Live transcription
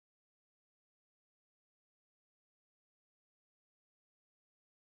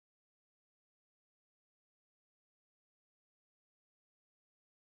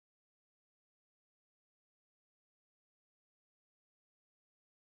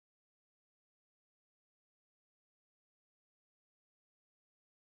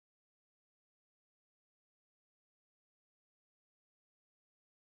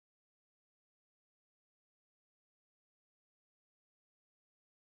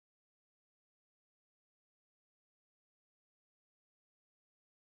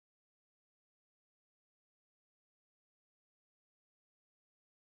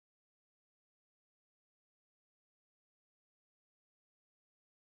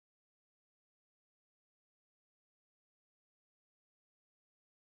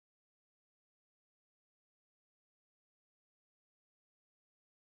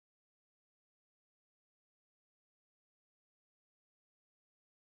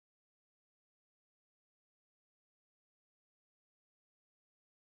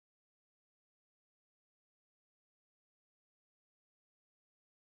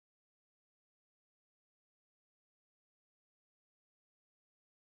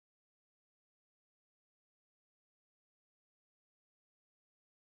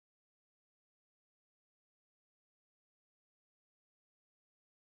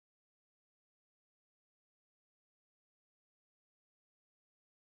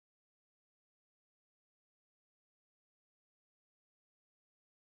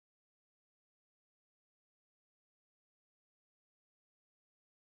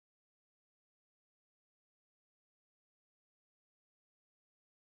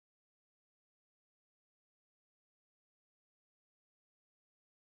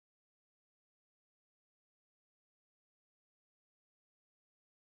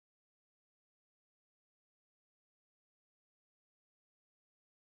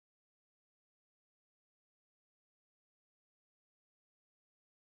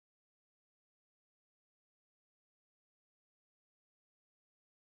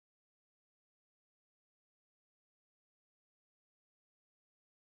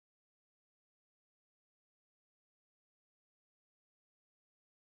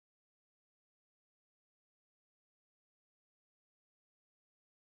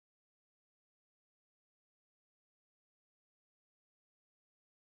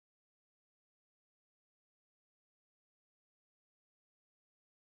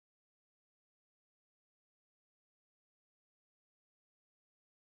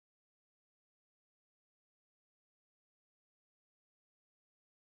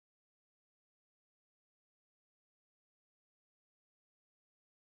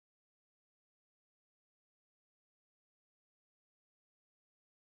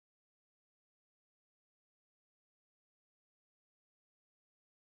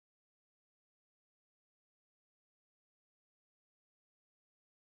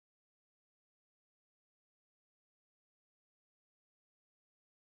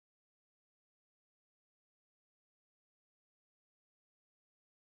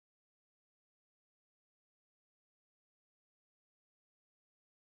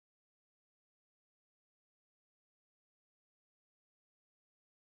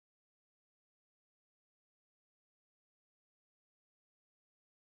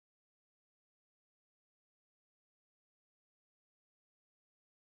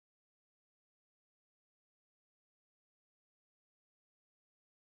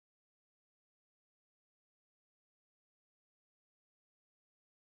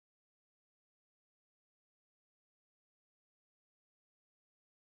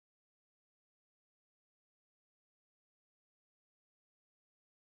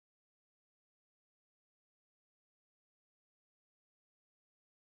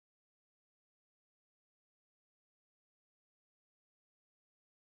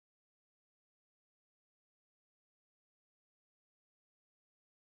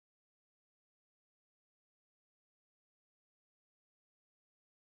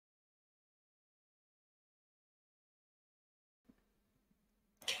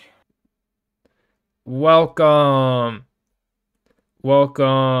Welcome.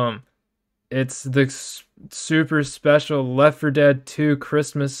 Welcome. It's the super special Left 4 Dead 2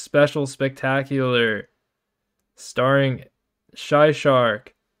 Christmas Special Spectacular, starring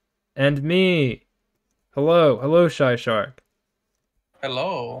ShyShark and me. Hello, ShyShark.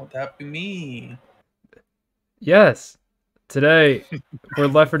 Hello, that'd be me. Yes. Today, for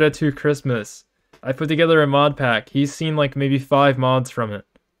Left 4 Dead 2 Christmas, I put together a mod pack. He's seen like maybe 5 mods from it.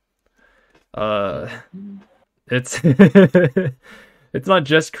 It's it's not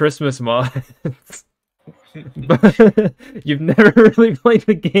just Christmas mods, but you've never really played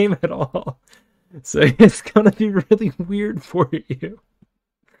the game at all, so it's gonna be really weird for you.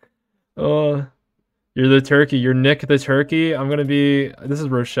 You're the turkey. You're Nick the turkey. I'm gonna be. This is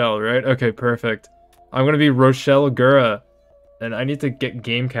Rochelle, right? Okay, perfect. I'm gonna be Rochelle Gura, and I need to get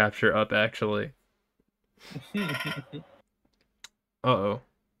game capture up actually. Uh-oh.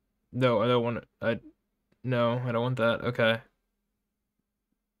 No, I don't want it. No, I don't want that. Okay.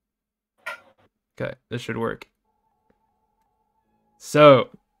 Okay, this should work. So,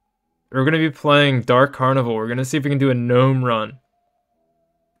 we're gonna be playing Dark Carnival. We're gonna see if we can do a gnome run.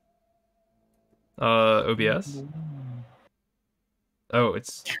 OBS? Oh,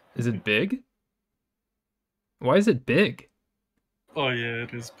 is it big? Why is it big? Oh yeah,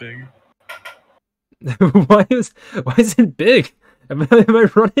 it is big. why is it big? Am I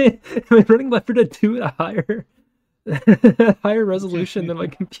running Left 4 Dead 2 at a higher resolution than my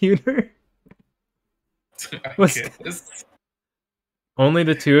computer? Only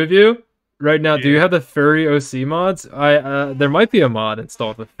the two of you? Right now, yeah. Do you have the furry OC mods? There might be a mod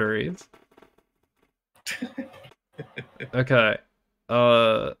installed with furries. Okay.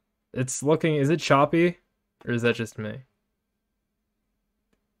 It's looking, is it choppy? Or is that just me?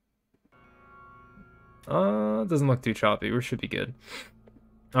 It doesn't look too choppy. We should be good.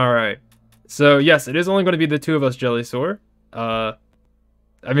 Alright. So, yes, it is only going to be the two of us, Jellysaur. I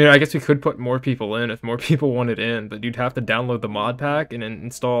mean, I guess we could put more people in if more people wanted in, but you'd have to download the mod pack and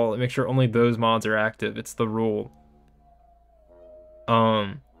install, make sure only those mods are active. It's the rule.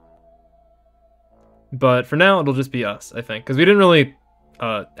 But for now, it'll just be us, I think, because we didn't really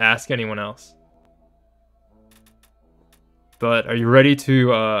ask anyone else. But are you ready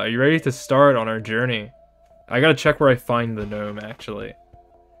to start on our journey? I gotta check where I find the gnome, actually.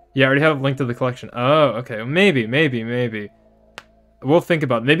 Yeah, I already have a link to the collection. Oh, okay. Maybe. We'll think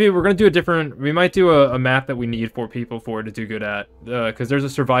about it. Maybe we're gonna do a different... We might do a map that we need 4 people for to do good at. Because there's a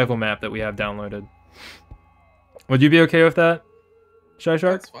survival map that we have downloaded. Would you be okay with that,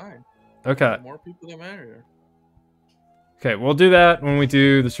 ShyShark? That's fine. Okay. The more people, the merrier. Okay, we'll do that when we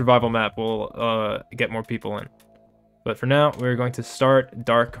do the survival map. We'll get more people in. But for now, we're going to start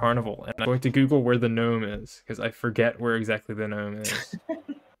Dark Carnival. And I'm going to Google where the gnome is, because I forget where exactly the gnome is.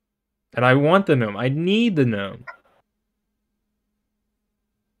 And I want the gnome. I need the gnome.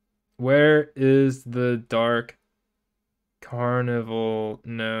 Where is the Dark Carnival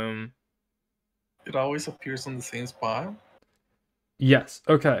gnome? It always appears on the same spot? Yes,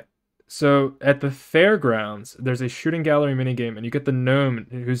 okay. So, at the fairgrounds, there's a shooting gallery minigame, and you get the gnome,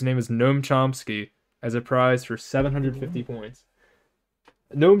 whose name is Gnome Chomsky, as a prize for 750 points.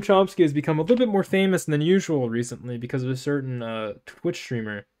 Gnome Chomsky has become a little bit more famous than usual recently because of a certain Twitch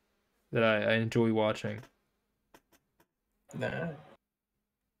streamer that I enjoy watching. Nah.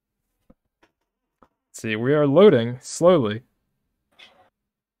 Let's see, we are loading slowly.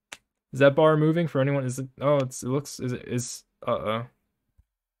 Is that bar moving for anyone? Is it? Oh, it looks. Uh-oh.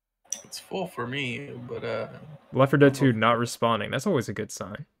 It's full for me, but Left 4 Dead 2 not responding. That's always a good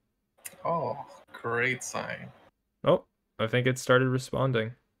sign. Oh, great sign. Oh, I think it started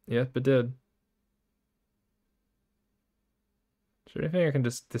responding. Yep, it did. Is there anything I can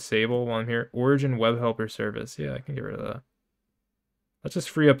just disable while I'm here? Origin web helper service. Yeah, I can get rid of that. Let's just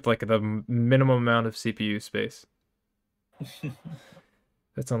free up like the minimum amount of CPU space.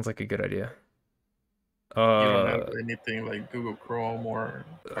 That sounds like a good idea. You don't have anything like Google Chrome or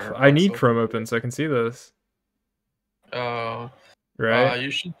I need Chrome open so I can see this. Right?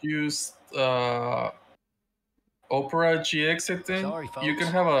 You should use Opera GX, I think. Sorry, you can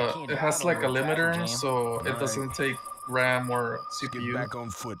have it has like a limiter, so it doesn't take RAM or CPU. Back on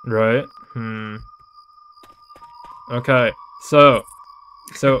foot. Right? Okay. So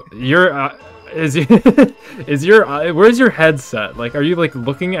your where's your headset? Like, are you like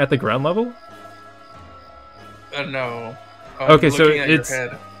looking at the ground level? No. Okay, so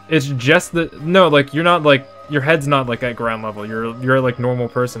it's just like you're not like your head's not like at ground level. You're like normal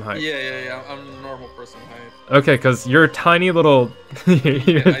person height. Yeah. I'm normal person height. Okay, because you're a tiny little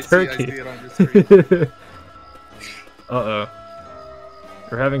you're a turkey. I see it on your screen. Uh-oh.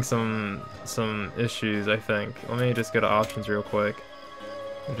 We're having some issues, I think. Let me just go to options real quick.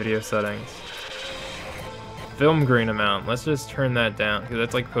 Video settings. Film grain amount. Let's just turn that down because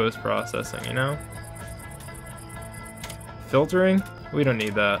that's like post-processing, you know? Filtering? We don't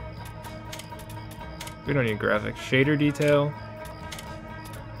need that. We don't need graphics. Shader detail.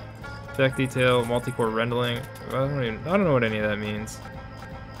 Effect detail. Multi-core rendering. I don't know what any of that means.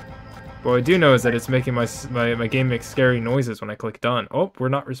 But what I do know is that it's making my game make scary noises when I click done. Oh, we're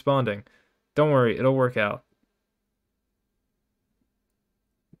not responding. Don't worry, it'll work out.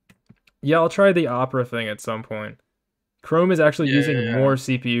 Yeah, I'll try the Opera thing at some point. Chrome is actually using more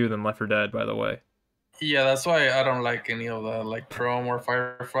CPU than Left 4 Dead, by the way. Yeah, that's why I don't like any of that, like Chrome or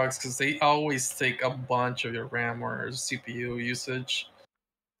Firefox, because they always take a bunch of your RAM or CPU usage.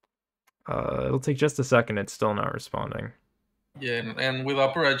 It'll take just a second, it's still not responding. Yeah, and with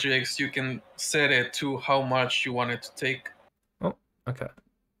Opera GX, you can set it to how much you want it to take. Oh, okay.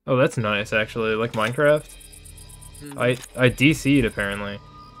 Oh, that's nice, actually. Like Minecraft? I DC'd, apparently,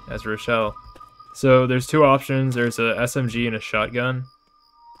 as Rochelle. So, there's two options. There's a SMG and a shotgun.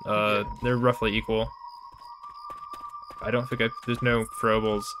 They're roughly equal. I don't think there's no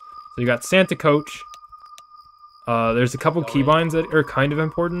throwables. So, you got Santa Coach. There's a couple keybinds that are kind of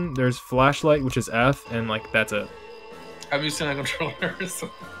important. There's Flashlight, which is F, and, like, that's it. I'm using a controller, so...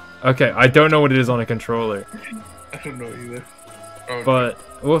 Okay, I don't know what it is on a controller. I don't know either. Okay. But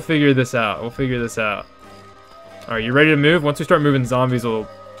we'll figure this out. Alright, you ready to move? Once we start moving, zombies will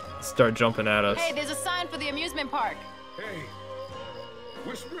start jumping at us. Hey, there's a sign for the amusement park. Hey,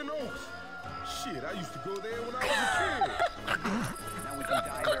 Whispering Oaks. Shit, I used to go there when I was a kid. Now we can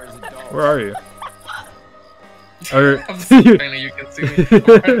die there as adults. Where are you? I'm so tiny, you can see me.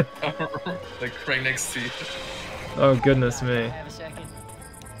 Like right next to you. Oh goodness me. Have a second.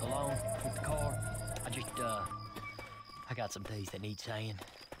 Alone with the car. I got some things that need saying.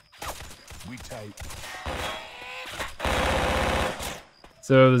 We tight.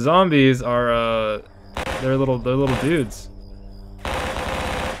 So the zombies are they're little dudes.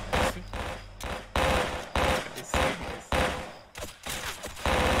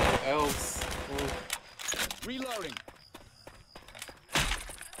 Reloading. I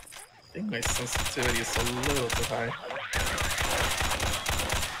think my sensitivity is a little bit high.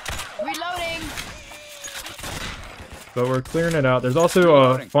 Reloading. But we're clearing it out. There's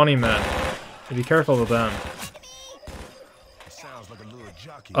also funny men. So be careful of them. Sounds like a little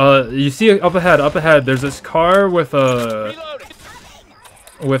jockey. You see up ahead, there's this car with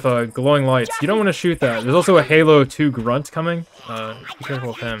glowing lights. You don't want to shoot that. There's also a Halo 2 grunt coming. Be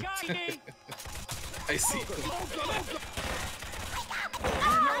careful of him. I see.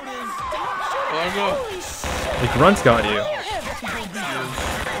 Oh no! The grunt's got you.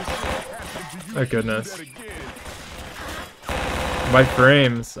 Oh goodness. My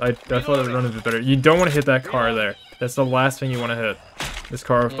frames. I thought it would run a bit better. You don't want to hit that car there. That's the last thing you want to hit. This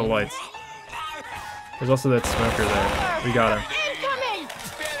car with the lights. There's also that smoker there. We got him.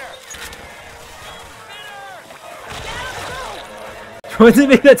 Why did it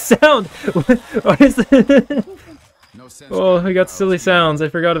make that sound? What is that? Oh, we got silly sounds. I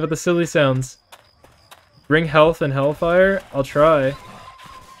forgot about the silly sounds. Bring health and hellfire? I'll try.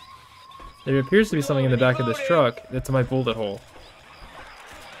 There appears to be something in the back of this truck. It's my bullet hole.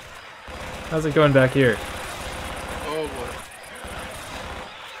 How's it going back here? Oh boy.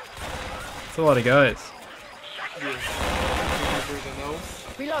 It's a lot of guys.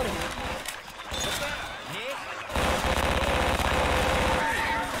 Reloading.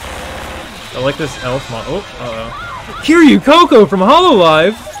 I like this elf mod. Oh, uh-oh. Kiryu Coco from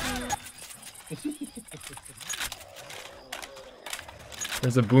HoloLive!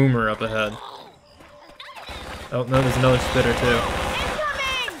 There's a boomer up ahead. Oh, no, there's another spitter, too.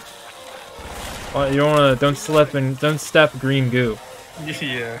 Oh, you don't wanna, don't step green goo.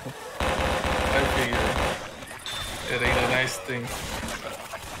 Yeah. I figured. It ain't a nice thing.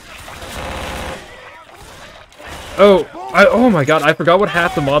 Oh my god, I forgot what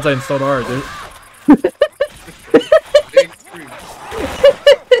half the mods I installed are.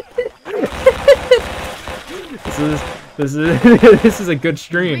 This is a good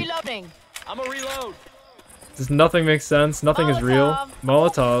stream. Reloading. I'm a reload. Nothing makes sense. Nothing is real.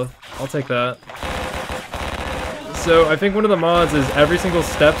 Molotov. I'll take that. So I think one of the mods is every single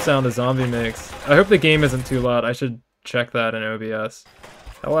step sound a zombie makes. I hope the game isn't too loud. I should check that in OBS.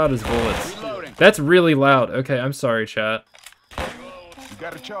 How loud is bullets? Reloading. That's really loud. Okay, I'm sorry, chat. You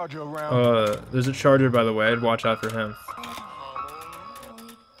got a charger around. There's a charger, by the way. I'd watch out for him.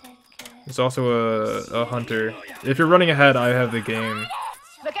 There's also a hunter. If you're running ahead, I have the game.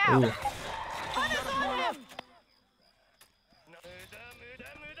 Look out. Ooh.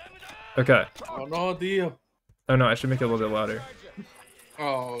 Okay. Oh no, Dio. Oh no, I should make it a little bit louder.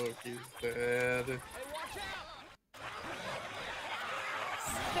 Oh, he's dead.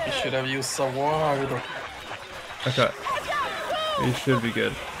 You should have used a ward. Okay. You should be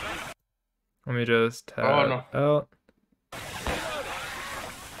good. Let me just tap out.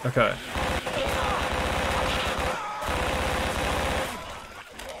 Okay.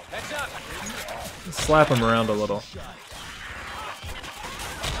 Slap him around a little.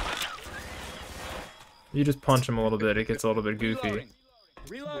 You just punch him a little bit, it gets a little bit goofy.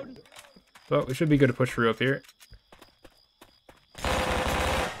 But we should be good to push through up here.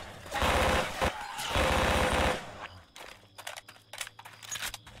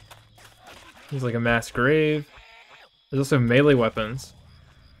 He's like a mass grave. There's also melee weapons.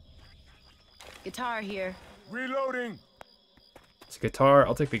 Guitar here. Reloading. It's a guitar.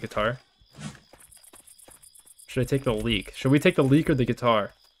 I'll take the guitar. Should I take the leak? Should we take the leak or the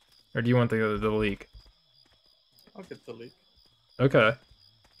guitar? Or do you want the leak? I'll get the leak. Okay.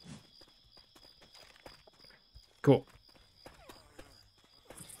 Cool.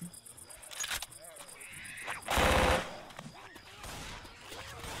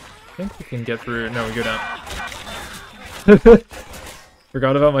 I think we can get through. No, we go down.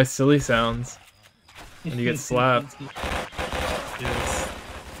 Forgot about my silly sounds. When you get slapped. Yes.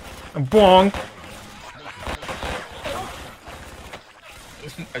 Bonk!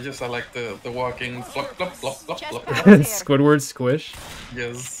 I like the walking flop flop flop flop flop. Squidward squish.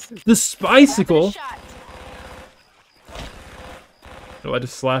 Yes. The Spicicle! Shot. Oh, I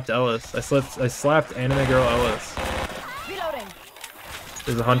just slapped Ellis. I slapped Anime Girl Ellis. Reloading.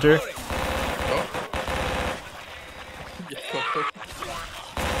 There's a hunter.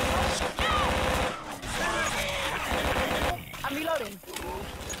 I'm reloading.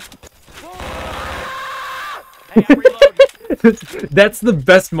 Hey, I'm reloading. That's the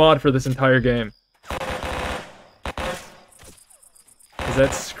best mod for this entire game. Is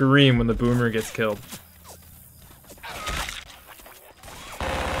that scream when the boomer gets killed.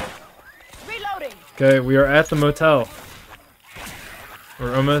 Reloading. Okay, we are at the motel.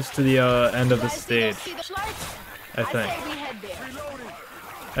 We're almost to the end of the Guys, stage, see the lights? I think. say we head there.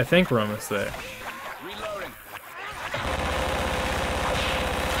 I think we're almost there. Reloading.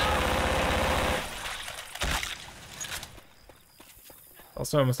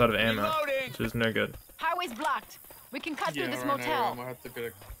 Also almost out of ammo, Reloading. which is no good. Highway's blocked. We can cut Yeah, through this right now motel. I'm gonna have to get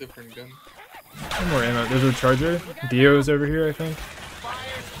a different gun. No more ammo. There's a charger. Dio's over here, I think.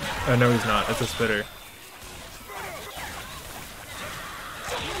 Oh, no, he's not. It's a spitter.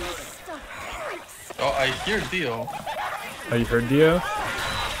 Oh, I hear Dio. Oh, you heard Dio?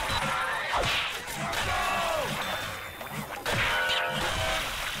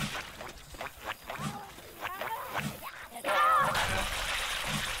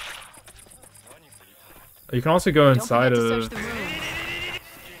 You can also go Don't inside forget to of... search the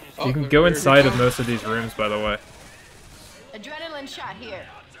room. You can go inside of most of these rooms, by the way. Adrenaline shot here.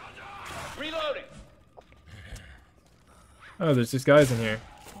 Reloading. Oh, there's these guys in here.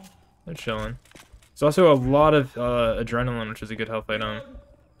 They're chilling. There's also a lot of adrenaline, which is a good health item.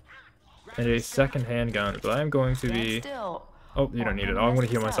 And a second handgun, but I'm going to be... Still. Oh, you don't need it. I'm going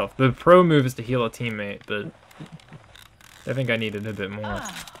to heal myself. The pro move is to heal a teammate, but I think I needed a bit more.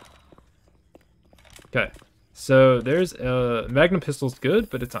 Okay, so there's Magnum pistol's good,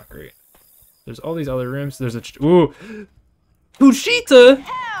 but it's not great. There's all these other rooms. There's a ooh, Pushita.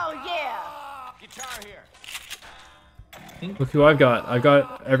 Hell yeah! Guitar here. Look who I've got. I've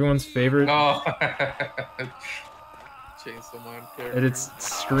got everyone's favorite, Oh. Chainsaw Man character. and it's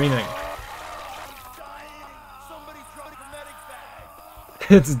screaming.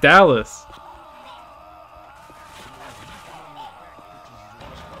 It's Dallas.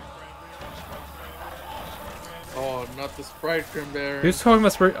 Oh, not the Sprite Cranberry. Who's talking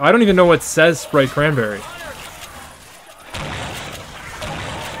about Sprite? I don't even know what says Sprite Cranberry.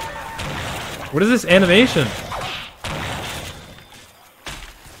 What is this animation?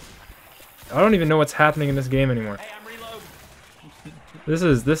 I don't even know what's happening in this game anymore. Hey, I'm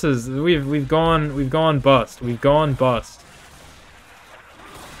reloading. This is we've gone bust. We've gone bust.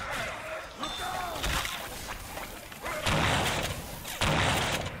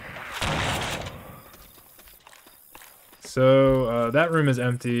 So that room is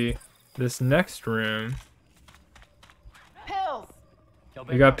empty. This next room, Pills.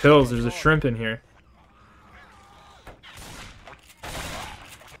 we got pills. There's a shrimp in here.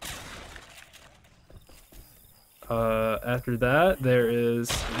 After that,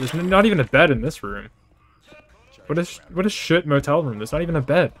 there's not even a bed in this room. What a shit motel room. There's not even a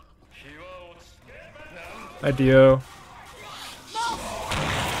bed. Hi, Dio.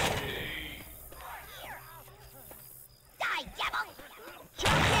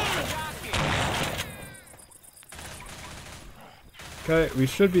 Okay, we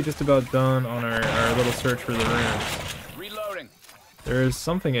should be just about done on our little search for the rooms. Reloading. There is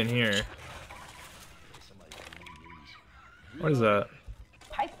something in here. What is that?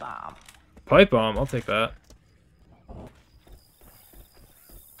 Pipe bomb. Pipe bomb, I'll take that.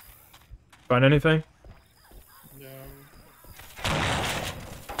 Find anything? Yeah.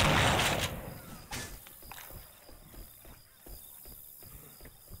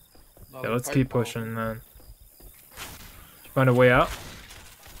 Yeah, let's keep pushing then. Did you find a way out?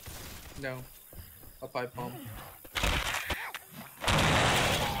 No. A pipe bomb.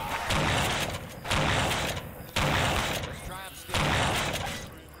 Let's try upstairs.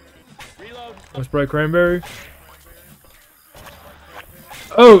 Reload. No Sprite cranberry.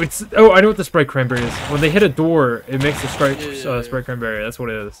 Oh, it's I know what the Sprite cranberry is. When they hit a door, it makes the Sprite cranberry. That's what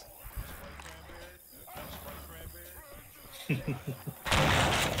it is.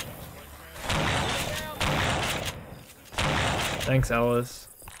 Thanks, Alice.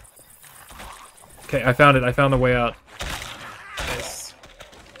 Okay, I found it. I found the way out. Nice.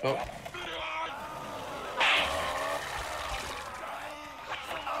 Oh.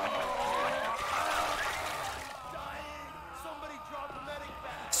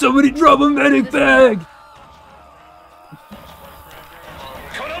 Somebody drop a medic bag!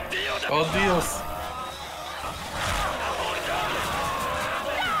 Oh, Dios.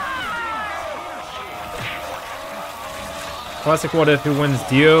 Classic what if, who wins,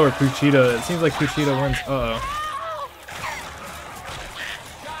 Dio or Puchita? It seems like Puchita wins. Uh-oh.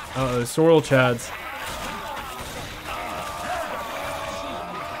 Uh-oh, Sorrel Chads.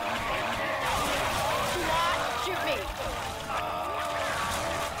 Shoot me.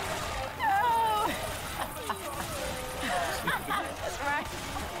 No. That's right.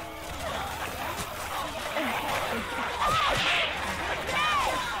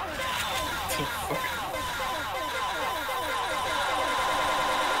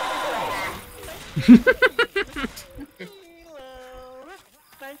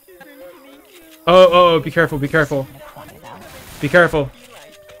 Oh, be careful, be careful. Be careful.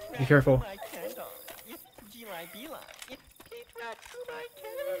 Be careful.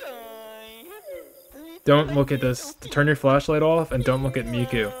 Don't look at this. Turn your flashlight off and don't look at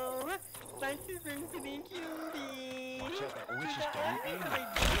Miku.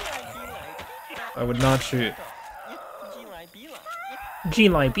 I would not shoot.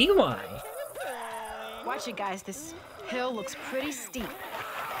 G-Lie-B-Y. Watch it, guys. This hill looks pretty steep.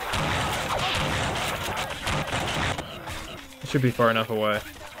 It should be far enough away.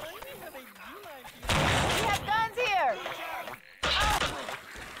 We have guns here.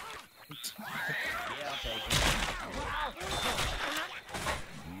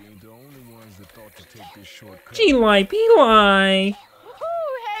 We ain't the only ones that thought to take this shortcut. G-Lie-B-Y.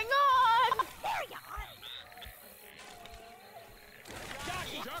 Woohoo! Hang on.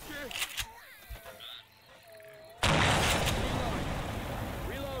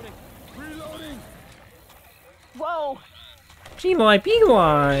 Reloading! Whoa.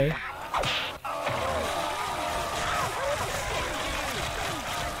 G-Lie-B-Y.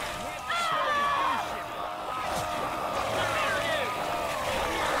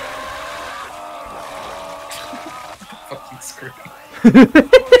 Fucking scream.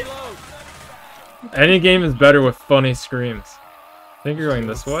 Any game is better with funny screams. I think you're going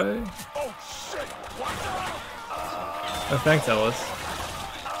this way. Oh, thanks, Ellis.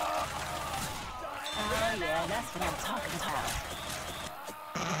 Oh yeah, that's what I'm talking about.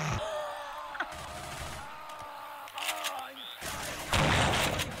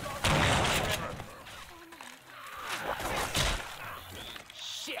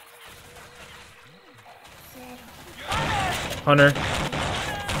 Hunter.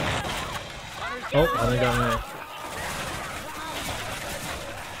 Oh, Hunter got me.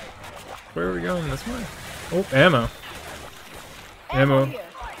 Where are we going? This way? Oh, ammo. Ammo. Here.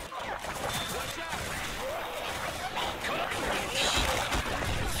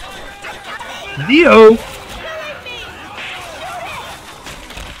 Dio!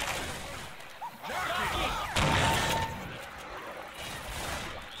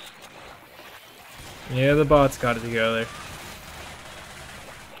 Yeah, the bots got it together.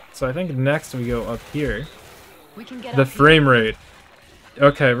 So I think next we go up here. We can get The up here. frame rate.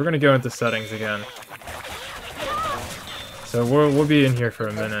 Okay, we're gonna go into settings again. So we'll be in here for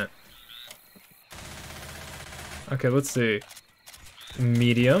a minute. Okay, let's see.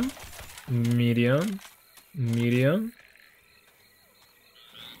 Medium, medium, medium.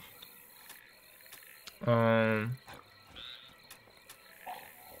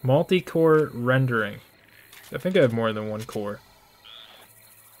 Multi-core rendering. I think I have more than one core.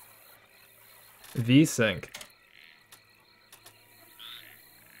 VSync.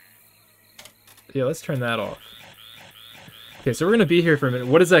 Yeah, let's turn that off. Okay, so we're gonna be here for a minute.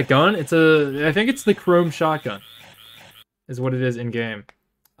 What is that gun? It's a... I think it's the chrome shotgun. Is what it is in-game.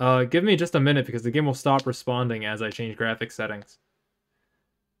 Give me just a minute because the game will stop responding as I change graphics settings.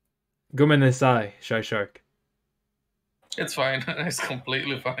 Gomenasai, ShyShark. It's fine. It's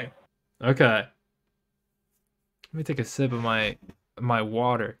completely fine. Okay. Let me take a sip of my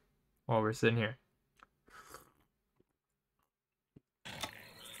water while we're sitting here.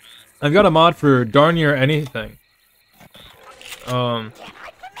 I've got a mod for darn near anything. Oh,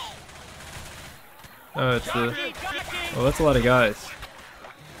 it's the... Oh, that's a lot of guys.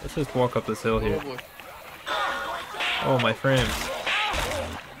 Let's just walk up this hill here. Oh, my frames.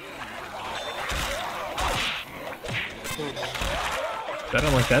 I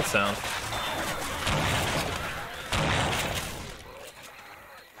don't like that sound.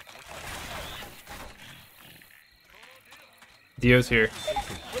 Dio's here.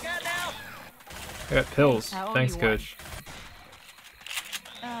 I got pills. Thanks, Coach.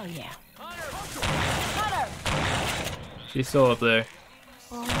 Oh, yeah. She's still up there.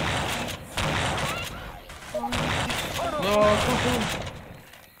 No.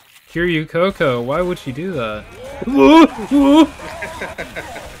 Kiryu Coco, why would she do that?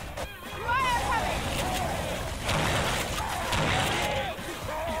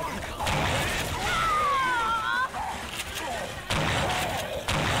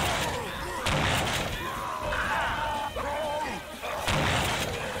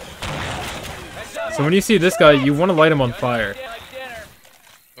 So when you see this guy, you want to light him on fire.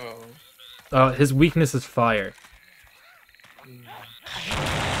 His weakness is fire.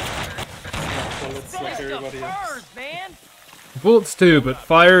 Bullets like everybody else. Bullets too, but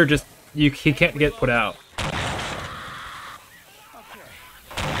fire just he can't get put out.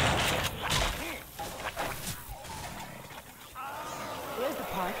 Here's the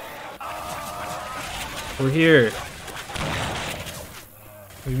park. We're here.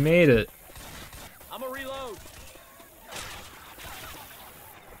 We made it. I'm a reload.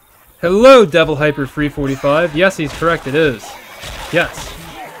 Hello, Devil Hyper 345. Yes, he's correct. It is. Yes.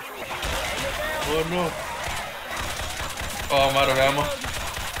 Oh no. Oh, I'm out of ammo.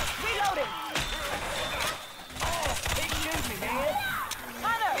 Reloading. Excuse me, man.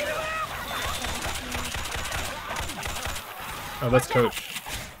 Oh, that's Coach.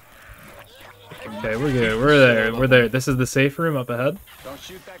 Okay, we're good. We're there. We're there. This is the safe room up ahead. Don't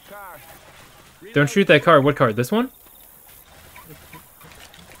shoot that car. Don't shoot that car. What car? This one?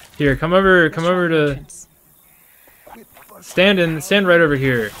 Here, come over to stand right over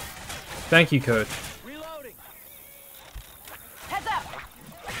here. Thank you, Coach. Reloading. Heads up.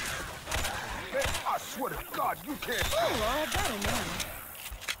 I swear to God, you can't.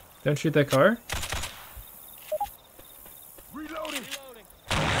 Don't shoot that car. Reloading.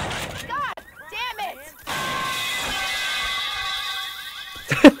 God damn it.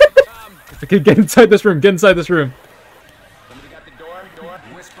 Okay, get inside this room. Get inside this room. Somebody got the door.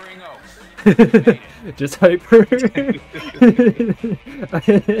 Whispering Oaks. Just Hyper.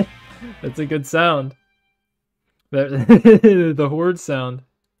 That's a good sound. That the horde sound.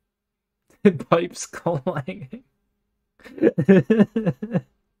 Pipes clanging.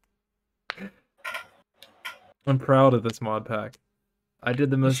 I'm proud of this mod pack. I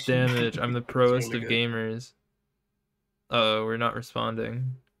did the most damage. I'm the proest of gamers. Uh-oh, we're not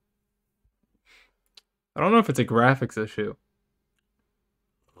responding. I don't know if it's a graphics issue.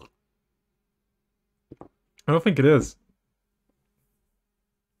 I don't think it is.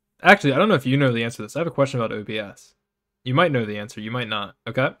 Actually, I don't know if you know the answer to this. I have a question about OBS. You might know the answer, you might not.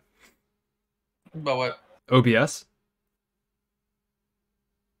 Okay? About what? OBS?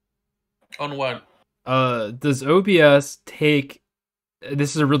 On what? Does OBS take...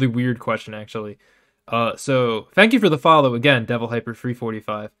 This is a really weird question, actually. So, thank you for the follow again, Devil Hyper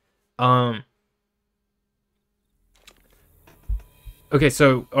 345. Okay,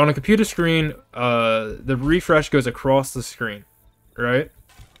 so on a computer screen, the refresh goes across the screen, right?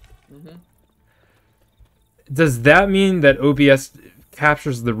 Mm-hmm. Does that mean that OBS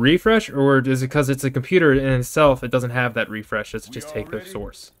captures the refresh, or is it because it's a computer in itself, it doesn't have that refresh, does it just take the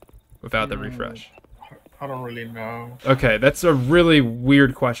source without the refresh? I don't really know. Okay, that's a really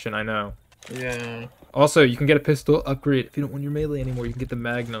weird question, I know. Yeah. Also, you can get a pistol upgrade. If you don't want your melee anymore, you can get the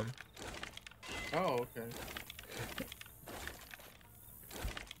Magnum. Oh, okay.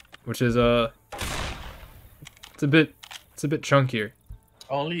 Which is, it's a bit chunkier.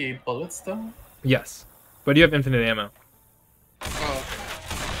 Only 8 bullets though? Yes. But you have infinite ammo. Oh,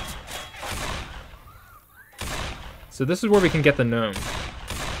 So this is where we can get the gnome.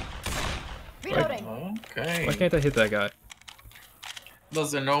 Reloading. okay. Why can't I hit that guy?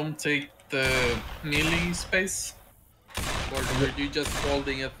 Does the gnome take the melee space? Or are you just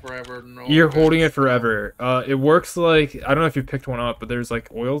holding it forever? No, You're holding it forever. It works like, I don't know if you picked one up, but there's like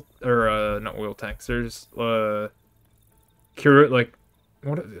oil, or not oil tanks. There's like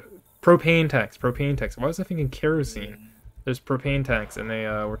what? Propane tanks. Propane tanks. Why was I thinking kerosene? There's propane tanks, and they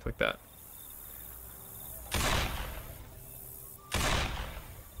work like that.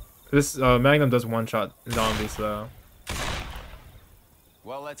 This Magnum does one-shot zombies though.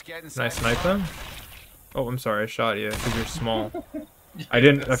 Well, let's get inside. Can I snipe them? Oh, I'm sorry, I shot you because you're small.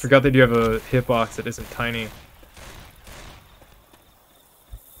 I forgot that you have a hitbox that isn't tiny.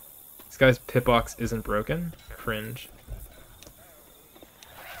 This guy's hitbox isn't broken? Cringe.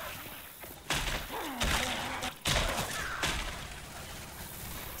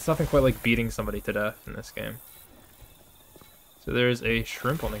 It's nothing quite like beating somebody to death in this game. So there's a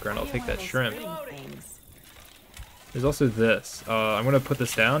shrimp on the ground. I'll take that shrimp. There's also this. I'm gonna put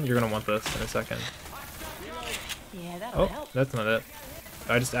this down. You're gonna want this in a second. Oh, that's not it.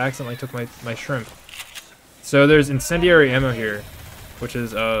 I just accidentally took my shrimp. So there's incendiary ammo here, which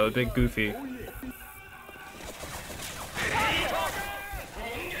is a bit goofy.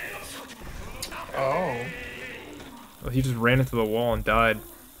 Oh. Well, he just ran into the wall and died.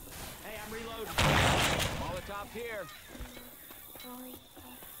 Hey, I'm reloading. Molotov here.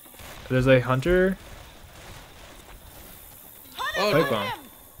 There's a hunter. Oh, Pipe no. bomb.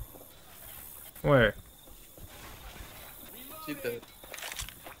 Where? She dead.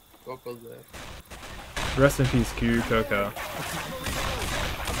 Coco's dead. Rest in peace, Q Coco.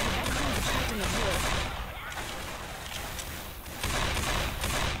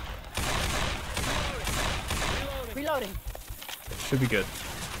 Reloading. Should be good.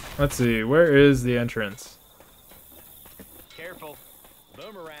 Let's see. Where is the entrance? Careful.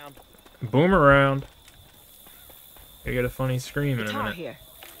 Boom around. Boom around. I get a funny scream in a Guitar minute. here.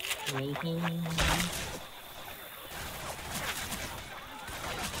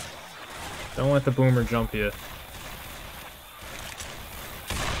 Don't let the boomer jump you.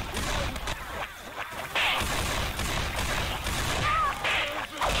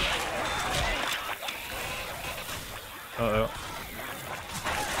 Uh-oh.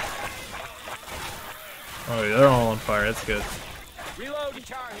 Oh, yeah, they're all on fire. That's good. Reload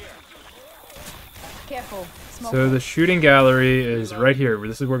guitar here. Careful. Smoke. So the shooting gallery is right here.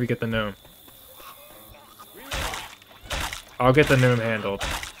 This is where we get the gnome. I'll get the gnome handled.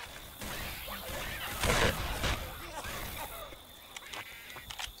 Okay.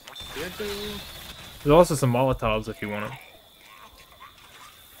 There's also some Molotovs if you want them.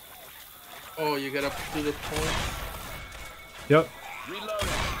 Oh, you gotta do the point. Yep. Reloading.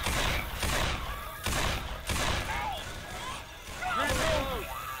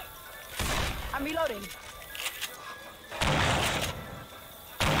 I'm reloading.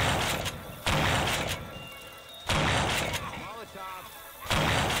 Molotov.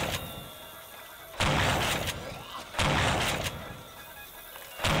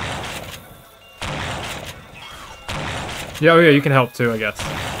 Yeah, oh yeah, you can help too, I guess.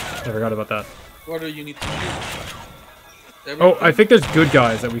 I forgot about that. What do you need to do? Oh, I think there's good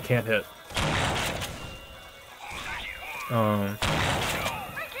guys that we can't hit.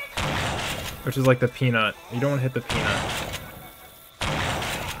 Which is like the peanut. You don't want to hit the peanut.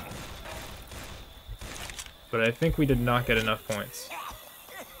 But I think we did not get enough points.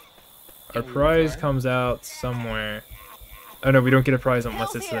 Our prize comes out somewhere. Oh no, we don't get a prize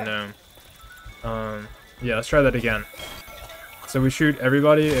unless it's the gnome. Yeah, let's try that again. So we shoot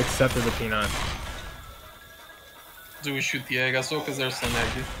everybody except for the peanut. Do we shoot the egg as well? Because there's an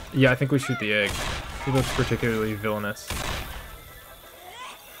egg. Yeah, I think we shoot the egg. He looks particularly villainous.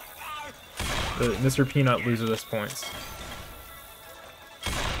 Mr. Peanut loses us points.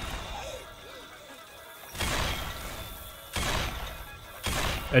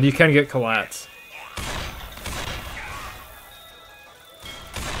 And you can get collats.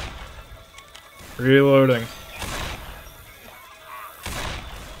 Reloading.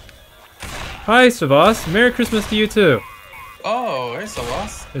 Hi, Savas. Merry Christmas to you too. Oh, it's a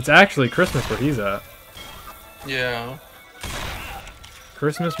loss. It's actually Christmas where he's at. Yeah.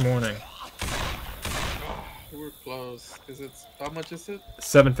 Christmas morning. We're close. Cause it's how much is it?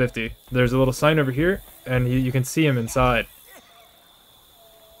 750. There's a little sign over here, and you can see him inside.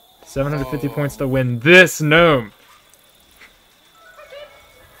 750 points to win this gnome.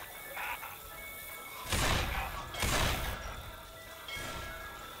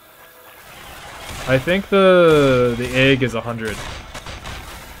 I think the egg is 100.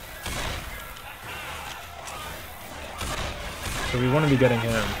 So we want to be getting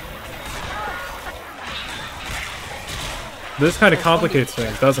him. This kind of complicates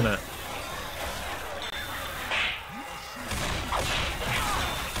things, doesn't it?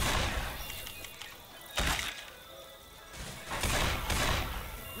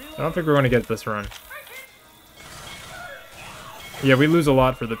 I don't think we're going to get this run. Yeah, we lose a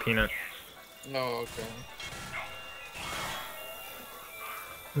lot for the peanut. Oh, okay.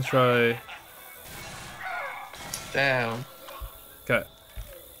 Let's try. Damn. Okay.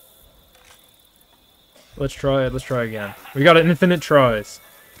 Let's try it. Let's try again. We got infinite tries.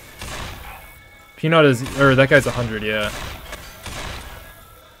 Peanut is, or that guy's 100. Yeah.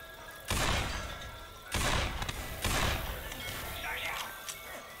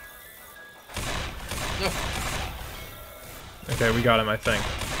 No. Okay, we got him, I think.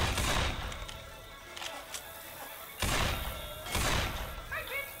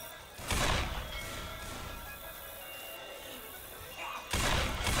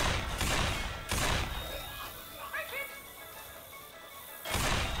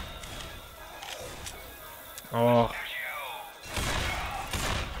 Oh.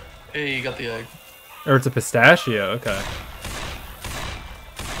 Hey, you got the egg. Or it's a pistachio, okay.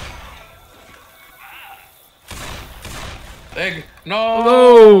 Egg! No!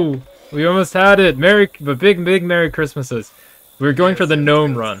 Oh! We almost had it! But big Merry Christmases. We were going for the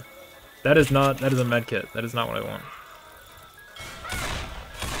gnome run. That is a medkit. That is not what I want.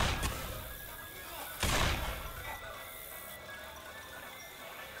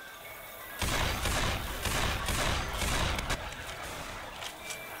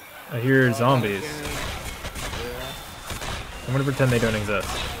 I hear zombies. I'm gonna pretend they don't exist.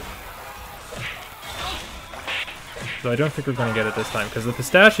 So I don't think we're gonna get it this time, because the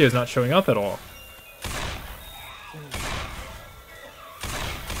pistachio is not showing up at all.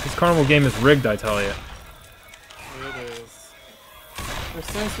 This carnival game is rigged, I tell you. It is. There's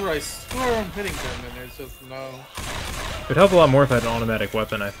times where I swear I'm hitting them and there's just no... It'd help a lot more if I had an automatic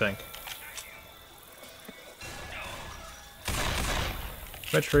weapon, I think.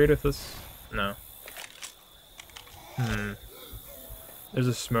 Should I trade with this? No. There's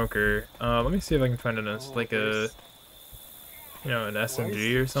a smoker. Let me see if I can find an like a, you know, an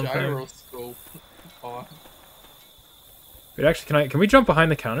SMG or something. Gyroscope on. Wait, actually, can we jump behind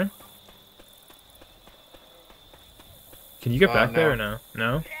the counter? Can you get back there or no?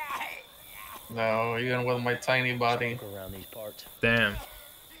 No? No, even with my tiny body. Damn.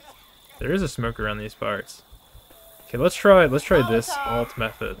 There is a smoke around these parts. Okay, let's try this alt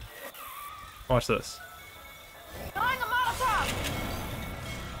method. Watch this.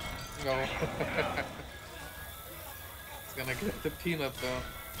 No. It's gonna get the peanut though.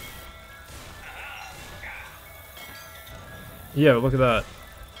 Yeah, look at that.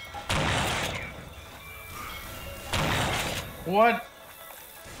 What?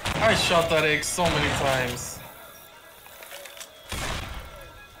 I shot that egg so many times.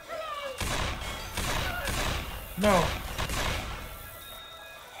 No.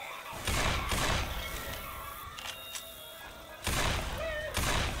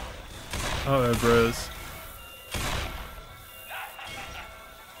 Uh-oh, bros.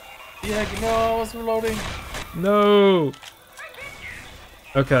 Yeah, no, I was reloading. No!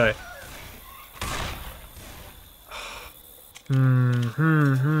 Okay.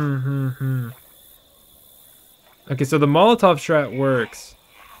 Okay, so the Molotov strat works.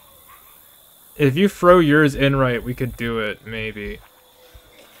 If you throw yours in right, we could do it, maybe.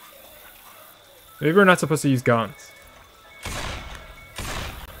 Maybe we're not supposed to use guns.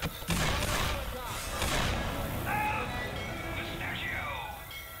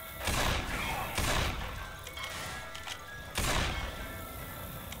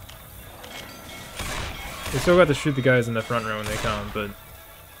 We still got to shoot the guys in the front row when they come, but...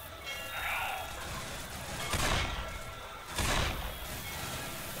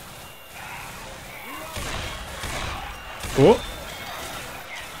 Oh!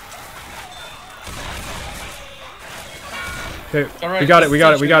 Okay, right, we got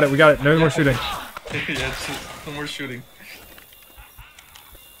it. No more shooting. Yeah, no more shooting.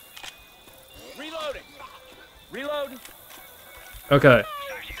 Reloading. Reload. Okay.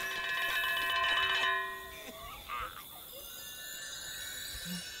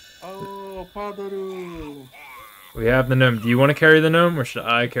 Oh, Padaru. We have the gnome. Do you want to carry the gnome, or should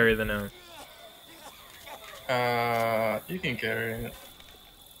I carry the gnome? You can carry it.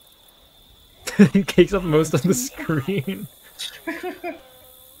 It takes up most of the screen.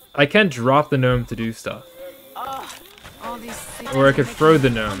 I can drop the gnome to do stuff. Or I could throw the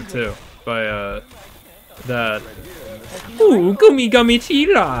gnome, too. By, that... Ooh, gummy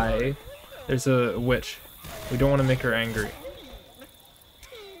chirai! There's a witch. We don't want to make her angry.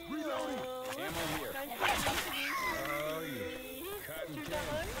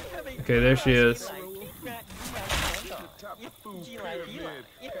 Okay, there she is.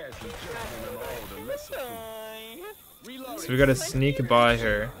 So we gotta sneak by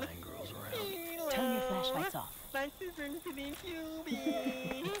her. flashlights off.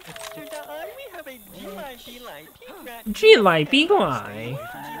 G-Light, B-Light.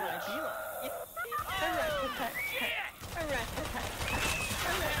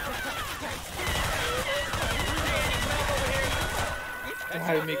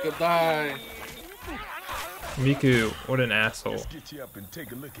 Die, Miko, die. Miku, what an asshole. Let's get you up and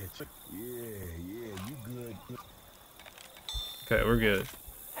take a look at you. Yeah, you good. Okay, we're good.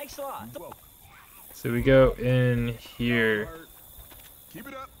 Thanks a lot. So we go in here. Keep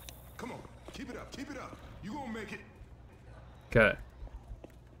it up. Come on. Keep it up. Keep it up. You gonna make it. Okay.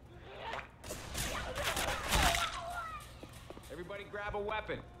 Everybody grab a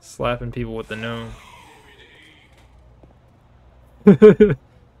weapon. Slapping people with the gnome.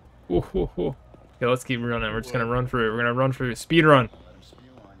 Whoa, whoa, whoa. Okay, let's keep running. We're just gonna run through. We're gonna run through. Speed run.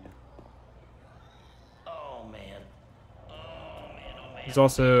 Oh man. There's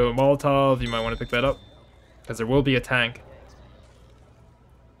also a Molotov. You might want to pick that up. Because there will be a tank.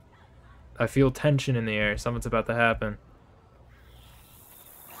 I feel tension in the air. Something's about to happen.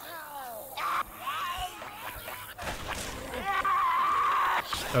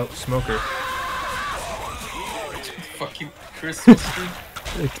 Oh, smoker. Fucking Christmas tree.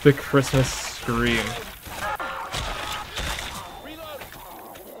 It's the Christmas scream.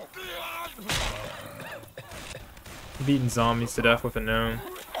 Beating zombies to death with a gnome.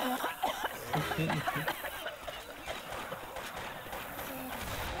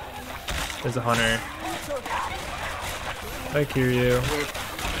 There's a hunter. I hear you.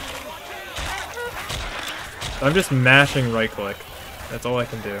 I'm just mashing right click. That's all I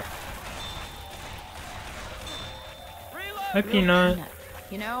can do. Hi, Peanut.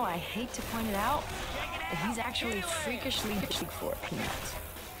 You know, I hate to point it out, but he's actually freakishly big for a peanut.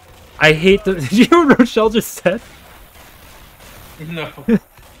 I hate the. Did you hear what Rochelle just said? No.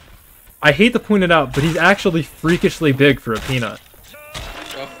 I hate to point it out, but he's actually freakishly big for a peanut.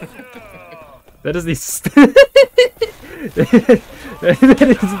 That is the. That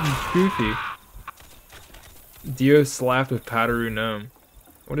is goofy. Dio slapped with Pataru Gnome.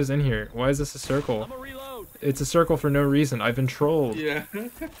 What is in here? Why is this a circle? It's a circle for no reason. I've been trolled. Yeah.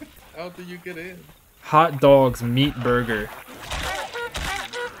 How do you get in? Hot dogs, meat burger.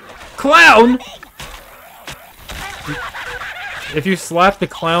 Clown! If you slap the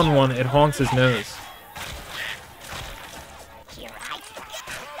clown one, it honks his nose.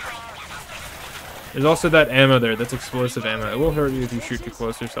 There's also that ammo there. That's explosive ammo. It will hurt you if you shoot too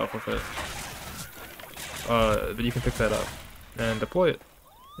close to yourself with it. But you can pick that up and deploy it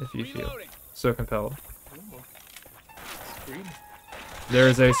if you feel so compelled. There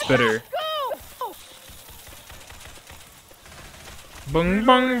is a spitter. Bung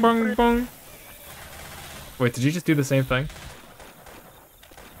bung bung bung. Wait, did you just do the same thing?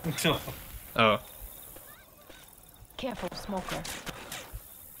 No. Oh. Careful, smoker.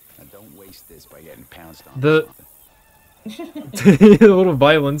 Don't waste this by getting pounced on. The little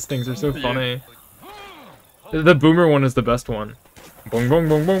violence things are so funny. The boomer one is the best one. Bong bong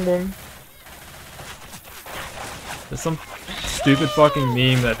bong bong bong. There's some stupid fucking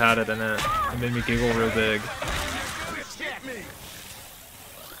meme that had it in it. It made me giggle real big.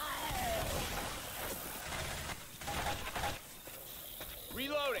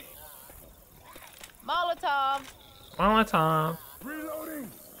 Reloading. Molotov. Molotov.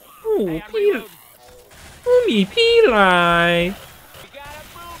 Reloading. Ooh, Peter. Ooh, me Peter.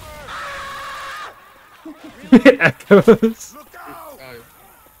 It echoes. Look out.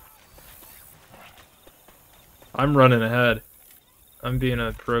 I'm running ahead. I'm being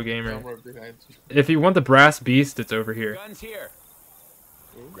a pro gamer. I'm right behind you. If you want the brass beast, it's over here. Guns here.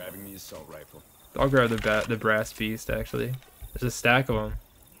 Grabbing the assault rifle. I'll grab the brass beast, actually. There's a stack of them.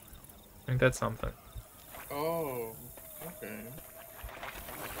 I think that's something. Oh, okay.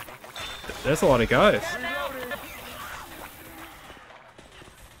 There's a lot of guys.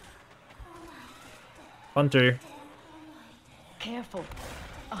 Hunter. Careful.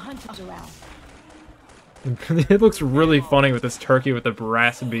 A hunter's around. It looks really funny with this turkey with the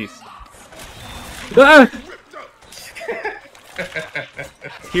brass beast. Ah!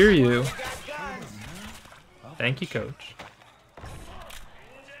 Hear you. Thank you, Coach.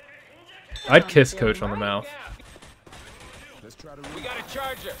 I'd kiss Coach on the mouth. Let's try to We got a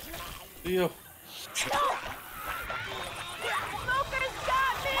charger. Yo. Smoker's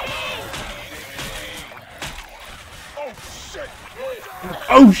got me! Oh shit.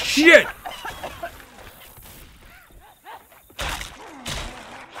 Oh shit!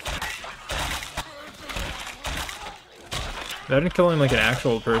 Imagine killing like an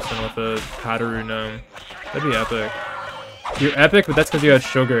actual person with a Pataru gnome. That'd be epic. You're epic, but that's because you had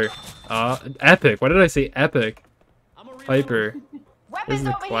sugar. Epic. Why did I say epic? Piper. This is Weapons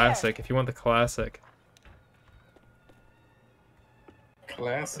the over classic. If you want the classic.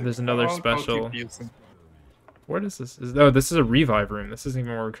 Classic. There's another I'll special. keep using. What is this? Oh, this is a revive room. This isn't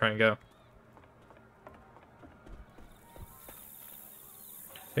even where we're trying to go.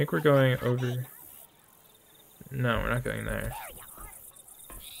 I think we're going over... No, we're not going there.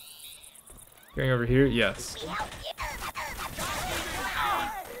 Going over here? Yes.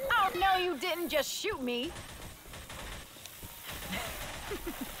 Oh no, you didn't just shoot me.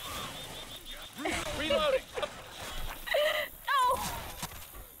 Reloading. No.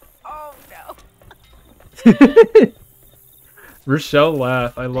 Oh no. Rochelle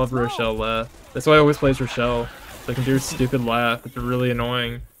laugh. I love Rochelle laugh. That's why I always plays Rochelle. So I can do a stupid laugh. It's really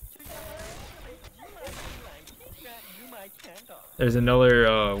annoying. There's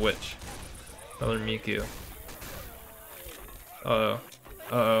another witch. Another Miku. Uh-oh.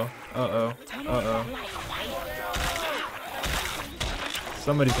 Uh-oh. Uh-oh. Uh-oh.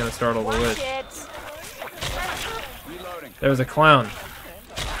 Somebody's gonna startle the witch. There was a clown.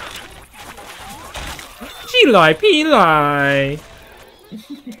 Pili, Pili.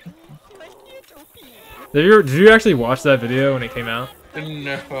 Did you actually watch that video when it came out?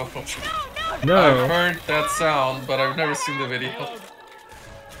 No. No. I've heard that sound, but I've never seen the video.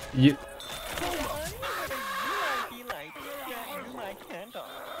 You.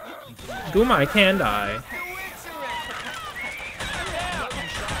 Do my can I?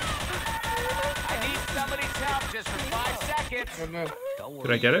 I need somebody's help just for 5 seconds. Oh, no. Don't worry.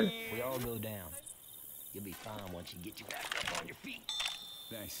 Did I get her? We all go down. You'll be fine once you get you back up on your feet.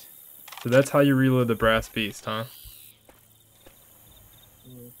 Thanks. So that's how you reload the brass beast, huh?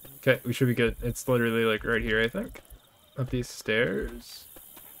 Okay, we should be good. It's literally like right here, I think. Up these stairs.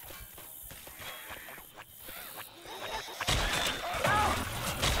 I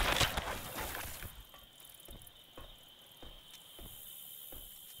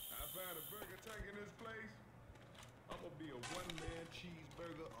found a burger tank in this place. I'm gonna be a one-man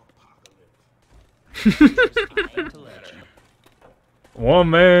cheeseburger apocalypse. One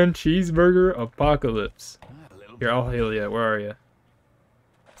man cheeseburger apocalypse. Here, I'll heal you. Where are you?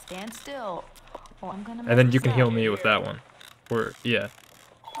 Stand still. Oh, I'm gonna. And then you can heal me with that one. Or yeah.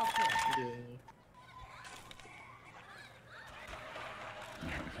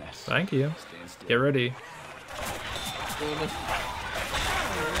 Thank you. Get ready.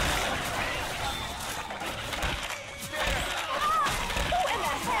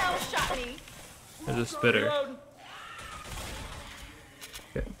 Hell shot me. There's a spitter.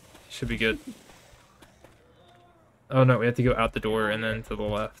 Okay, should be good. Oh no, we have to go out the door and then to the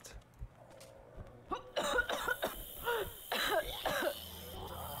left.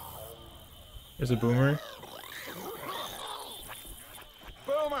 There's a boomer.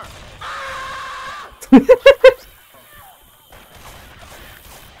 Boomer.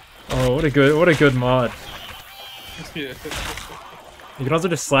 Oh, what a good mod. Yeah. You can also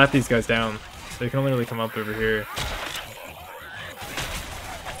just slap these guys down. They can only really come up over here.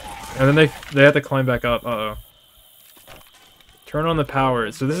 And then they have to climb back up. Uh-oh. Turn on the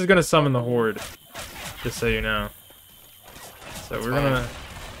power. So this is gonna summon the horde. Just so you know. So we're gonna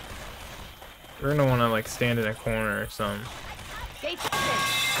wanna like stand in a corner or something. Gates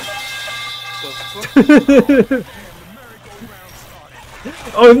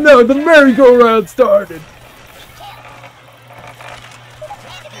Oh no, the merry-go-round started!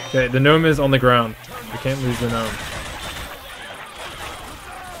 Okay, the gnome is on the ground. We can't lose the gnome.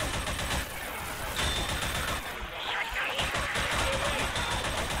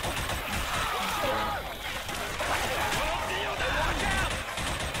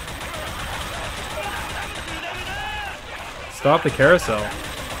 Stop the carousel.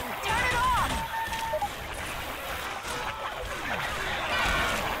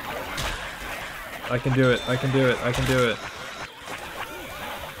 I can do it, I can do it, I can do it.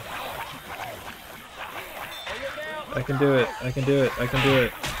 I can do it, I can do it, I can do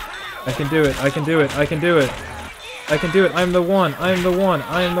it. I can do it, I can do it, I can do it. I can do it, I'm the one, I am the one,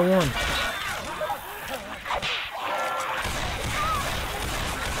 I am the one.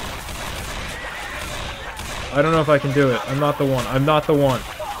 I don't know if I can do it. I'm not the one. I'm not the one.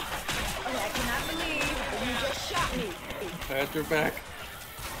 I cannot believe you just shot me. I had your back.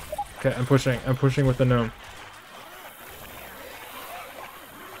 Okay, I'm pushing. I'm pushing with the gnome.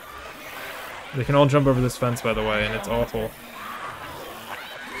 They can all jump over this fence, by the way, and it's awful.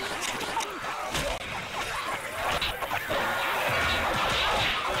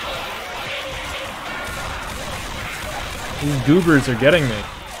 These goobers are getting me.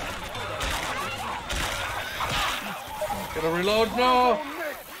 Gotta reload, no!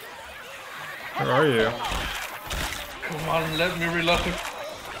 Where are you? Come on, let me reload.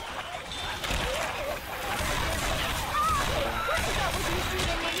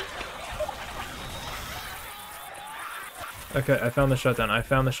 Okay, I found the shutdown. I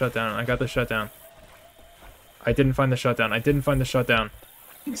found the shutdown. I got the shutdown. I didn't find the shutdown. I didn't find the shutdown.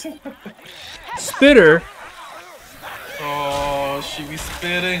 Spitter? Oh, she be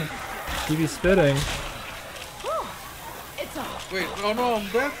spitting. She be spitting. It's off. Wait, oh no, I'm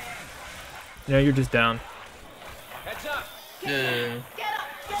dead. Yeah, you're just down. Heads up. Yeah. Get up!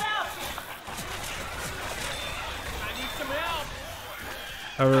 Get up! I need some help.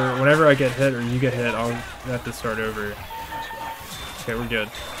 However, whenever I get hit or you get hit, I'll have to start over. Okay, we're good.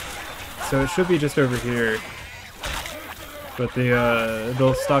 So it should be just over here. But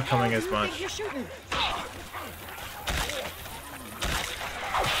they'll stop coming as much. You're shooting.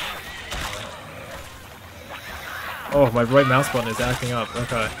 Oh, my right mouse button is acting up.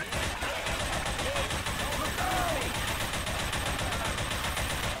 Okay.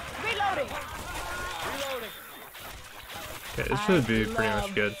 Reloading. Okay, this should be pretty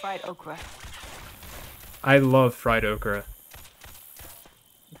much good. Fried okra. I love fried okra,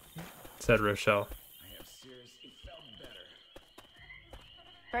 said Rochelle.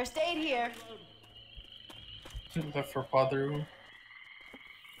 First aid here. Left for Padru.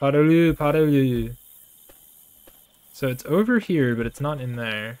 Padalu, padalu. So it's over here, but it's not in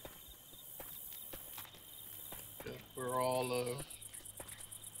there. We're all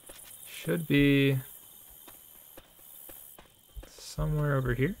Should be somewhere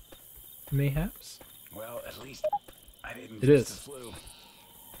over here, mayhaps. Well, at least I didn't It catch is. the flu.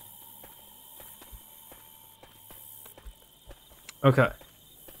 Okay.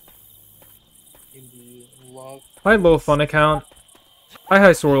 in the log. Hi, little fun account.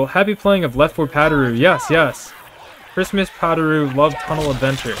 Hi, Sorrel. Happy playing of Left 4 Padaroo. Yes, yes. Christmas Padaroo love tunnel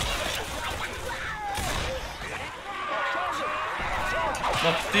adventure.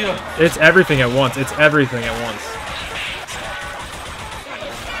 Let's deal. It's everything at once. It's everything at once.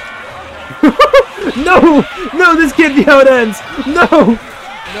 No! No, this can't be how it ends! No!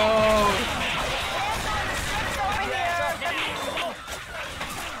 No.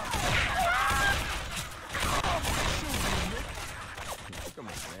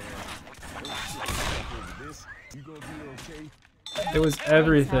 It was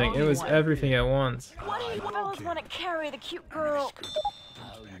everything. It was everything at once. What do you fellas want to carry the cute girl?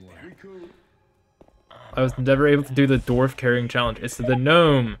 I was never able to do the dwarf carrying challenge. It's the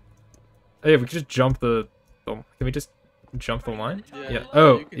gnome. Hey, we could just jump the... Oh, can we just jump the line? Yeah.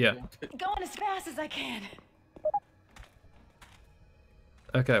 Oh, you can yeah. jump it. Going as fast as I can.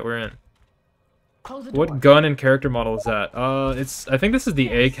 Okay, we're in. Close the door. What gun and character model is that? It's... I think this is the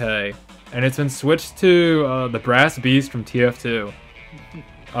AK. And it's been switched to the Brass Beast from TF2.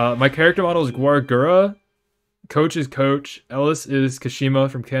 My character model is Guargura. Coach is Coach. Ellis is Kashima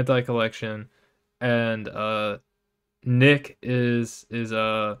from Kantai Collection. And Nick is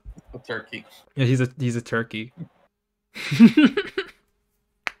A turkey. yeah, he's a turkey.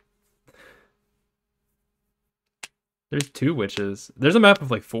 There's 2 witches. There's a map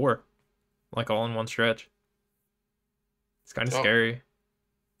of like 4. Like all in one stretch. It's kind of scary.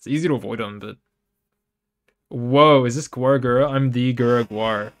 It's easy to avoid them, but... Whoa, is this Guargura? I'm the Gura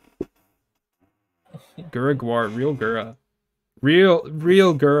Guar. Gura Guar, real Gura. Real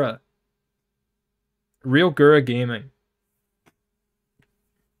Gura. Real Gura Gaming.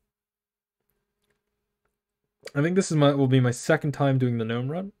 I think this is will be my second time doing the gnome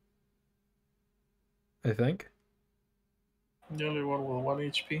run. I think. The only one with 1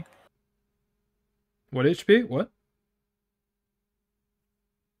 HP. What HP? What?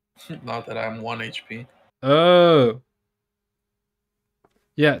 Not that I'm 1 HP. Oh.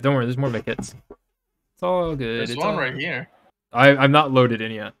 Yeah, don't worry, there's more medkits. It's all good. There's it's one all... right here. I'm not loaded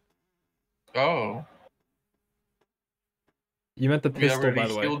in yet. Oh. You meant the We pistol, already by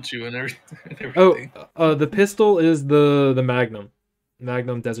the way. healed you and everything. Oh, the pistol is the Magnum.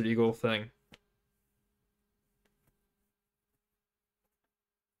 Magnum Desert Eagle thing.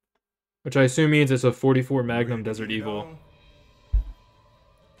 Which I assume means it's a 44 Magnum Desert Eagle.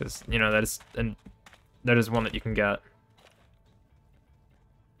 Because, you know, that is one that you can get.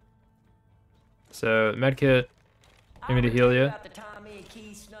 So, medkit. Give me to heal you.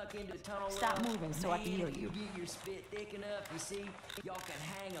 Stop moving so I can heal you. Get your spit thick enough, you see? Y'all can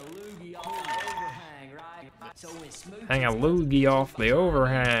hang a loogie off the overhang, right? So when smooth Hang a loogie off the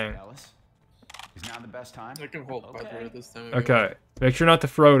overhang. Is now the best time? I can hold Padre this time. Okay. Make sure not to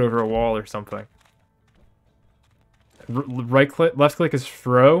throw it over a wall or something. Right click, left click is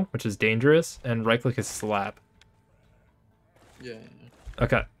throw, which is dangerous, and right click is slap. Yeah.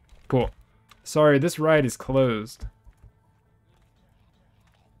 Okay, cool. Sorry, this ride is closed.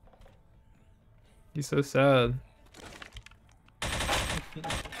 He's so sad. Okay,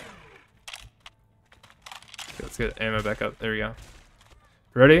 let's get ammo back up. There we go.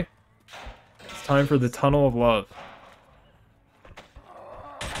 Ready? It's time for the Tunnel of Love.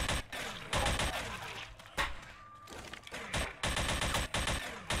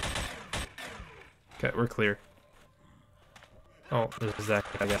 Okay, we're clear. Oh, there's Zach,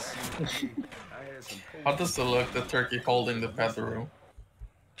 I guess. How does it look, the turkey holding the bedroom?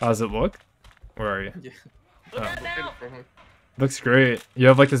 How does it look? Where are you? Yeah. Oh. Looks great. You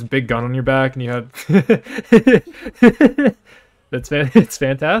have like this big gun on your back, and you have. It's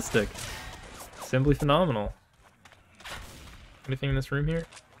fantastic. Simply phenomenal. Anything in this room here?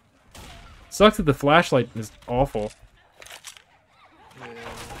 Sucks that the flashlight is awful. Yeah.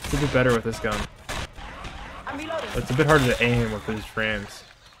 It's a bit better with this gun. But it's a bit harder to aim with these frames.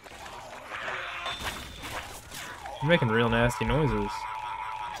 You're making real nasty noises.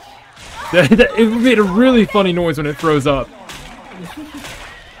 It made a really funny noise when it froze up.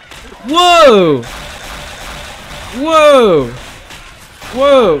 Whoa! Whoa!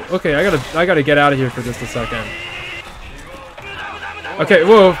 Whoa! Okay, I gotta get out of here for just a second. Okay,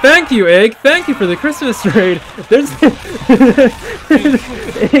 whoa, thank you, Egg! Thank you for the Christmas raid! There's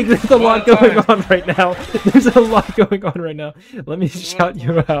Egg, there's a lot going on right now. There's a lot going on right now. Let me shout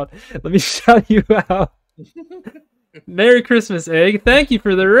you out. Let me shout you out. Merry Christmas, Egg. Thank you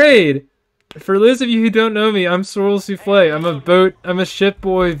for the raid! For those of you who don't know me, I'm Sorrel Souffle. I'm a ship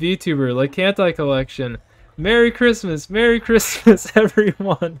boy VTuber, like Can't I Collection. Merry Christmas,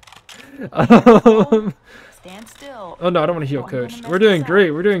 everyone. Stand still. Oh no, I don't want to heal, Coach. We're doing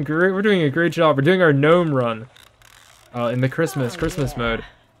great. We're doing great. We're doing a great job. We're doing our gnome run, in the Christmas mode,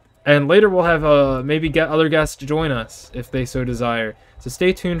 and later we'll have maybe get other guests to join us if they so desire. So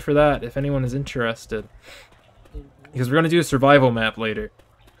stay tuned for that if anyone is interested, because we're gonna do a survival map later.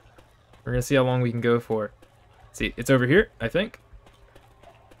 We're gonna see how long we can go for. Let's see, it's over here, I think.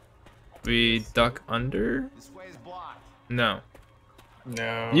 We duck under? No.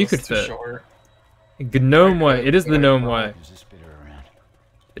 No, You could it's too fit. short. Gnome way. It is the gnome way.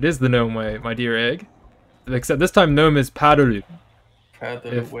 It is the gnome way, my dear Egg. Except this time gnome is paddle.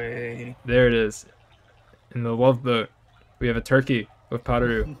 Paddle away. There it is. In the love boat. We have a turkey with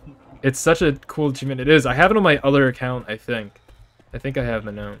paddle. It's such a cool achievement. It is. I have it on my other account, I think. I think I have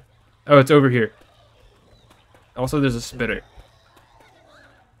the gnome. Oh, it's over here. Also, there's a spitter.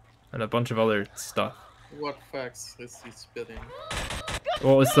 And a bunch of other stuff. What facts is he spitting?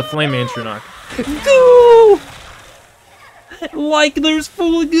 Well, it's the flame Antronach. Goo! Like there's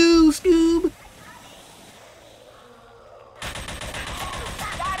full of goo, Scoob!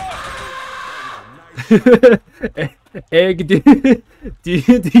 Egg, do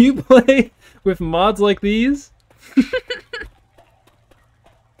you play with mods like these?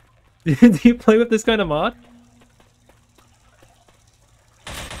 Do you play with this kind of mod?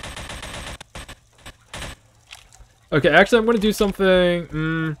 Okay, actually, I'm gonna do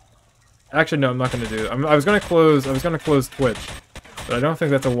something. Actually, no, I'm not gonna do it. I was gonna close Twitch, but I don't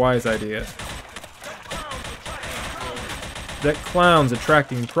think that's a wise idea. That clown's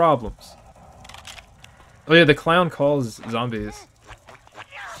attracting problems. Oh yeah, the clown calls zombies.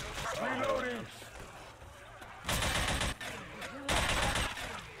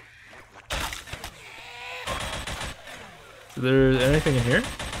 Is there anything in here?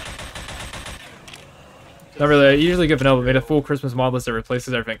 Not really. I usually give an L, but made a full Christmas mod list that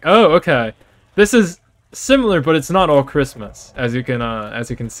replaces everything. Oh, okay. This is similar, but it's not all Christmas, as you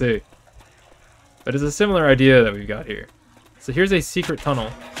can see. But it's a similar idea that we've got here. So here's a secret tunnel.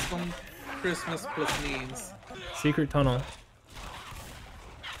 Some Christmas plus means. Secret tunnel.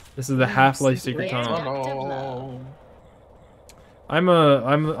 This is the Half-Life secret tunnel. Oh, I'm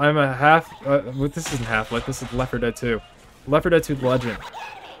a half. This isn't Half-Life. This is Left 4 Dead 2. Left 4 Dead 2 Legend.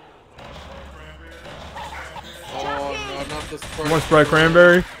 no, not the Sprite. More Sprite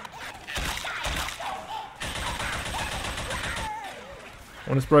Cranberry.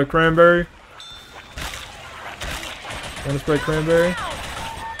 Want a Sprite Cranberry? Want a Sprite Cranberry?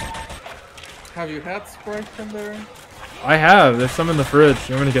 Have you had Sprite Cranberry? I have. There's some in the fridge.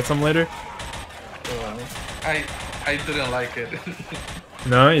 You want me to get some later? I didn't like it.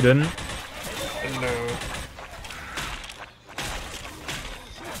 No, you didn't. No.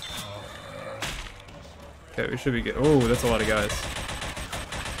 Okay, we should be good. Oh, that's a lot of guys.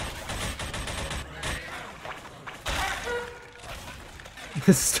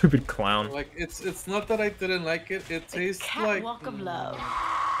 This stupid clown. Like it's not that I didn't like it. It tastes like. Catwalk of love.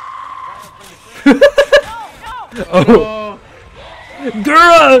 Oh, Oh,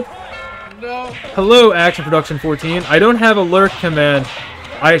 Gura! No. Hello, Action Production 14. I don't have a lurk command.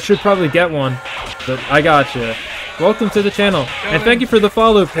 I should probably get one, but I gotcha. Welcome to the channel, and thank you for the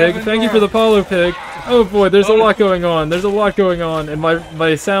follow, Pig. Thank you for the follow, Pig. Oh boy, there's a lot going on. There's a lot going on, and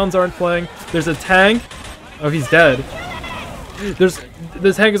my sounds aren't playing. There's a tank. Oh, he's dead. This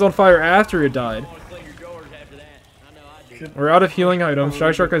tank is on fire after it died. We're out of healing items.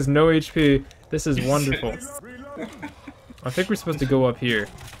 ShyShark has no HP. This is wonderful. I think we're supposed to go up here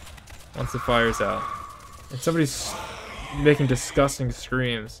once the fire's out. And somebody's making disgusting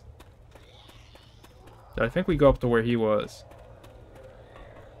screams. I think we go up to where he was.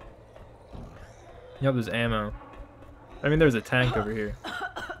 Yep, there's ammo. I mean, there's a tank over here.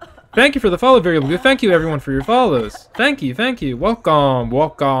 Thank you for the follow, very good. Thank you, everyone, for your follows. Thank you, thank you. Welcome,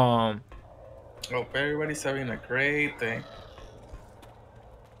 welcome. Hope everybody's having a great day.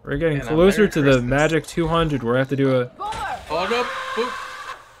 We're getting closer to the magic 200 where I have to do a... Hold up. Boop.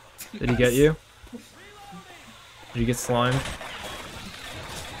 Did he get you? Did you get slimed?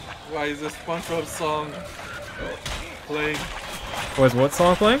 Why is this SpongeBob song playing? Was what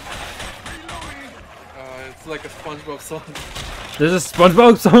song playing? It's like a SpongeBob song. There's a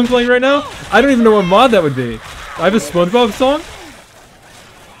SpongeBob song playing right now? I don't even know what mod that would be. I have a SpongeBob song?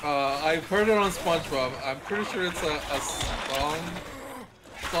 I've heard it on SpongeBob. I'm pretty sure it's a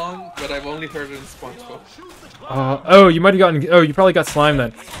song, but I've only heard it in SpongeBob. Oh, you might have gotten... Oh, you probably got slime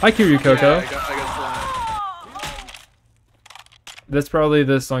then. Hi, Kiryu Coco. Yeah, I got slime. That's probably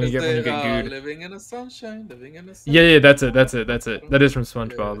the song you get when you get gooed. Living in the sunshine, living in the sunshine. Yeah, that's it. That is from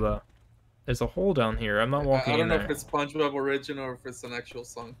SpongeBob, though. There's a hole down here. I'm not walking in there. I don't know if it's SpongeBob original or if it's an actual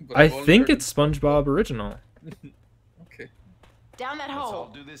song. But I think it's SpongeBob original. Okay. Down that Let's all hole.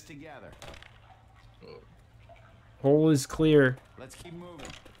 do this together. Hole is clear. Let's keep moving.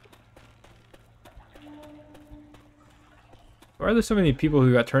 Why are there so many people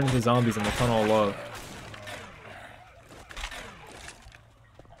who got turned into zombies in the Tunnel of Love?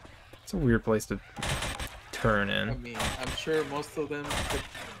 It's a weird place to turn in. I mean, I'm sure most of them are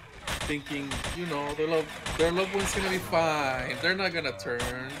thinking, you know, their loved one's gonna be fine. They're not gonna turn.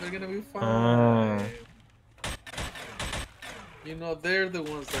 They're gonna be fine. Oh. You know, they're the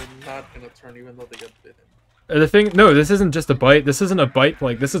ones that are not gonna turn even though they get bitten. The thing, no, this isn't just a bite. This isn't a bite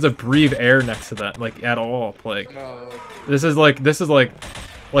plague. This is a breathe air next to that, like at all plague. This is like the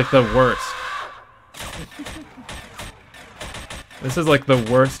worst. This is like the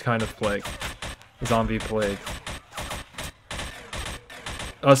worst kind of plague. Zombie plague.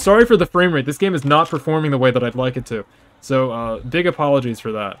 Sorry for the frame rate. This game is not performing the way that I'd like it to. So, big apologies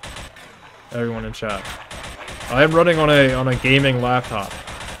for that. Everyone in chat. I am running on a gaming laptop.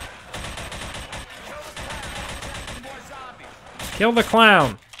 Kill the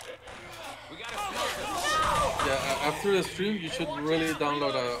clown! Yeah, after the stream, you should really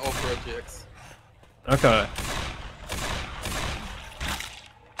download Opera GX. Okay.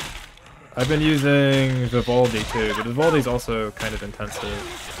 I've been using Vivaldi too, but Vivaldi's also kind of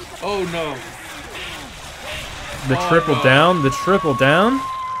intensive. Oh no! The triple down? The triple down?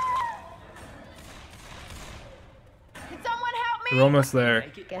 Can someone help me? We're almost there.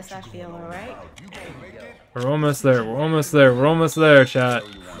 Guess I feel alright. We're almost there. We're almost there. We're almost there, chat.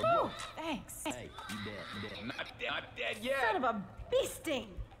 Woo! Thanks. Not dead yet. Son of a bee sting.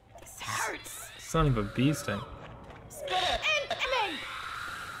 This hurts. Son of a bee sting. Spitter. Aiming.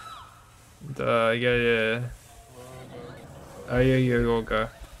 Yeah. Oh, yeah, okay.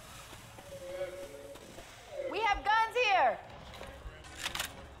 We have guns here.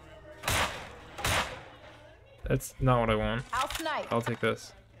 That's not what I want. I'll snipe. I'll take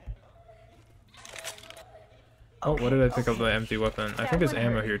this. Oh, what did I pick up the empty weapon? I think there's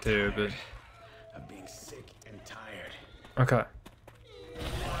ammo here too, but... I'm being sick and tired. Okay.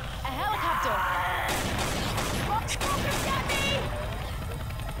 A helicopter.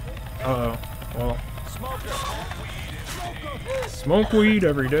 Uh-oh. Well... Smoke weed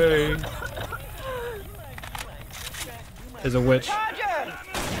every day. There's a witch.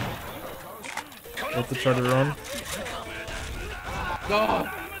 Let the try to run. No!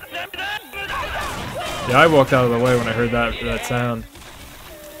 Yeah, I walked out of the way when I heard that sound.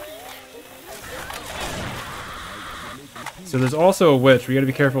 So there's also a witch. We gotta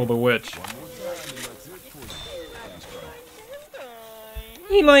be careful of the witch.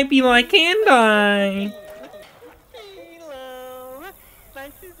 He might be like can die.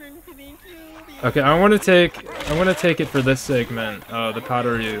 Okay, I want to take it for this segment. The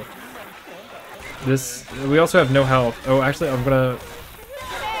powder you. We also have no health. Oh, actually, I'm gonna.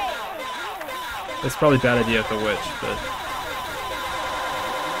 It's probably a bad idea with the witch, but.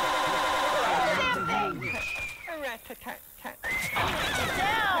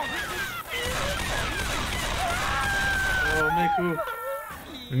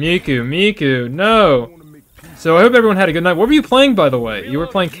 Miku, no. So I hope everyone had a good night. What were you playing, by the way? You were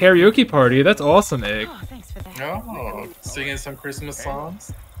playing Karaoke Party. That's awesome, Egg. Oh, thanks for that. Oh, singing some Christmas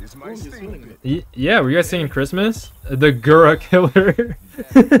songs. This might sting. Yeah, were you guys singing Christmas? The Gura Killer.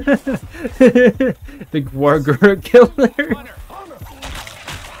 The Gura Killer.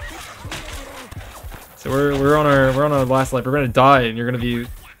 So we're on our last life. We're gonna die, and you're gonna be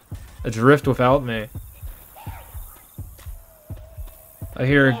adrift without me. I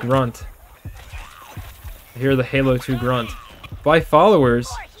hear a grunt. I hear the Halo 2 grunt. By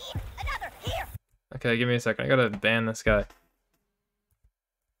followers. Okay, give me a second. I gotta ban this guy.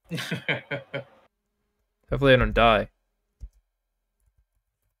 Hopefully I don't die.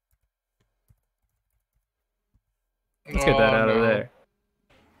 Let's get that out of there.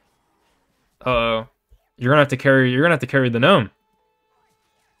 Uh-oh. You're gonna have to carry the gnome.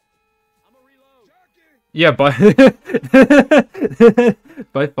 Yeah, by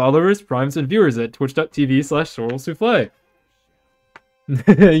by followers, primes, and viewers at twitch.tv/Sorrel Souffle.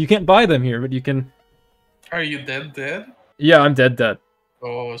 You can't buy them here, but you can. Are you dead? Yeah, I'm dead.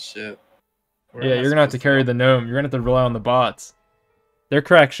 Oh shit. Where Yeah, am I you're gonna have to supposed carry go? the gnome. You're gonna have to rely on the bots. They're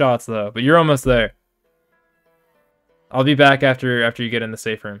crack shots though, but you're almost there. I'll be back after you get in the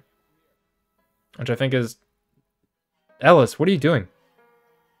safe room. Which I think is... Ellis, what are you doing?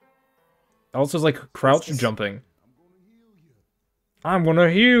 Ellis is like crouch jumping. I'm gonna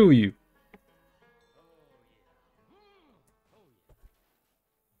heal you.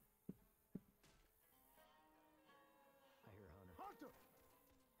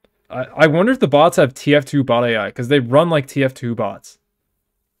 I wonder if the bots have TF2 bot AI, because they run like TF2 bots.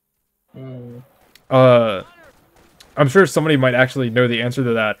 I'm sure somebody might actually know the answer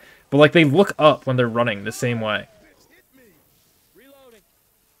to that, but like they look up when they're running the same way.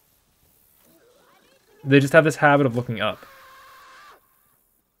 They just have this habit of looking up.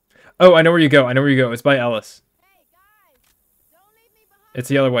 Oh, I know where you go. It's by Ellis. It's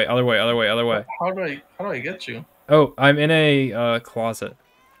the other way. How do I get you? Oh, I'm in a closet.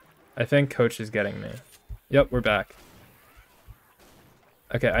 I think Coach is getting me. Yep, we're back.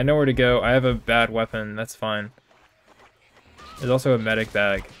 Okay, I know where to go. I have a bad weapon. That's fine. There's also a medic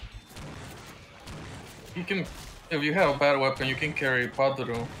bag. You can, if you have a bad weapon, you can carry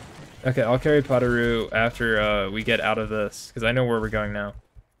Padaru. Okay, I'll carry Padaru after we get out of this, because I know where we're going now.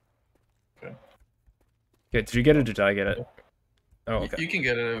 Okay. Okay, did you get it or did I get it? Oh, okay. You can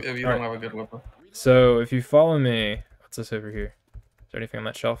get it if you don't have a good weapon. So, if you follow me... What's this over here? Is there anything on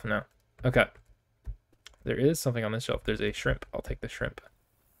that shelf? No. Okay. There is something on this shelf. There's a shrimp. I'll take the shrimp.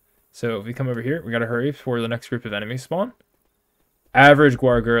 So, if we come over here, we gotta hurry before the next group of enemies spawn. Average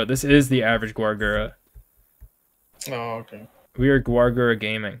Guargura. This is the average Guargura. Oh, okay. We are Guargura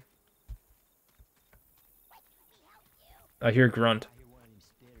Gaming. I hear grunt.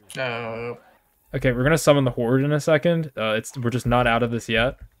 Uh, Okay, we're gonna summon the horde in a second. We're just not out of this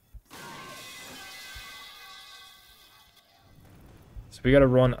yet. So we gotta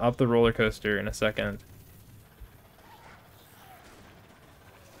run up the roller coaster in a second.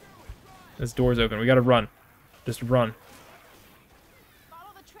 This door's open. We gotta run. Just run.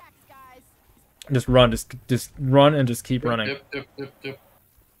 Follow the tracks, guys. Just run. Just run and just keep running. Yep.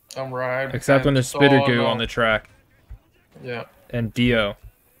 I'm right. Except when there's spitter goo no. on the track. Yeah. And Dio.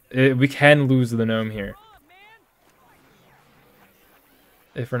 We can lose the gnome here.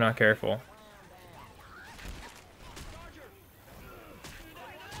 If we're not careful.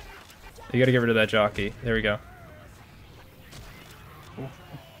 You gotta get rid of that jockey. There we go.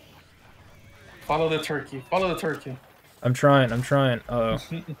 Follow the turkey. I'm trying. Uh-oh.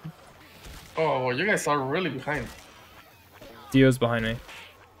 Oh, well, you guys are really behind. Dio's behind me.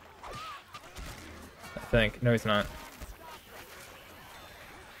 I think. No, he's not.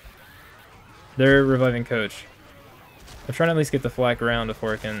 They're reviving Coach. I'm trying to at least get the flak around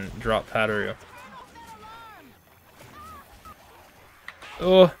before I can drop Padaru.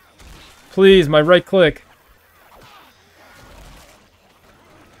 Oh, please, my right click.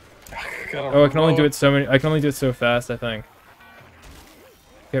 Oh, I can only do it so fast, I think.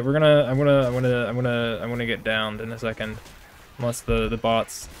 Okay, I'm gonna get downed in a second. Unless the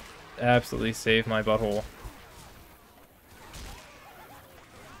bots absolutely save my butthole.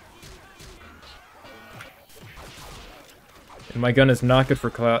 And my gun is not good for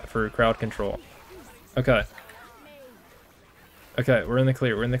crowd control. Okay. Okay, we're in the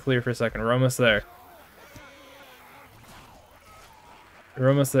clear. We're in the clear for a second. We're almost there. We're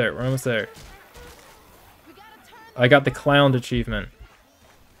almost there. I got the clowned achievement.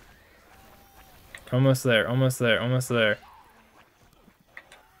 Almost there.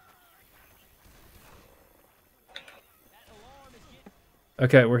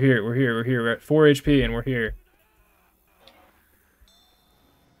 Okay, we're here. We're at 4 HP and we're here.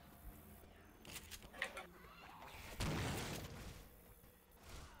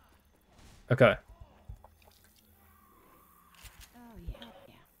 Okay.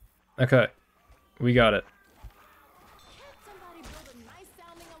 Okay. We got it.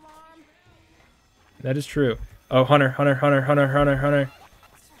 That is true. Oh, Hunter. Go,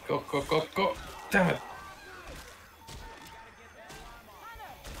 go, go, go. Damn it.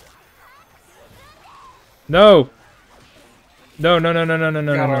 No! No. Got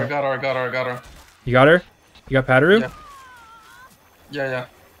her. You got her? You got Padaru? Yeah.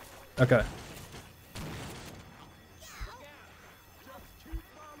 Okay.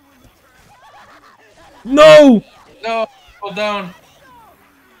 No! No, go down.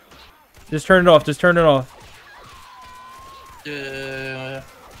 Just turn it off. Yeah.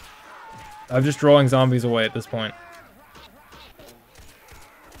 I'm just drawing zombies away at this point.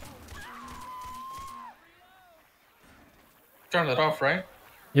 Turn it off, right?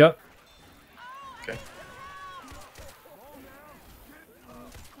 Yep.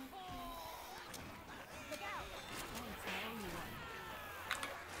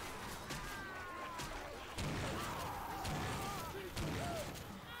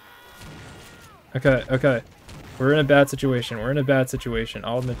 Okay. Okay. We're in a bad situation.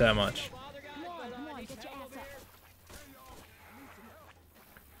 I'll admit that much.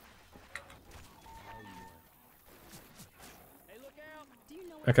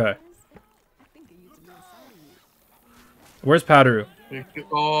 Okay. Where's Padaru?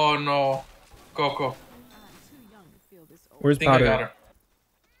 Oh no. Go. Where's I got Padaru? her.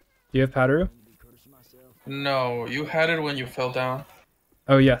 Do you have Padaru? No, you had it when you fell down.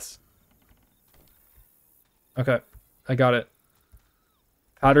 Oh, yes. Okay. I got it.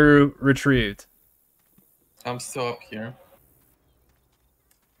 Padaru retrieved. I'm still up here.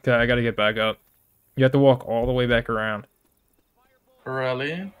 Okay, I gotta get back up. You have to walk all the way back around.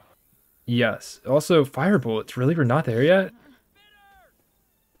 Really? Yes. Also, fire bullets. Really? We're not there yet?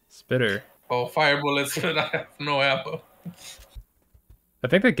 Spitter. Oh, fire bullets, but I have no ammo. I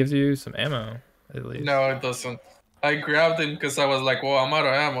think that gives you some ammo, at least. No, it doesn't. I grabbed him because I was like, well, I'm out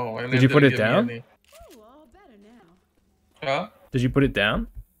of ammo. And Did you put it down? Huh? Did you put it down?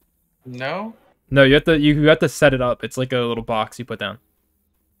 No? No, you have to set it up. It's like a little box you put down.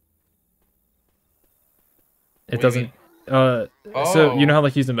 It doesn't. So you know how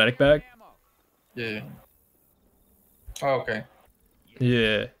like use a medic bag? Yeah. Oh, okay.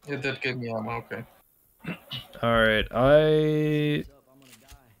 Yeah. It did give me ammo. Okay. All right.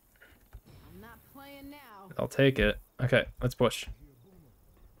 I'll take it. Okay, let's push.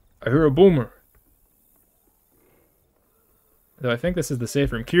 I hear a boomer. Though I think this is the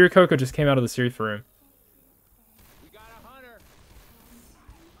safe room. Kirikoko just came out of the safe room.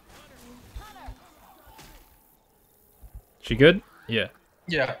 She good? Yeah.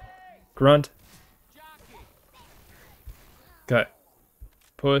 Yeah. Grunt. Okay.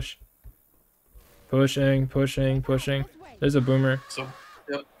 Push. Pushing. There's a boomer. So,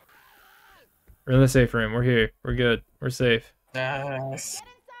 yep. We're in the safe room. We're here. We're good. We're safe. Nice.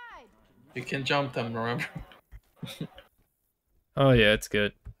 You can jump them, remember? Oh yeah, it's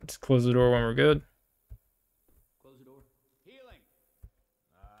good. Just close the door when we're good. Close the door. Healing.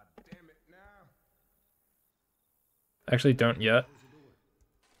 Damn it now. Actually, don't yet.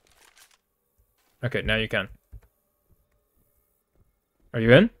 Okay, now you can. Are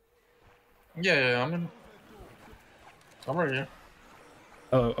you in? Yeah, I'm in. I'm right here.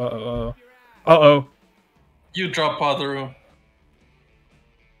 Uh-oh. You drop Padaru.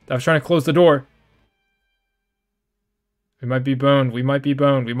 I was trying to close the door. We might be boned. We might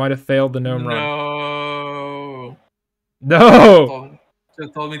have failed the gnome run. No!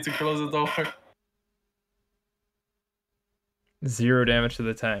 Just told me to close the door. 0 damage to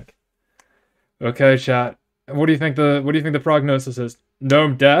the tank. Okay, chat. What do you think the prognosis is?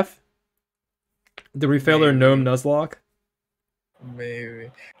 Gnome death? Did we fail our gnome nuzlocke? Maybe.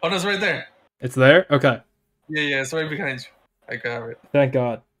 Oh, no, it's right there. It's there? Okay. Yeah, it's right behind you. I got it. Thank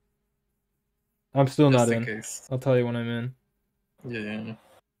God. I'm still Just not in in. case. I'll tell you when I'm in. Yeah.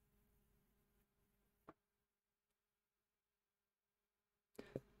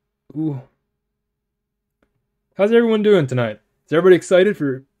 Ooh. How's everyone doing tonight? Is everybody excited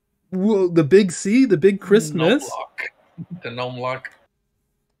for the big C, the big Christmas? The gnome lock.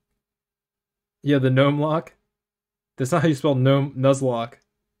 Yeah, the gnome lock. That's not how you spell gnome nuzlocke.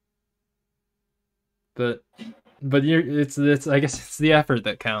 But it's I guess it's the effort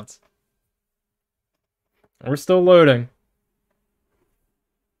that counts. We're still loading.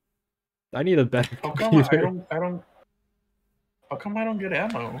 I need a better How come computer. How come I don't get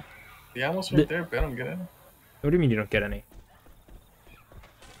ammo? The ammo's right there, but I don't get ammo. What do you mean you don't get any?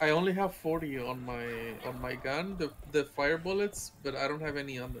 I only have 40 on my gun, the fire bullets, but I don't have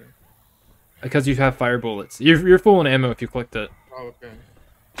any on there. Because you have fire bullets. You're full on ammo if you clicked it. Oh, okay.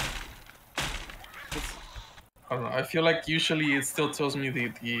 I don't know. I feel like usually it still tells me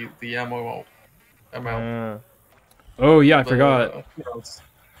the ammo amount. Oh yeah, I But, forgot. who knows?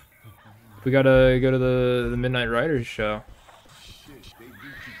 We gotta go to the Midnight Riders show. Shit, they beat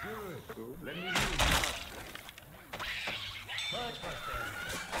you good. Let me hear it.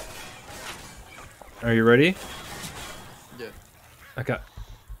 Are you ready? Yeah. Okay.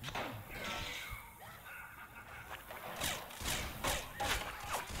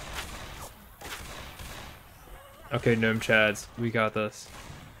 Okay, Gnome Chads, we got this.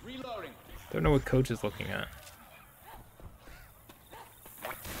 Reloading. Don't know what Coach is looking at.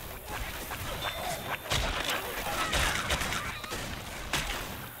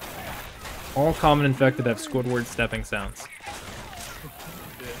 All common infected have Squidward stepping sounds.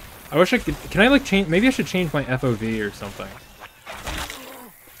 I wish I could. Can I like change? Maybe I should change my FOV or something.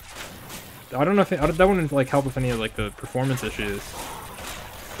 I don't know if that wouldn't like help with any of like the performance issues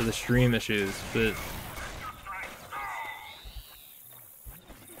or the stream issues, but.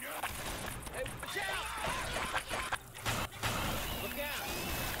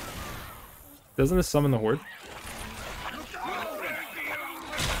 Doesn't this summon the horde?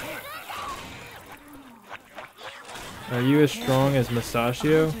 Are you as strong as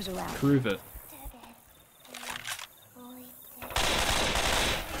Mustachio? Prove it.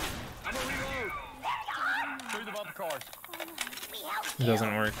 It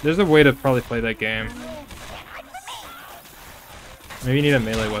doesn't work. There's a way to probably play that game. Maybe you need a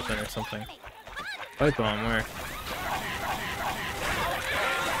melee weapon or something. Pipe bomb, where?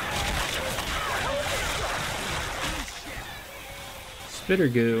 Spitter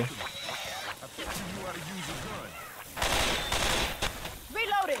goo.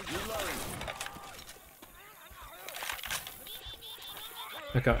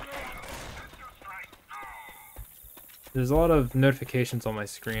 Okay. There's a lot of notifications on my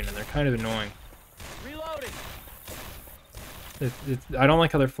screen, and they're kind of annoying. Reloading. I don't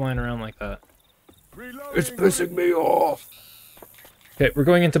like how they're flying around like that. Reloading. It's pissing me off. Okay, we're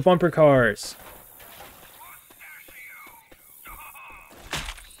going into bumper cars.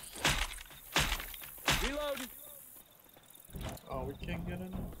 Reloading. Oh, we can't get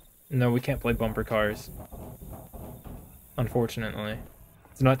in. No, we can't play bumper cars. Unfortunately.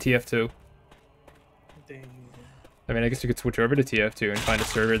 It's not TF2. Dang. I mean, I guess you could switch over to TF2 and find a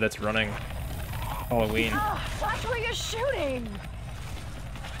server that's running Halloween. Watch where you're shooting!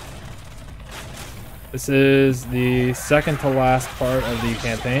 This is the second to last part of the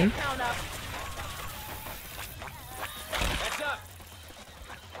campaign. Heads up.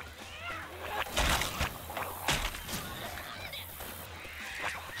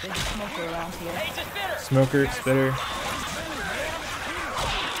 There's a smoker around here. Hey, just spitter. Smoker, spitter.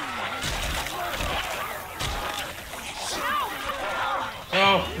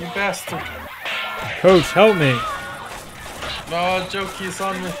 Oh, you bastard. Coach, help me. No, Jokey's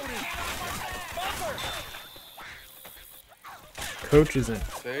on me. Coach is an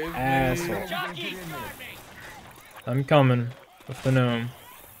Save me. asshole. Jockey. I'm coming with the gnome.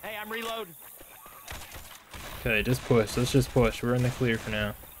 Hey, I'm reloading. Okay, just push. Let's just push. We're in the clear for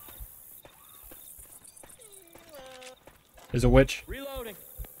now. There's a witch. Reloading.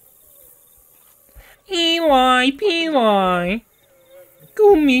 EY, PY.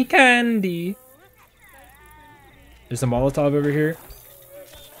 Gummy candy. There's a Molotov over here.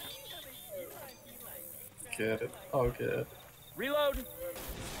 Get it. Oh, get it. Reloading.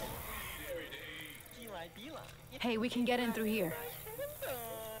 Hey, we can get in through here.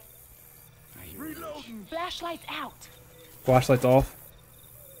 Flashlights out. Flashlights off.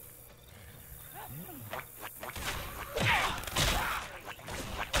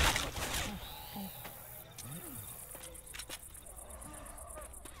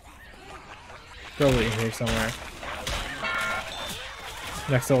 Probably in here somewhere.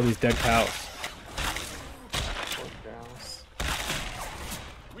 Next to all these dead cows. Gals.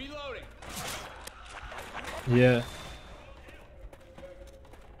 Reloading. Yeah.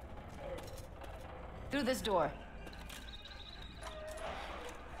 Through this door.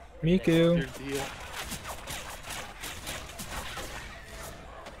 Miku. Your deal.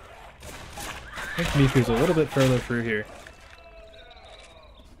 I think Miku's a little bit further through here.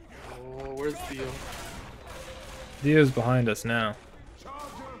 Oh, where's Dio? Dio's behind us now.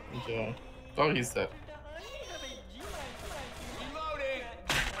 Yeah. Oh, he's dead. Reloading.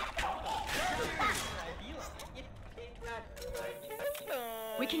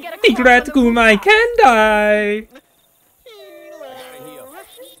 We can get a Secret Gumai Kendai!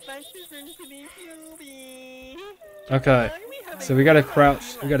 Okay, so we gotta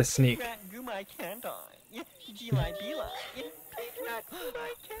crouch, we gotta sneak.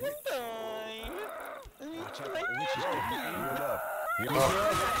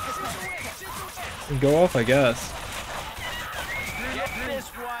 Go off, I guess.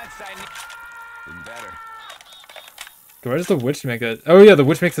 Why does the witch make it? Oh yeah, the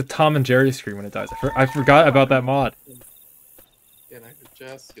witch makes a Tom and Jerry scream when it dies. I forgot about that mod. Yeah, I could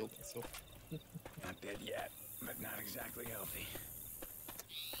just heal myself. Not dead yet, but not exactly healthy.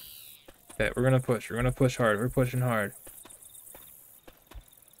 Okay, we're gonna push. We're gonna push hard. We're pushing hard.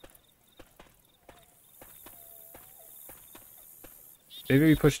 Maybe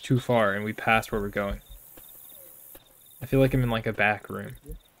we push too far and we pass where we're going. I feel like I'm in like a back room.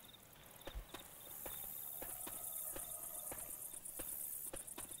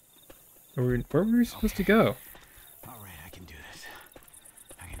 Where were we supposed to go? Alright, I can do this.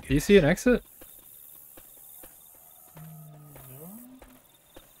 Do you see an exit? No.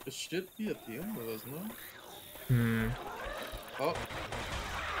 It should be at the end of us, no? Oh.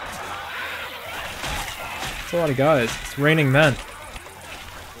 It's a lot of guys. It's raining men.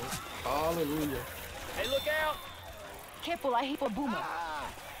 Hallelujah. Hey, look out! Careful, I hate a boomer.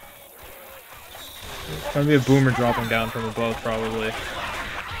 It's gonna be a boomer dropping down from above, probably.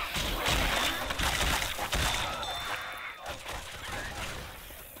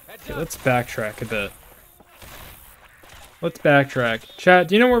 Okay, let's backtrack a bit. Let's backtrack. Chat,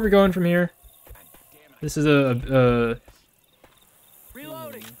 do you know where we're going from here? This is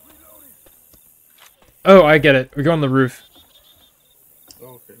Reloading! Oh, I get it. We're going on the roof.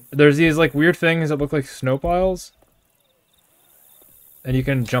 Okay. There's these like weird things that look like snow piles. And you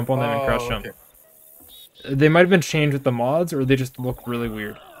can jump on them and crush them. They might have been changed with the mods, or they just look really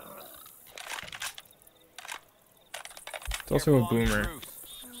weird. It's also a boomer.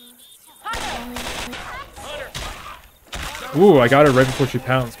 Ooh, I got her right before she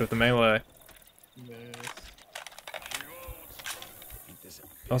pounced with the melee.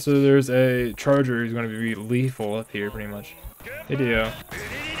 Also, there's a charger who's going to be lethal up here, pretty much. Video.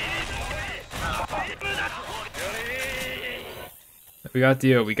 We got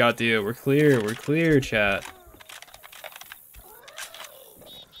Dio, we got Dio. We're clear, chat.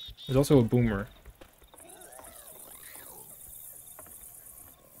 There's also a boomer.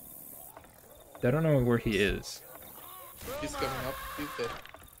 I don't know where he is. He's coming up. He's dead.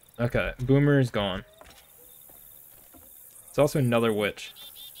 Okay, boomer is gone. It's also another witch.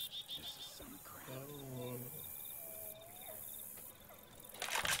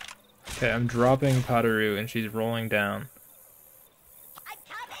 Okay, I'm dropping Padaru and she's rolling down. I'm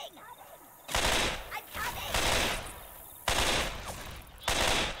coming.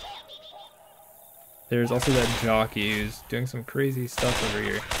 There's also that jockey who's doing some crazy stuff over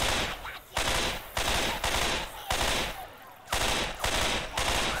here.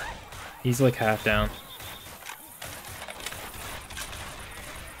 He's like half down.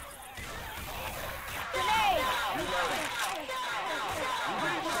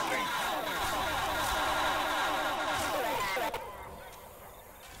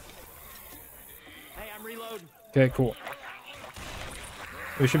 Hey, I'm reloading. Okay, cool.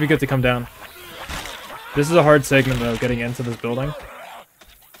 We should be good to come down. This is a hard segment though, getting into this building.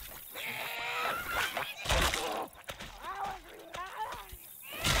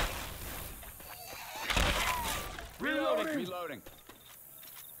 Reloading.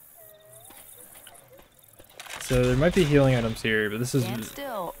 So there might be healing items here, but this is. Stand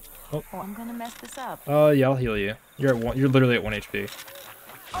still. Oh. Oh, I'm gonna mess this up. Yeah, I'll heal you. You're at one. You're literally at 1 HP.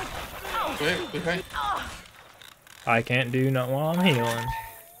 Wait, behind. I can't do nothing while I'm healing.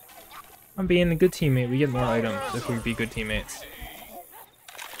 I'm being a good teammate. We get more items if we be good teammates.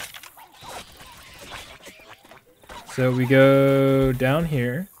 So we go down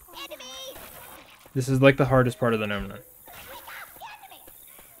here. This is like the hardest part of the gnome run.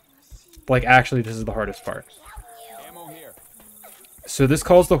 Like actually, this is the hardest part. Ammo here. So this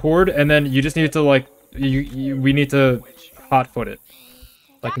calls the horde, and then you just need to like we need to hotfoot it,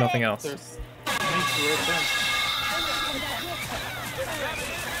 like nothing else. There's right there.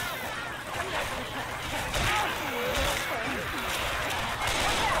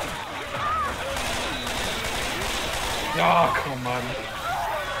 Oh, come on.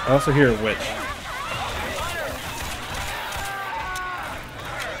 I also hear a witch.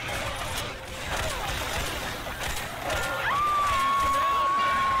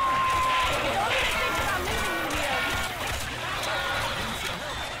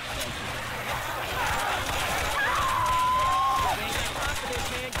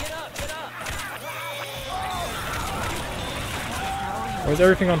 Why is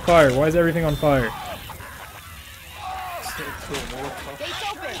everything on fire? Why is everything on fire? Gates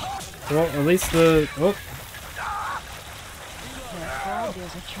open. Well, at least the... Oh, Careful,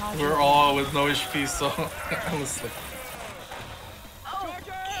 there's a charger. We're all with no HP, so honestly.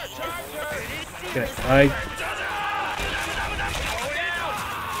 okay. I...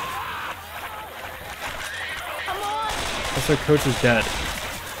 Come on. Also, Coach is dead.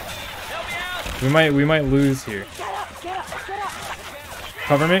 We might lose here. Get up. Get up. Get up.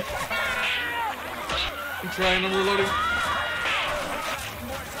 Cover me. I'm trying, I'm reloading.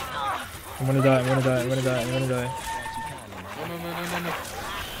 I'm gonna die. I'm gonna die. I'm gonna die. I'm gonna die. No.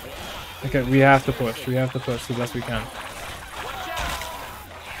 Okay, we have to push. We have to push the best we can.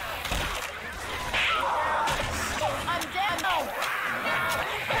 I'm dead. No.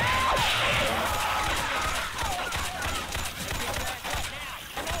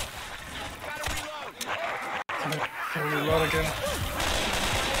 Can we reload again?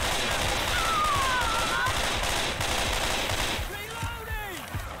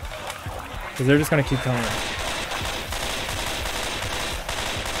 Because they're just gonna keep coming.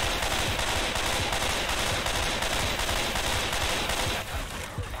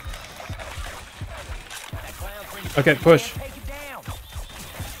 Okay, push. Take it down.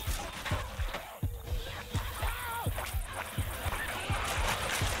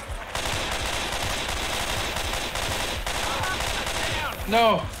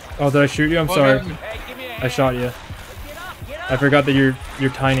 No! Oh, did I shoot you? I'm What sorry. happened? Hey, give me a I hand. shot you. Get up. I forgot that you're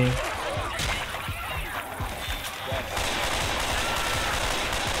tiny.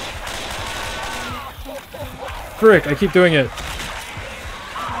 Frick, I keep doing it.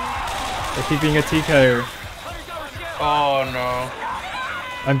 I keep being a TKer. Oh no.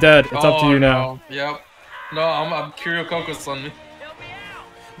 I'm dead. It's up to you now. No. Yep. No, I'm Curio Cocos on me.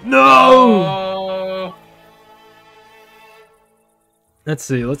 No! Oh! Let's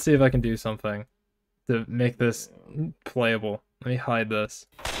see if I can do something to make this playable. Let me hide this.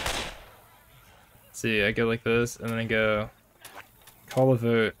 Let's see, I go like this, and then I go call a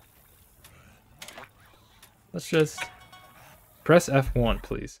vote. Let's just press F1,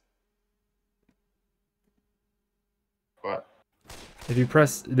 please. What? If you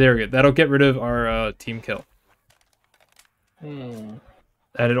press, there we go. That'll get rid of our team kill. Hmm.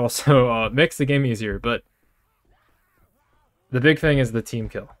 And it also makes the game easier, but the big thing is the team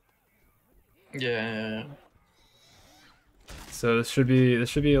kill. Yeah. So this should be a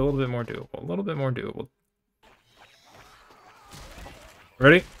little bit more doable. A little bit more doable.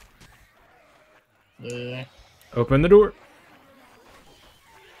 Ready? Yeah. Open the door.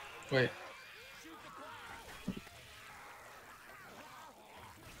 Wait.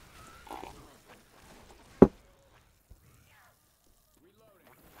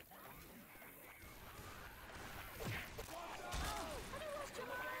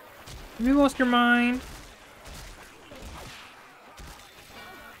 Have you lost your mind?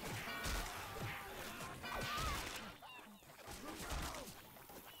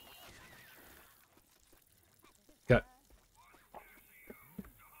 Okay.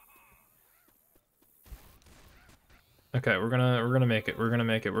 Okay, we're gonna make it. We're gonna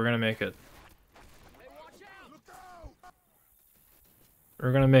make it. We're gonna make it.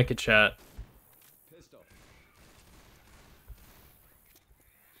 We're gonna make it, chat.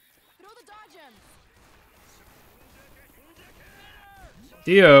 Throw the dodge him.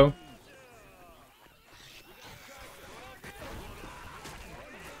 Dio.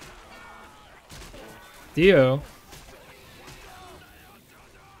 Dio.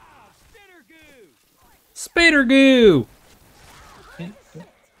 Spader goo.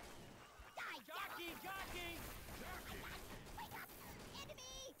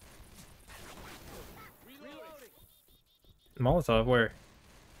 Molotov, where?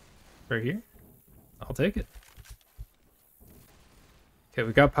 Right here? I'll take it. Okay,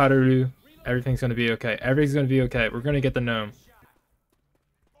 we got Powderoo. Everything's gonna be okay. Everything's gonna be okay. We're gonna get the gnome.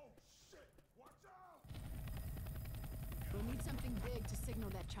 We'll need something big to signal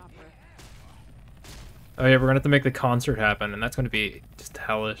that chopper. Oh yeah, we're gonna have to make the concert happen, and that's gonna be just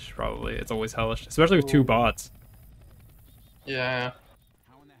hellish, probably. It's always hellish, especially with two bots. Yeah.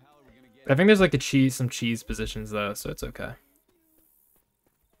 I think there's like some cheese positions though, so it's okay.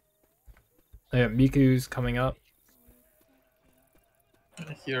 Oh, yeah, Miku's coming up.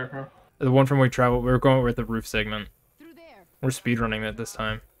 I hear her. The one from where we traveled. We're going with the roof segment. Through there. We're speedrunning it this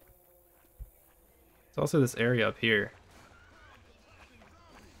time. There's also this area up here.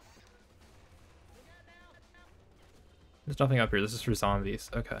 There's nothing up here. This is for zombies.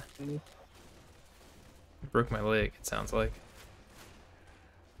 Okay. Broke my leg, it sounds like.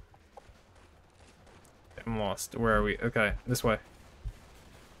 I'm lost. Where are we? Okay, this way.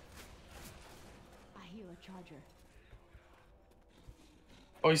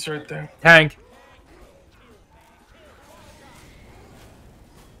 Oh, he's right there. Tank.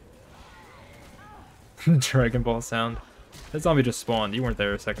 Dragon Ball sound. That zombie just spawned. You weren't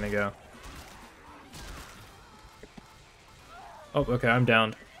there a second ago. Oh, okay, I'm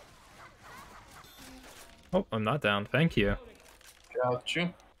down. Oh, I'm not down. Thank you. Got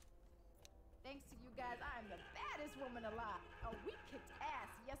you. Thanks to you guys, I am the baddest woman alive. Oh, we kicked ass.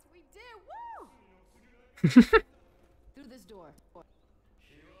 Yes, we did. Woo! Through this door.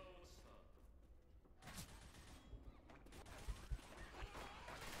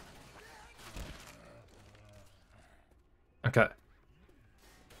 Okay.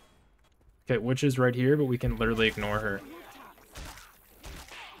 Okay, Witch is right here, but we can literally ignore her.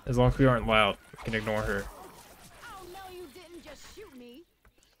 As long as we aren't loud, we can ignore her. Oh no, you didn't just shoot me.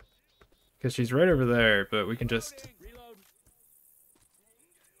 Because she's right over there, but we can just...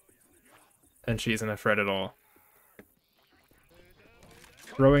 And she isn't a threat at all.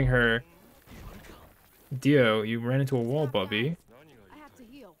 Throwing her... Dio, you ran into a wall, Bubby. I have to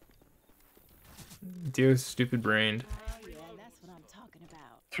heal. Dio's stupid brained. Oh yeah, that's what I'm talking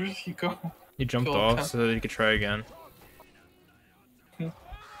about. Where did he go? He jumped Cool. off so that he could try again.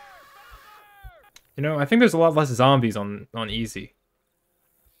 You know, I think there's a lot less zombies on easy.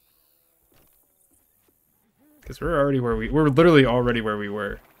 Because we're already where we're literally already where we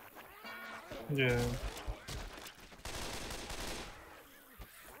were. Yeah.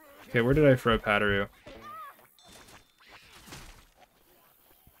 Okay, where did I throw Pataru?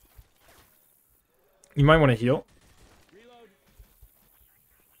 You might want to heal.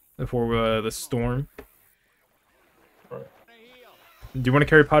 Before the storm. Right. Do you want to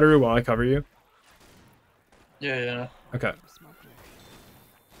carry Pataru while I cover you? Yeah. Okay.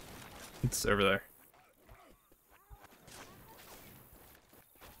 It's over there.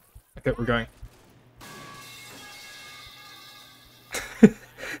 Okay, we're going.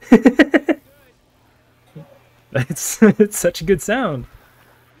 It's such a good sound.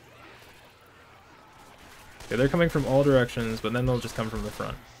 Okay, they're coming from all directions, but then they'll just come from the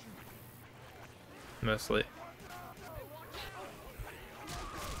front. Mostly.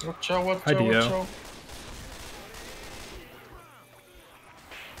 Watch out, watch Hi, out, Dio. watch out.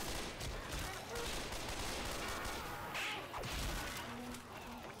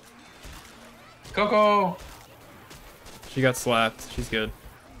 Coco! She got slapped. She's good.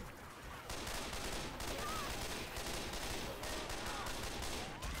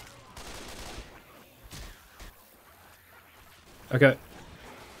 Okay.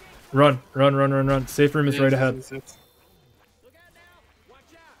 Run. Safe room is right ahead.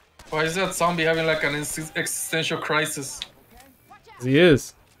 Why is that zombie having like an existential crisis? He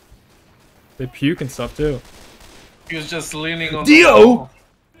is. They puke and stuff too. He was just leaning on Dio! the wall.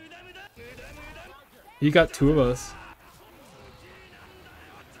 He got two of us.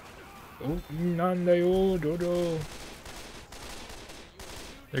 Oh, Nandayo, Dodo.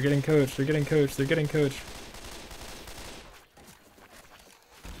 They're getting coached. They're getting coached. They're getting coached.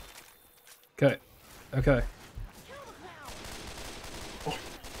 Okay. Okay.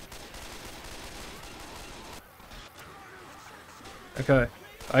 Okay.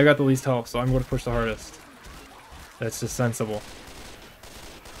 I got the least health, so I'm going to push the hardest. That's just sensible.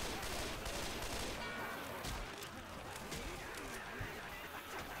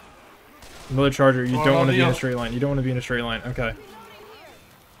 Another charger. You don't want to be in a straight line. You don't want to be in a straight line. Okay.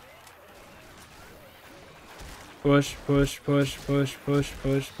 Push, push, push, push, push,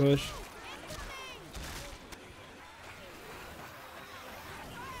 push, push.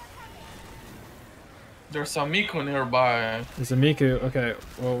 There's a Miku nearby. There's a Miku. Okay,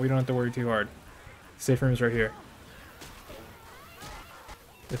 well, we don't have to worry too hard. Safe room is right here.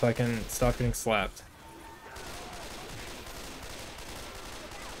 If I can stop getting slapped.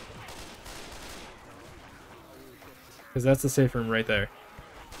 Because that's the safe room right there.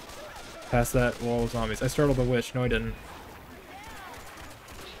 Past that wall of zombies. I startled the witch. No, I didn't.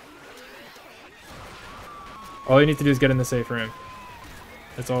 All you need to do is get in the safe room.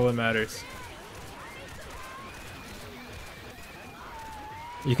 That's all that matters.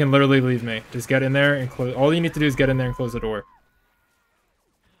 You can literally leave me. Just get in there and close. All you need to do is get in there and close the door.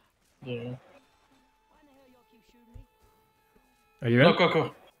 Yeah. Are you in? No,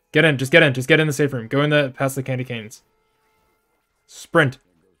 Coco. Get in. Just get in. Just get in the safe room. Go in the past the candy canes. Sprint.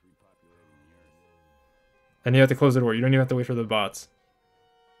 And you have to close the door. You don't even have to wait for the bots.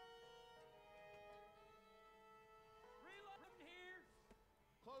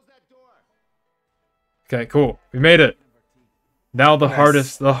 Okay, cool. We made it. Now the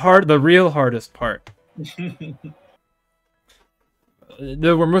hardest, the real hardest part.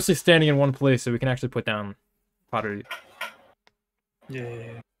 We're mostly standing in one place, so we can actually put down pottery.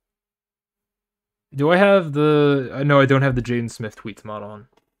 Yeah. Do I have the... No, I don't have the Jaden Smith tweets mod on.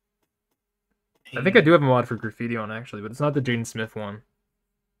 I think I do have a mod for graffiti on, actually, but it's not the Jaden Smith one.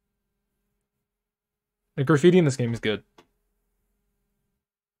 The graffiti in this game is good.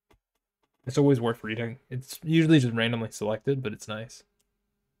 It's always worth reading. It's usually just randomly selected, but it's nice.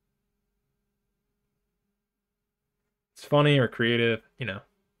 It's funny or creative, you know.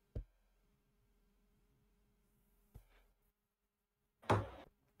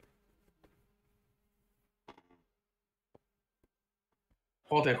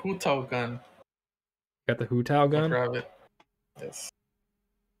 Oh, the Hutao gun. Got the Hutao I'll gun? grab it. Yes.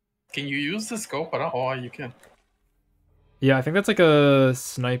 Can you use the scope? I don't. Oh, you can. Yeah, I think that's like a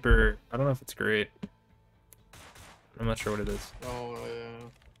sniper. I don't know if it's great. I'm not sure what it is. Oh,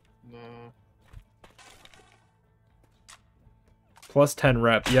 no. Plus 10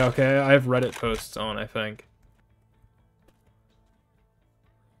 rep. Yeah, okay, I have Reddit posts on, I think.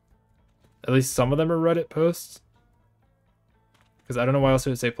 At least some of them are Reddit posts. Because I don't know why else it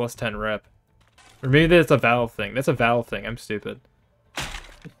would say plus 10 rep. Or maybe that's a Valve thing. That's a Valve thing. I'm stupid.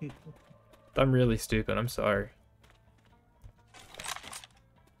 I'm really stupid. I'm sorry.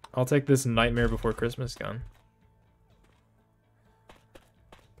 I'll take this Nightmare Before Christmas gun.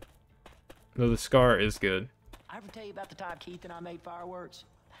 No, the Scar is good. I ever tell you about the time Keith and I made fireworks?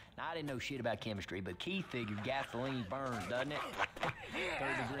 Now, I didn't know shit about chemistry, but Keith figured gasoline burns, doesn't it?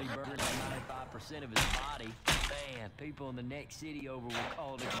 Third-degree burns on 95% of his body. Man, people in the next city over will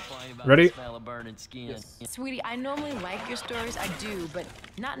call to complain about Ready? the smell of burning skin. Yes. Sweetie, I normally like your stories. I do, but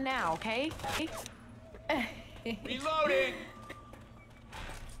not now, okay? Reloading!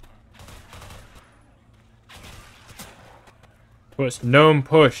 Push. Gnome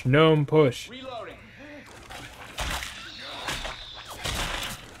push. Gnome push. Reloading!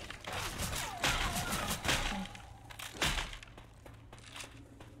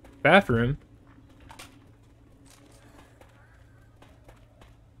 Bathroom.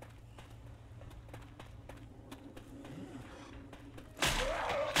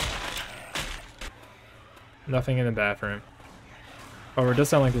 Nothing in the bathroom. Oh, it does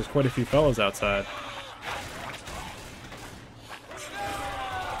sound like there's quite a few fellas outside.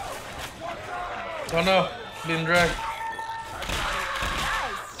 Oh no, being dragged.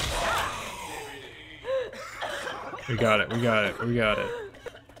 We got it, we got it, we got it.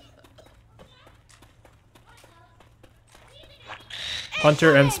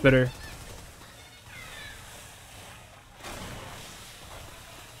 Hunter and Spitter.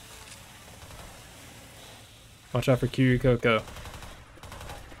 Watch out for Kirikoko.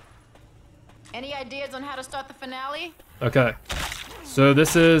 Any ideas on how to start the finale? Okay. So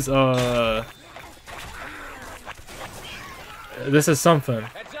this is something.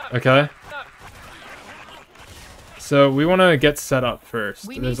 Okay? So we want to get set up first.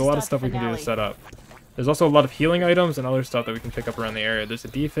 We There's need a to lot of start stuff the we can do to finale. set up. There's also a lot of healing items and other stuff that we can pick up around the area. There's a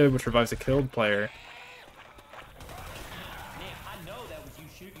defib which revives a killed player. I know that was you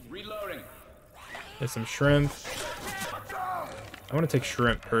shooting. Reloading. There's some shrimp. I want to take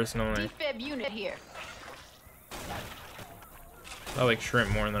shrimp personally. Defib unit here. I like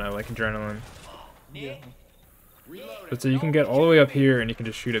shrimp more than I like adrenaline. Yeah. But so you can get all the way up here and you can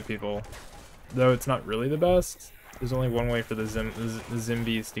just shoot at people. Though it's not really the best. There's only one way for the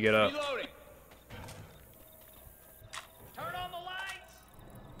zombies to get up. Reloading. Turn on the lights.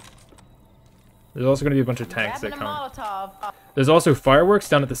 There's also going to be a bunch of tanks that Grabbing a come. Molotov. There's also fireworks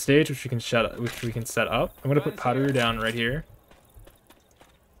down at the stage which we can set up. I'm going to put powder down right here.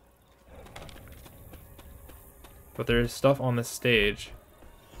 But there's stuff on the stage.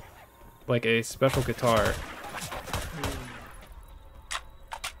 Like a special guitar.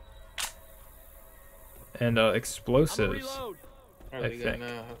 And explosives. Are I they think.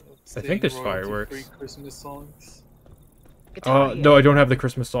 gonna I think there's sing fireworks. royalty-free Christmas songs. Guitar here. No, I don't have the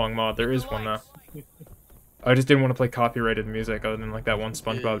Christmas song mod. There is one though. I just didn't want to play copyrighted music other than like that one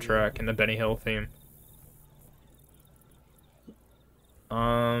SpongeBob track and the Benny Hill theme.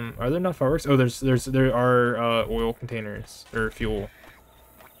 Are there enough fireworks? Oh, there are oil containers or fuel.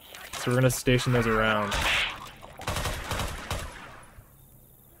 So we're gonna station those around.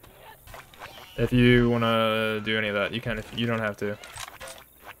 If you wanna do any of that, you can. If you don't have to.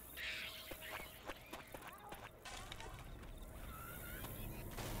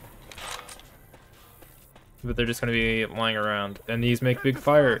 But they're just gonna be lying around, and these make big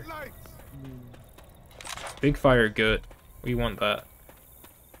fire. Big fire, good. We want that.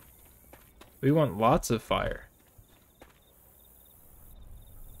 We want lots of fire.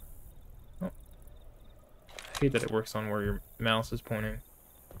 Oh. I hate that it works on where your mouse is pointing.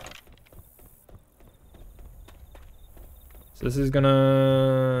 So this is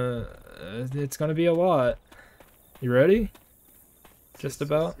gonna... it's gonna be a lot. You ready? Just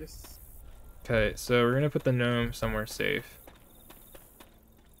about? Yes. Okay, so we're gonna put the gnome somewhere safe.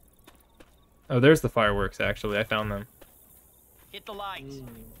 Oh, there's the fireworks, actually. I found them. Hit the lights.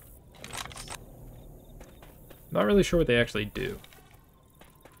 Not really sure what they actually do.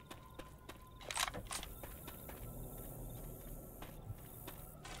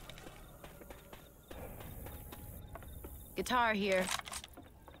 Guitar here.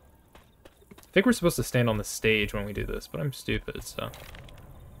 I think we're supposed to stand on the stage when we do this, but I'm stupid, so...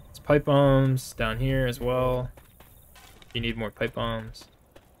 It's pipe bombs down here as well. You need more pipe bombs.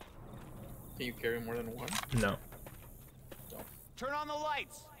 Can you carry more than one? No. Turn on the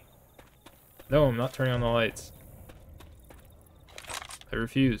lights. No, I'm not turning on the lights. I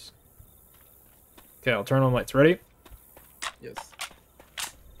refuse. Okay, I'll turn on the lights. Ready? Yes.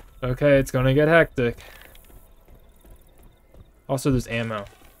 Okay, it's gonna get hectic. Also, there's ammo.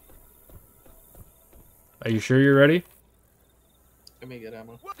 Are you sure you're ready? Let me get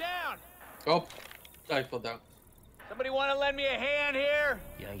ammo. Down. Oh, I fell down. Somebody want to lend me a hand here?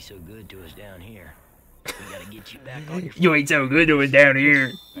 You ain't so good to us down here. We gotta get you back on your You ain't so good to us down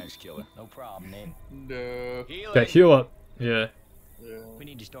here. Thanks, killer. No problem, man. No. Okay, heal up. Yeah. Yeah. We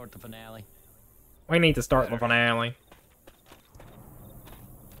need to start the finale. We need to start the finale.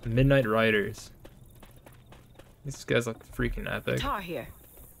 Midnight Riders. These guys look freaking epic. Guitar here.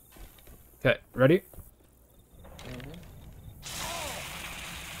 Okay, ready?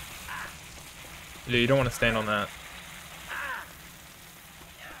 Yeah, you don't want to stand on that.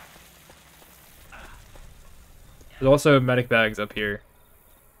 There's also medic bags up here.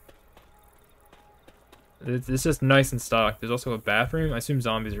 It's just nice and stocked. There's also a bathroom. I assume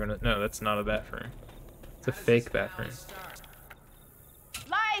zombies are gonna... No, that's not a bathroom. It's a fake bathroom.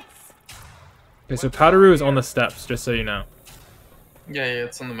 Lights! Okay, so Powderoo is on the steps, just so you know. Yeah,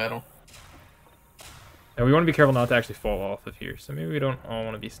 it's in the middle. And we want to be careful not to actually fall off of here. So maybe we don't all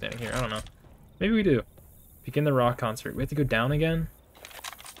want to be standing here. I don't know. Maybe we do. Begin the rock concert. We have to go down again?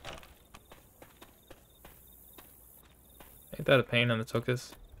 Ain't that a pain in the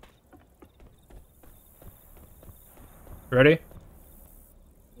tuchus? Ready?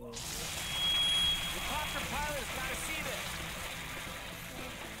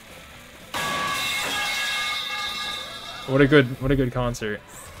 What a good concert.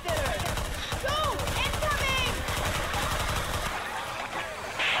 Go!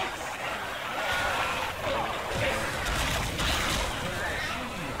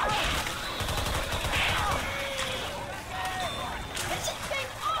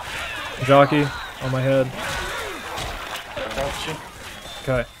 Incoming! Jockey on my head. Got you.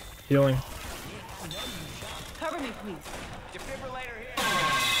 Okay, healing. Cover me, please. Defibrillator here.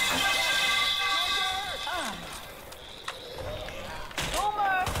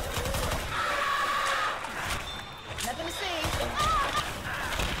 Boomer! Nothing to see.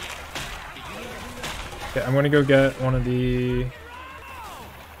 Okay, I'm gonna go get one of the...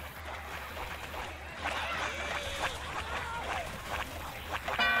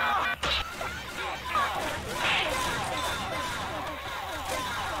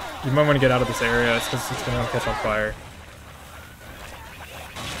 You might want to get out of this area, it's because it's gonna catch on fire.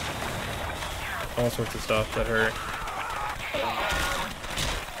 All sorts of stuff that hurt.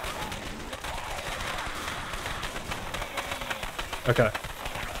 Okay.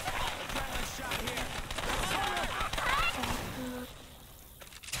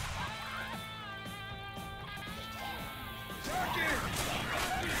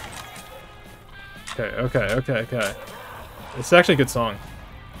 Okay. It's actually a good song.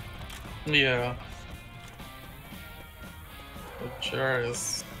 Yeah. It sure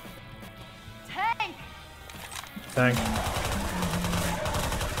is. Tank! Thank.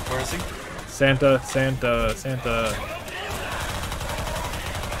 Where is he? Santa.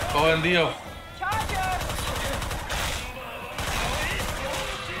 Oh, and Dio. Charger!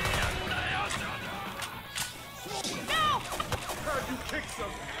 Heard you kick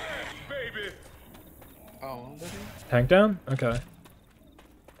some ass, baby. Oh, did he? Tank down? Okay.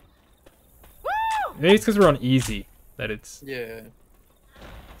 Woo! Maybe it's because we're on easy that it's Yeah.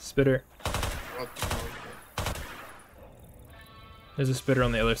 spitter. What? There's a spitter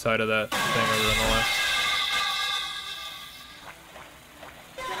on the other side of that thing over on the left.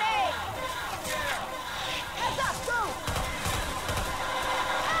 Grenade! Heads up, go!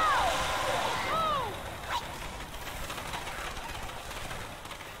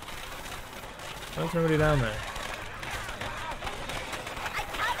 There's nobody down there.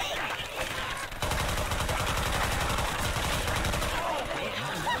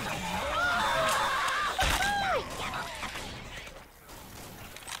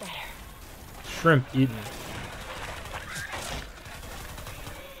 shrimp eaten.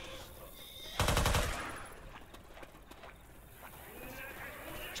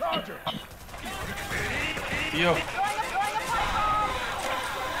 Charger! Yo.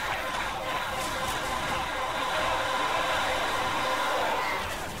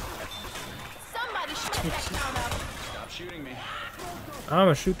 Somebody shoot that clown up. Stop shooting me. I'm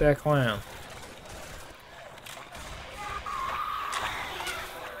gonna shoot that clown.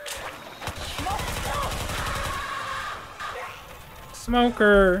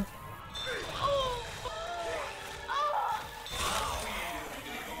 Smoker.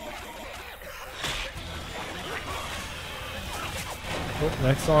 Oh,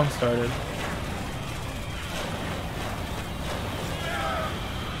 next song started.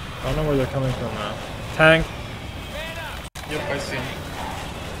 I don't know where they're coming from now. Tank. Yep, I see him.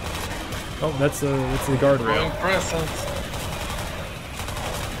 Oh, that's the guardrail. Going present.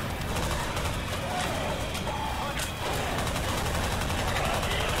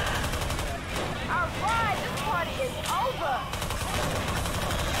 Alright, this party is over.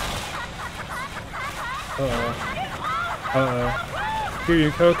 Uh-oh. Uh-oh. Here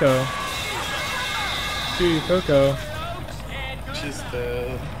you, Coco. Here you, Coco. She's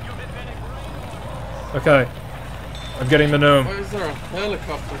dead. Okay. I'm getting the gnome. Why is there a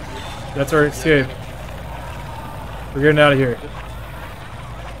helicopter here? That's our escape. We're getting out of here.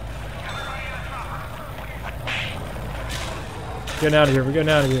 Getting out of here. We're getting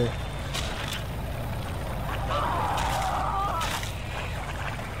out of here.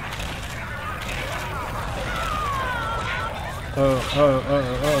 Oh.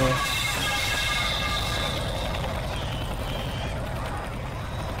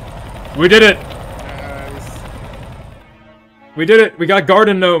 We did it! Nice. We did it! We got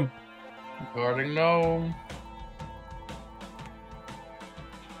Garden Gnome! Guarding gnome.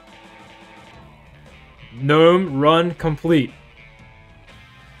 Gnome run complete.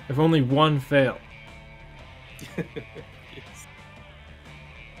 If only one failed. Yes.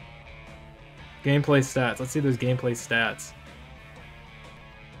 Gameplay stats. Let's see those gameplay stats.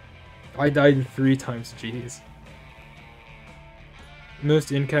 I died 3 times, jeez.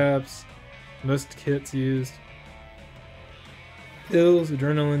 Most in-caps. Most kits used. Pills,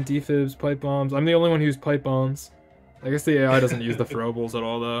 adrenaline, defibs, pipe bombs. I'm the only one who used pipe bombs. I guess the AI doesn't use the throwables at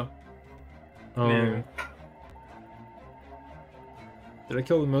all, though. Yeah. Did I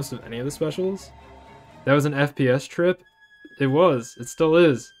kill the most of any of the specials? That was an FPS trip? It was. It still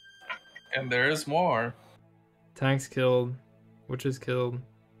is. And there is more. Tanks killed. Witches killed.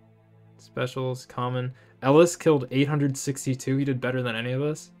 Specials, common. Ellis killed 862. He did better than any of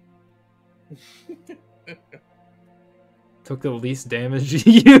us. Took the least damage.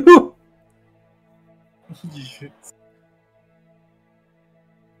 You! Yes.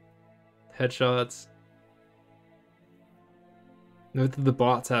 Headshots. Note that the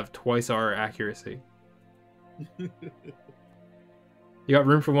bots have twice our accuracy. You got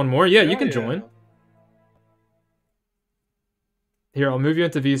room for one more? Yeah, you can join. Here, I'll move you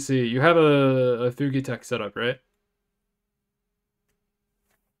into VC. You have a Thugi Tech setup, right?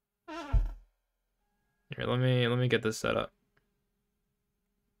 Here, let me get this set up.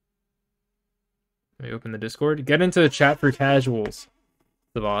 Let me open the Discord. Get into the chat for casuals.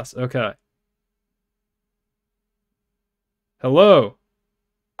 The boss. Okay. Hello.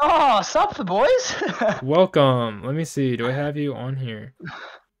 Oh, sup, the boys? Welcome. Let me see. Do I have you on here?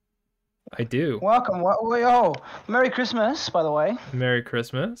 I do. Welcome. Oh, Merry Christmas, by the way. Merry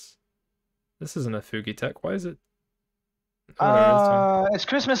Christmas. This isn't a Thugi Tech. Why is it? Oh, there it is. It's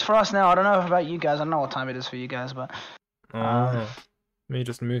Christmas for us now. I don't know about you guys. I don't know what time it is for you guys, but. Let me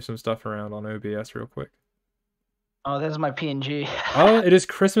just move some stuff around on OBS real quick. Oh, there's my PNG. Oh, it is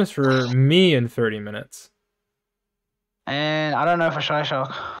Christmas for me in 30 minutes. And I don't know for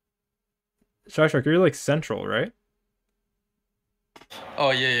ShyShark. ShyShark, you're like central, right?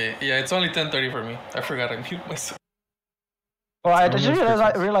 Oh yeah. It's only 10:30 for me. I forgot I mute myself. Well, I Almost just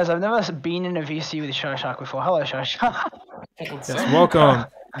Christmas. realized I've never been in a VC with ShyShark before. Hello, ShyShark. What's Yes, up? welcome.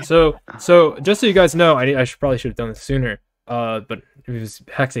 So just so you guys know, I probably should have done this sooner. But it was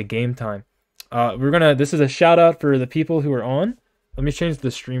hectic game time. This is a shout out for the people who are on. Let me change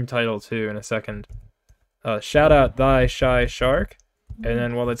the stream title too in a second. Shout out THYSHYSHARK, and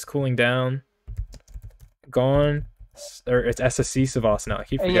then while it's cooling down, gone, or it's SSC Savas now. I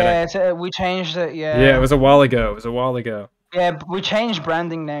keep forgetting. Yeah, we changed it. Yeah. Yeah, it was a while ago. Yeah, we changed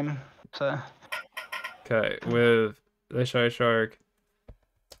branding name. So. Okay, with THYSHYSHARK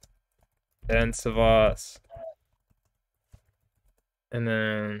and Savas, and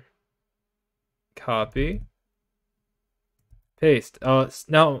then copy, Paste. Now,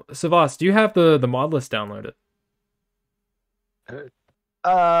 Savas, do you have the mod list downloaded?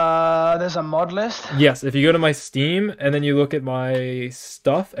 There's a mod list. Yes, if you go to my Steam and then you look at my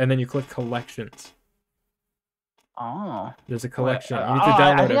stuff and then you click collections. Oh. There's a collection. Wait, you need to download I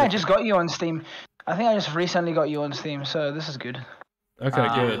think I everything. just got you on Steam. I think I just recently got you on Steam, so this is good. Okay,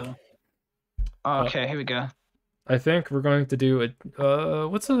 good. Okay, here we go. I think we're going to do a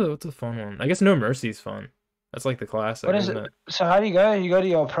what's a fun one? I guess No Mercy's fun. That's like the classic, What is isn't it? it? So how do you go? You go to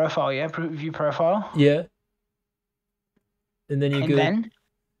your profile, yeah? View profile. Yeah. And then you And go then?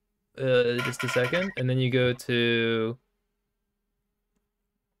 just a second, and then you go to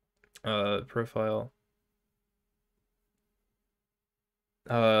profile.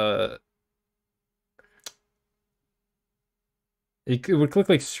 You would click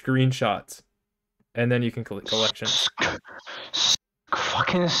like screenshots, and then you can click collections.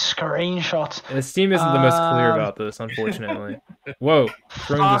 Fucking screenshots. Steam isn't the most clear about this, unfortunately. Whoa,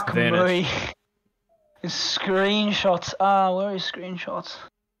 Chrome just Fuck vanished. me. Screenshots. Where is screenshots?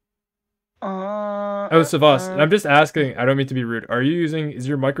 Oh, Savas, I'm just asking. I don't mean to be rude. Are you using? Is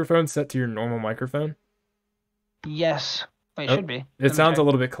your microphone set to your normal microphone? Yes. Wait, it Oh, should be. It Let me sounds a check.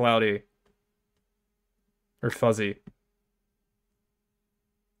 little bit cloudy or fuzzy.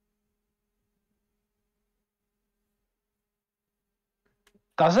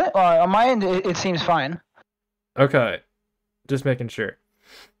 Does it? On my end, it seems fine. Okay, just making sure.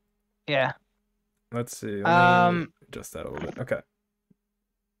 Yeah. Let's see. Let me adjust that a little bit. Okay.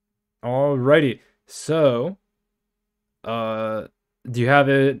 Alrighty. So, do you have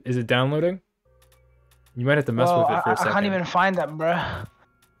it? Is it downloading? You might have to mess with it for a second. I can't even find that, bruh.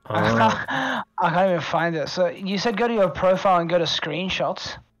 Oh. I can't even find it. So you said go to your profile and go to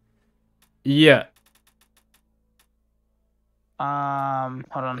screenshots. Yeah. Hold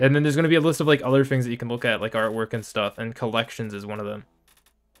on. And then there's going to be a list of like other things that you can look at, like artwork and stuff, and collections is one of them.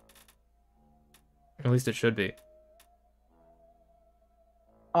 At least it should be.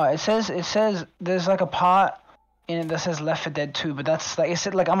 Oh, it says there's like a part in it that says Left 4 Dead 2, but that's like it's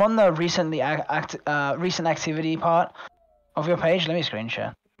like I'm on the recent activity part of your page. Let me screen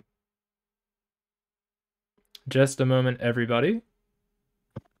share. Just a moment, everybody.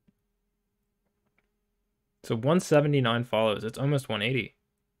 So 179 follows. It's almost 180.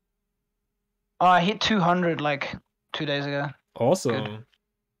 Oh, I hit 200 like 2 days ago. Awesome. Good.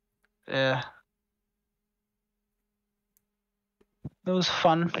 Yeah. It was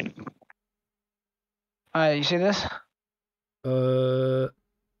fun. You see this? Just a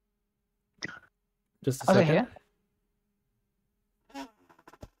Was it second. here?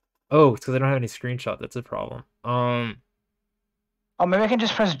 Oh, it's because I don't have any screenshot. That's a problem. Oh, maybe I can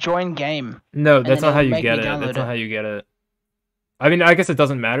just press join game. No, that's then not how it'll you make get me it. download That's not it. how you get it. I mean, I guess it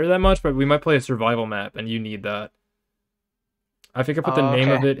doesn't matter that much, but we might play a survival map, and you need that. I think I put the name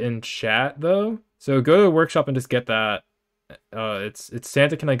of it in chat, though. So go to the workshop and just get that. It's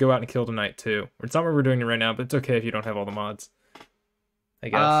Santa Can I Go Out and Kill Tonight, too. It's not where we're doing it right now, but it's okay if you don't have all the mods. I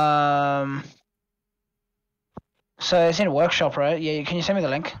guess. So it's in a workshop, right? Yeah, can you send me the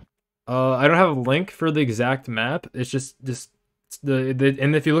link? I don't have a link for the exact map. It's just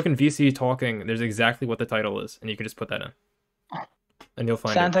and if you look in VC Talking, there's exactly what the title is, and you can just put that in. And you'll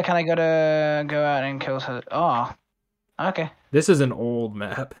find Santa, it. can I go out and kill her? Oh, okay. This is an old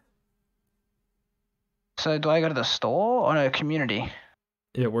map. So do I go to the store or no, community?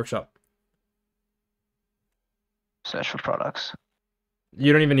 Yeah, workshop. Search for products.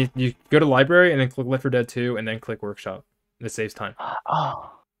 You don't even need, you go to library and then click Left 4 Dead 2 and then click workshop. It saves time.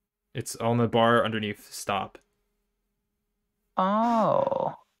 Oh. It's on the bar underneath stop.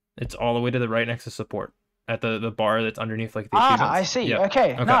 Oh. It's all the way to the right next to support. At the bar that's underneath like the Ah, achievements. I see. Yeah.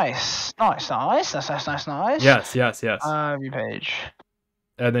 Okay. Okay. Nice. Nice. Yes. View page.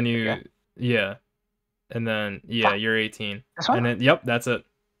 And then you, yeah. And then, yeah, you're 18. This one? And then, yep, that's it.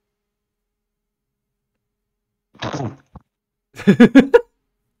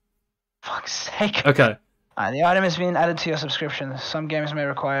 Fuck's sake. Okay. The item has been added to your subscription. Some games may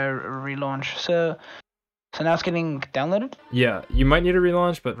require a relaunch. So now it's getting downloaded? Yeah, you might need a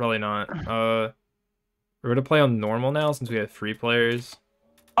relaunch, but probably not. We're gonna play on normal now since we have 3 players.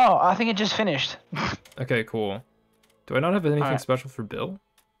 Oh, I think it just finished. Okay, cool. Do I not have anything Alright. special for Bill?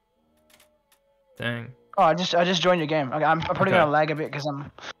 Dang. Oh, I just joined your game. Okay, I'm probably Okay. gonna lag a bit because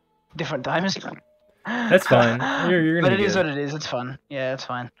I'm different times. That's fine. You're gonna But be it is good. what it is. It's fun. Yeah, it's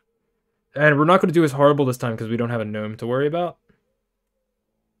fine. And we're not gonna do as horrible this time because we don't have a gnome to worry about.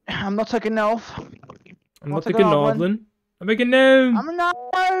 I'm not taking elf. I'm What's not a taking goblin? Noblin. I'm a gnome. I'm a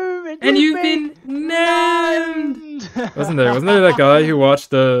gnome. And you've been gnomed. Wasn't there that guy who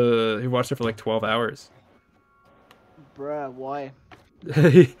watched it for like 12 hours? bruh, why?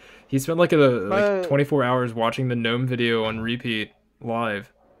 He spent like like 24 hours watching the gnome video on repeat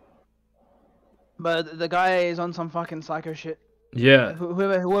live. But the guy is on some fucking psycho shit. Yeah.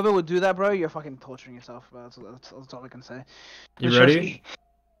 Whoever would do that, bro, you're fucking torturing yourself. Bro. That's all I can say. You ready?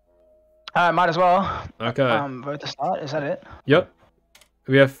 Might as well. Okay. Vote to start. Is that it? Yep.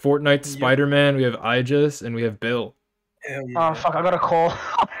 We have Fortnite Spider-Man, we have Aegis, and we have Bill. Hell yeah. Oh fuck! I got a call.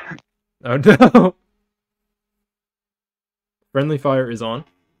 Oh no! Friendly fire is on.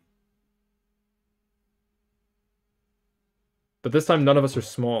 But this time none of us are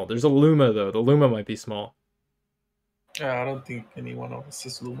small. There's a Luma though. The Luma might be small. I don't think any one of us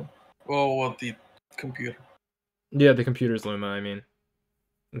is Luma. Well, the computer. Yeah, the computer's Luma, I mean.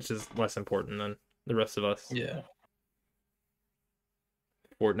 Which is less important than the rest of us. Yeah.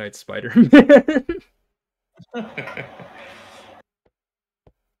 Fortnite Spider-Man.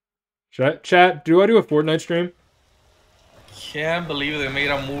 Chat, do I do a Fortnite stream? Can't believe they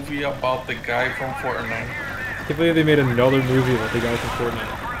made a movie about the guy from Fortnite. I can't believe they made another movie about the guy from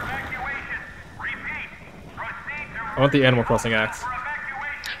Fortnite. I want the Animal Crossing axe.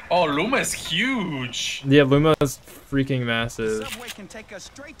 Oh, Luma is huge. Yeah, Luma is freaking massive.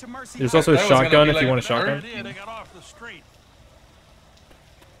 There's also a shotgun if you want a shotgun.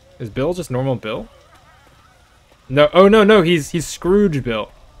 Is Bill just normal Bill? No, oh no, he's Scrooge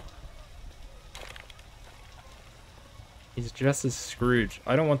Bill. He's dressed as Scrooge.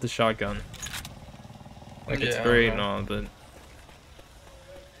 I don't want the shotgun. Like, it's great and all, but...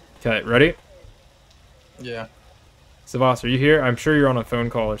 Okay, ready? Yeah. Savas, are you here? I'm sure you're on a phone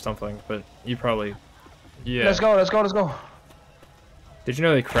call or something, but you probably... Yeah. Let's go. Did you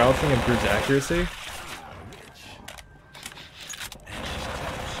know that crouching improves accuracy?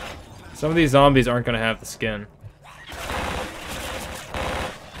 Some of these zombies aren't going to have the skin.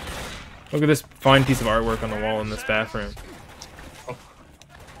 Look at this fine piece of artwork on the wall in this bathroom.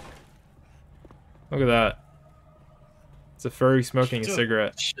 Look at that. It's a furry smoking a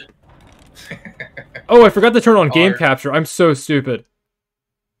cigarette. Oh, I forgot to turn on game capture. I'm so stupid.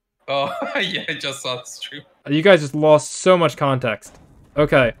 Oh, yeah, I just saw the stream. You guys just lost so much context.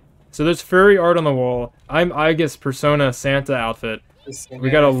 Okay, so there's furry art on the wall. I'm Aegis Persona Santa outfit. We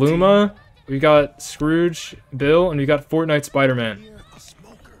got a Luma, we got Scrooge, Bill, and we got Fortnite Spider-Man.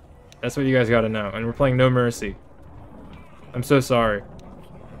 That's what you guys gotta know. And we're playing No Mercy. I'm so sorry.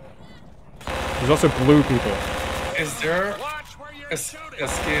 There's also blue people. Is there a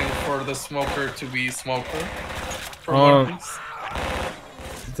skin for the smoker to be smoker? From One Piece?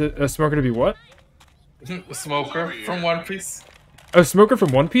 A smoker to be what? A smoker from One Piece. A smoker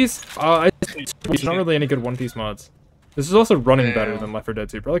from One Piece? There's not really any good One Piece mods. This is also running better than Left 4 Dead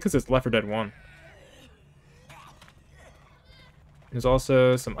 2, probably because it's Left 4 Dead 1. There's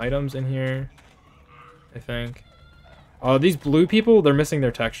also some items in here, I think. These blue people, they're missing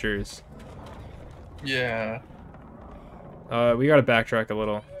their textures. Yeah. We gotta backtrack a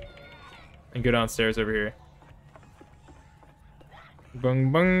little. And go downstairs over here.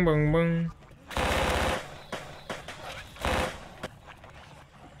 Bung bung bung bung.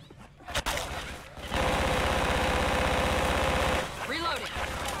 Reloading.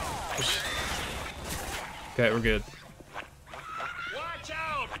 Okay, we're good.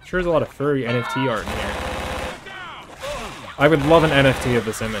 Sure, there's a lot of furry NFT art in here. I would love an NFT of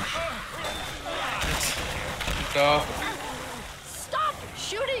this image. No. Stop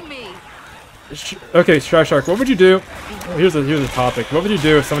shooting me! Okay, ShyShark, what would you do? Here's a topic. What would you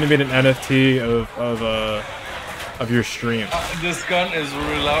do if somebody made an NFT of your stream? This gun is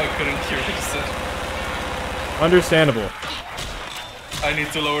really loud. I couldn't hear what you said. Understandable. I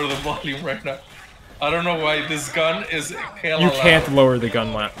need to lower the volume right now. I don't know why this gun is hella loud. You can't lower the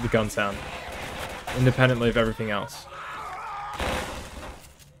gun sound, independently of everything else.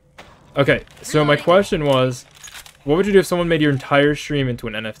 Okay, so my question was, what would you do if someone made your entire stream into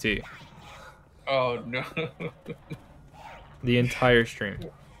an NFT? Oh no. The entire stream.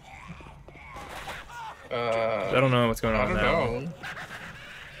 I don't know what's going on now. I don't know.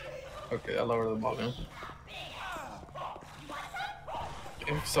 Okay, I'll lower the volume.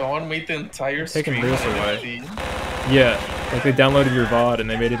 If someone made the entire stream an NFT... Yeah, like they downloaded your VOD and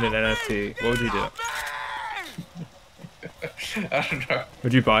they made it an NFT. What would you do? I don't know.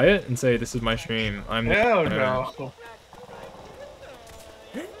 Would you buy it and say, this is my stream? I'm the Hell no.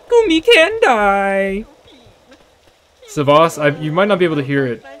 Gumi can die! Savas, you might not be able to hear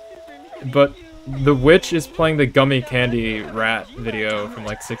it, but the witch is playing the gummy candy rat video from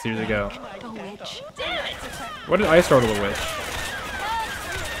like 6 years ago. What did I startle the witch?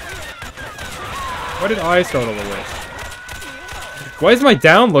 Why did I startle the witch? Why is my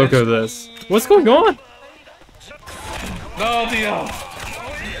down logo this? What's going on? No, Dio.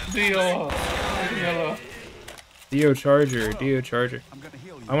 Dio. Dio. Dio Charger, Dio Charger.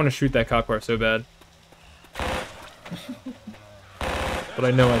 I want to shoot that cop car so bad. But I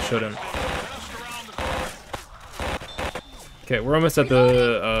know I shouldn't. Okay, we're almost at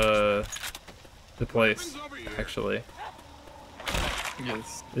the place, actually.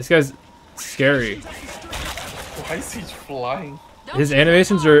 Yes. This guy's scary. Why is he flying? His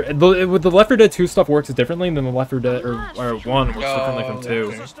animations are... With the Left 4 Dead 2 stuff works differently than the Left 4 Dead... Or 1 works differently from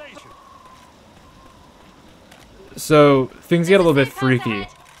 2. Okay. So, things get a little bit freaky.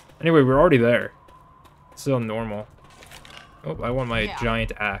 Anyway, we're already there. Still normal. Oh, I want my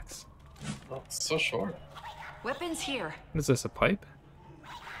giant axe. Oh, so short. Weapons here. What is this, a pipe?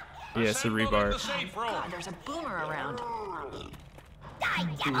 Yeah, it's a rebar. God, there's a boomer around.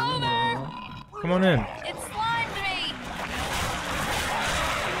 Come on in. It slimed me.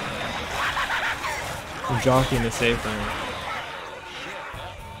 I'm jockeying to save from me.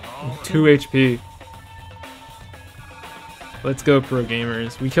 2 HP. Let's go, pro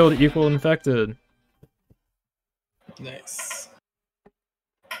gamers. We killed Equal Infected. Nice.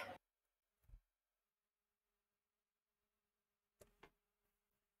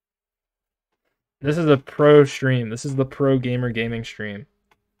 This is a pro stream. This is the pro gamer gaming stream.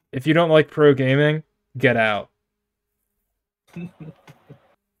 If you don't like pro gaming, get out.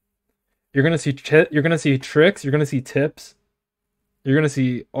 You're gonna see you're gonna see tricks. You're gonna see tips. You're gonna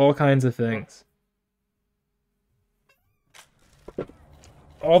see all kinds of things.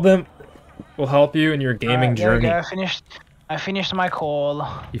 All of them will help you in your gaming journey. There we go. I finished my call.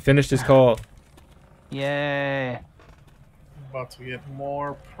 You finished his call. Yay. About to get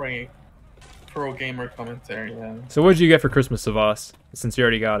more pro gamer commentary then. So what did you get for Christmas, Savas? Since you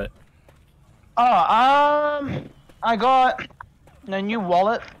already got it. Oh, I got a new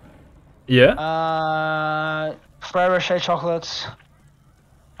wallet. Yeah. Ferrero Rocher chocolates.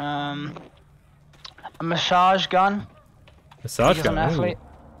 A massage gun. Massage because gun. I'm an athlete.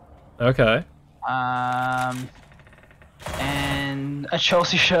 Okay. And a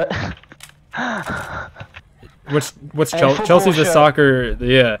Chelsea shirt. What's football Chelsea's a shirt. soccer?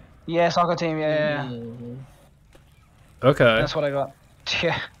 Yeah. Yeah, soccer team. Yeah. Okay. That's what I got.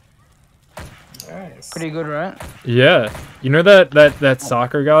 Yeah. Nice. Pretty good, right? Yeah. You know that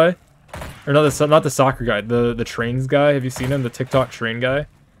soccer guy? Or no, not the soccer guy. The trains guy. Have you seen him? The TikTok train guy.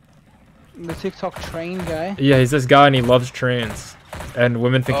 The TikTok train guy. Yeah, he's this guy and he loves trains, and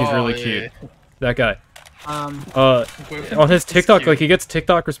women think he's really cute. That guy. On his TikTok, like he gets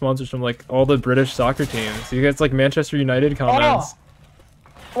TikTok responses from like all the British soccer teams. He gets like Manchester United comments. Oh.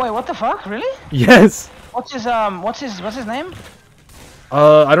 Wait, what the fuck? Really? Yes. What's his name?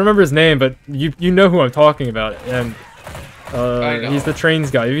 I don't remember his name, but you know who I'm talking about, and he's the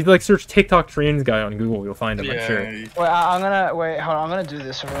trains guy. If you like search TikTok trains guy on Google, you'll find him. I'm sure. Wait, hold on. I'm gonna do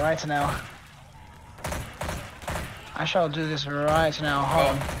this right now. I shall do this right now. Hold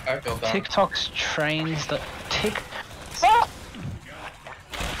on. I feel that. TikTok's trains. The tick.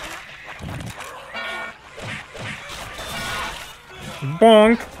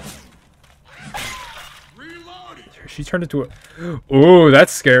 Bonk. She turned into a. Oh,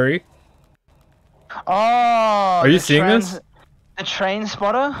 that's scary. Oh. Are you seeing this? The train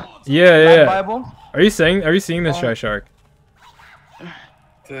spotter. Yeah. Bible. Are you seeing this, ShyShark?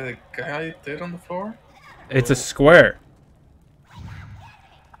 The guy dead on the floor? It's a square.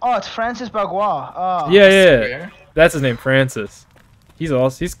 Oh, it's Francis Bagua. Oh. Yeah. That's his name, Francis. He's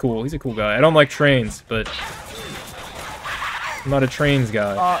awesome. He's cool. He's a cool guy. I don't like trains, but I'm not a trains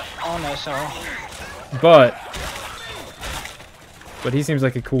guy. Oh no, so. But he seems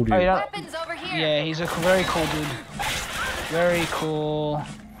like a cool dude. Oh, Weapons over here. yeah, he's a very cool dude. Very cool.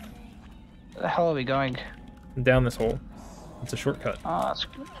 Where the hell are we going? Down this hole. It's a shortcut. Oh, that's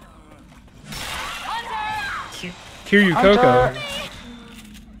good. Kiryu Coco.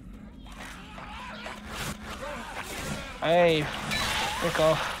 Hey, frick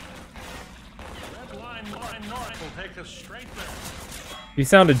off. He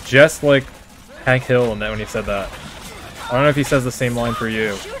sounded just like Hank Hill in that when he said that. I don't know if he says the same line for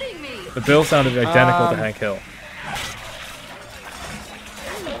you, but Bill sounded identical to Hank Hill.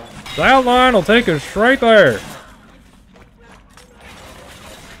 That line will take us right there.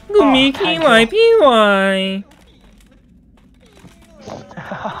 Mickey, why, why?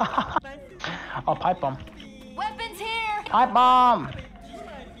 Oh, pipe bomb. Weapons here. Pipe bomb.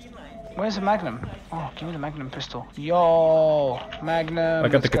 Where's the Magnum? Oh, give me the Magnum pistol. Yo, Magnum. I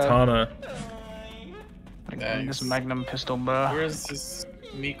got the let's go. katana. This Magnum pistol, bro. Where's this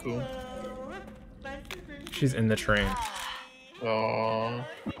Miku? She's in the train. Oh.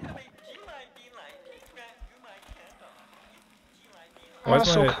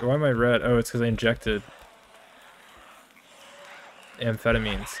 Why am I red? Oh, it's because I injected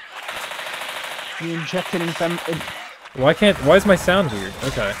amphetamines. You injected Why is my sound weird?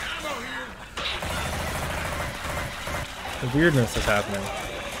 Okay. The weirdness is happening.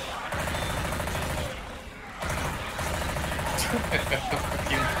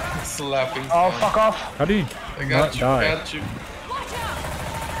 Fucking slapping. Oh, sound. fuck off. How do you I not got you. die? Got you.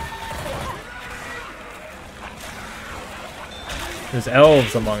 There's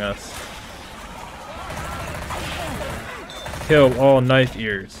elves among us. Kill all knife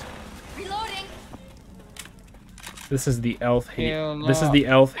ears. Reloading. This is the elf hate. Kill This is all- the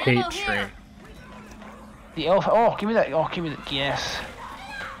elf hate Ammo here. stream. The elf. Oh, give me that. Oh, give me that. Yes.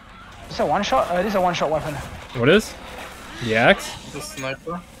 Is this a one shot? It is a one shot weapon. What is? The axe? The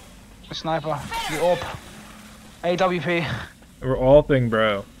sniper. The sniper. The AWP. AWP. We're AWPing,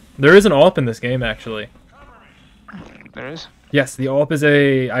 bro. There is an AWP in this game, actually. There is. Yes, the AWP is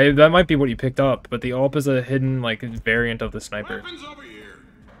a... that might be what you picked up, but the AWP is a hidden, like, variant of the sniper.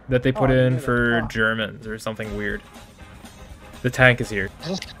 That they put Oh, I in knew that. for Oh. Germans or something weird. The tank is here. Is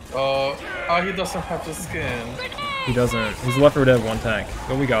this? Oh, he doesn't have the skin. He doesn't. He's Left 4 Dead 1 tank.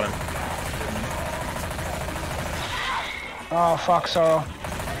 But we got him. Oh, fuck, Sorrel.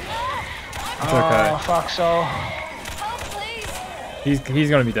 It's okay. Oh, fuck, Sorrel. Help, please. He's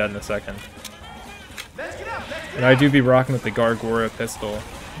gonna be dead in a second. And I do be rocking with the Gargora pistol.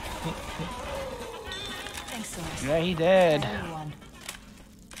 Thanks so much. Yeah, he dead. Everyone.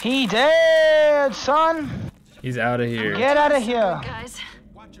 He dead, son. He's out of here. Get out of here. Guys,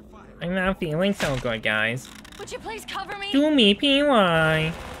 I'm not feeling so good, guys. would you please cover me? Do me,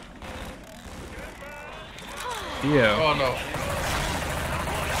 PY. Theo. Oh no.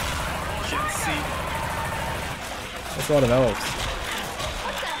 Can't see. That's a lot of elves.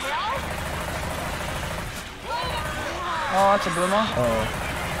 What the hell? Oh, that's a boomer. Oh.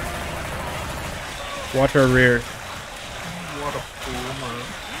 Watch our rear. What a boomer.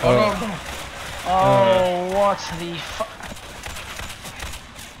 Oh. Oh no. Oh, what the fuck?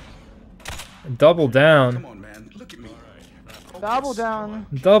 Double down. Come on, man. Look at me. Double down.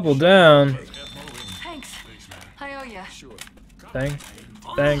 Double down. Thanks. I owe you. Thank.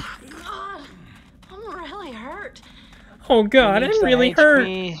 God, I'm really hurt. Oh god, I'm Needs the really hurt.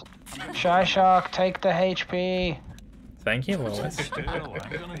 HP. ShyShark, take the HP. Thank you, Lois.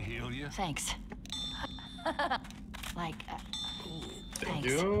 Thanks. Like, thanks.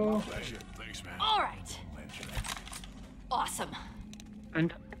 You. All right. Awesome.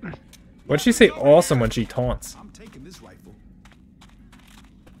 And What'd she say awesome when she taunts? I'm taking this rifle.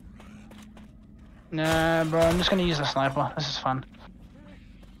 nah, bro, I'm just gonna use the sniper. This is fun.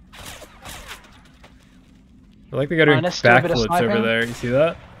 I like the guy doing let's do a bit of backflips over sniping. there. You see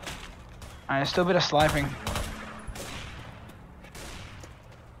that? Alright, still a bit of sniping.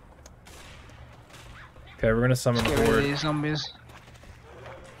 Okay, we're gonna summon Get the rid of horde. these zombies.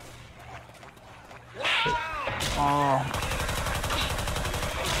 Oh,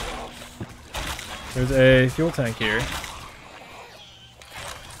 There's a fuel tank here.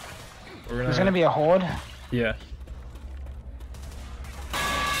 there's gonna be a horde. Yeah.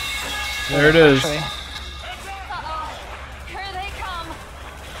 There it is. Actually. Here they come.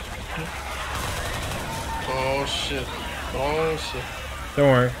 Oh shit. Oh shit. Don't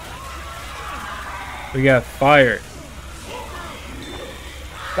worry. We got fire.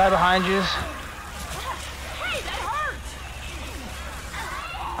 Guy behind you. Hey, that hurt.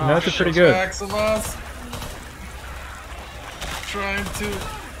 And that's pretty good. Maximus. Trying to.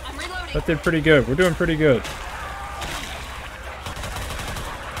 I'm reloading. That did pretty good. We're doing pretty good.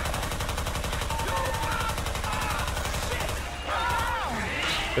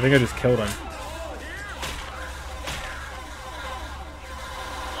 I think I just killed him.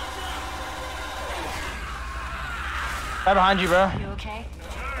 Guy behind you, bro. You okay?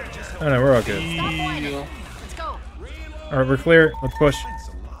 Oh no, we're all good. Heal. Let's go. Alright, we're clear. Let's push.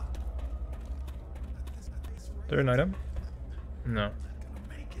 Is there an item? No.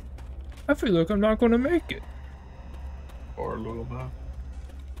 I feel like I'm not gonna make it. Or Luma.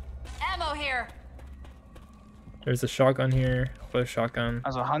 Ammo here. There's a shotgun here. Play a shotgun.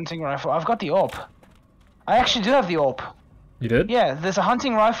 There's a hunting rifle. I've got the AWP. I actually do have the AWP. You did? Yeah, there's a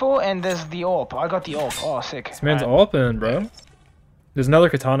hunting rifle and there's the AWP. I got the AWP. Oh, sick. This man's Alright. open, bro. There's another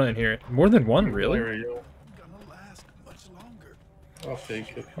katana in here. More than one, really? There we go. Gonna last much longer. I'll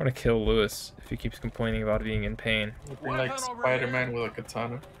take it. I want to kill Lewis if he keeps complaining about being in pain. Looking like Spider-Man with a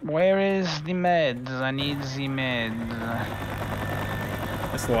katana. Where is the meds? I need the meds.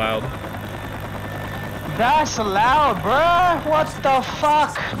 That's loud. That's loud, bruh. What the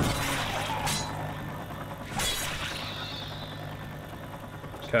fuck?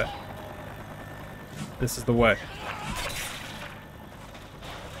 Okay. This is the way.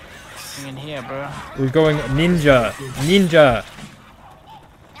 In here, bro. We're going ninja. Ninja.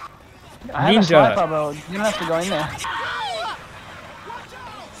 I have a Ninja. sniper, bro. You don't have to go in there.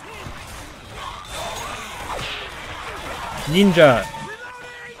 Ninja.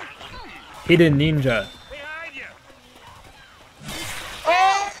 Hidden ninja.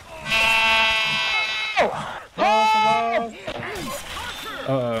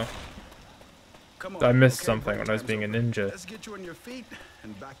 Uh-oh. I missed something when I was being a ninja. Let's get you on your feet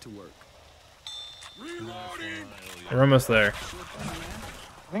and back to work. We're almost there.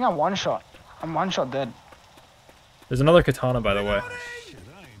 I think I'm one shot. I'm one shot dead. There's another katana, by the way.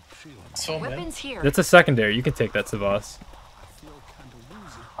 So man. Weapons here. That's a secondary. You can take that, Savas.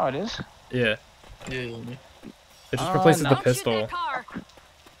 Oh, it is? Yeah. Yeah. It just replaces the Don't shoot pistol. that car.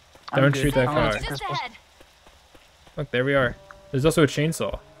 I'm Don't good. shoot that I'm gonna car. take this Just ahead. Look, there we are. There's also a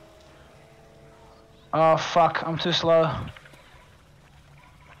chainsaw. Oh, fuck. I'm too slow.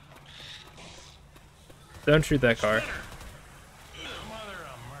 Don't shoot that car.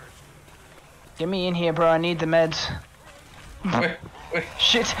 Get me in here, bro. I need the meds. Wait, wait.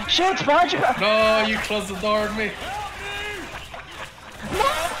 Shit! Shit! Behind you! No, you closed the door on me.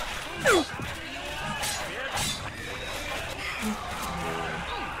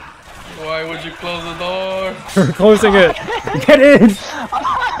 Why would you close the door? We're closing it. Get in.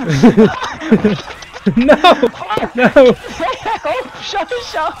 No. No. Shut!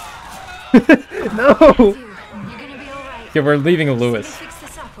 No. You're gonna be alright. Okay, we're leaving Let me Lewis. fix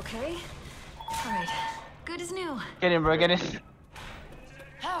this up, okay? Alright. Good as new. Get in, bro. Get in.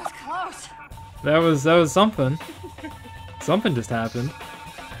 That was close. That was something. Something just happened.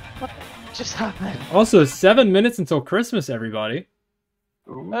 Just happened. Also, 7 minutes until Christmas, everybody.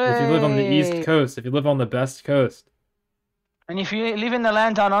 If you live on the East Hey. Coast, if you live on the best coast, And if you live in the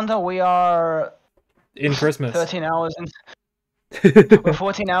land down under, we are in Christmas. 13 hours into. We're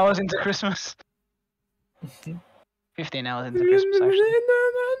 14 hours into Christmas. 15 hours into Christmas, actually.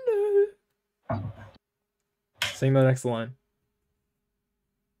 Sing the next line.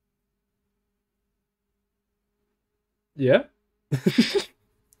 Yeah?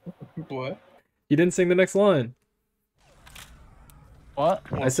 What? You didn't sing the next line. What?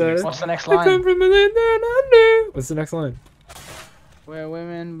 I said, What's the next I come line? from the land down under. What's the next line? Where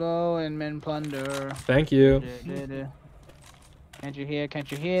women blow and men plunder. Thank you. Can't you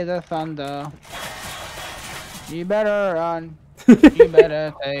hear the thunder? You better run. You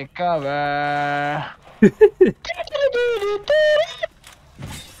better take cover.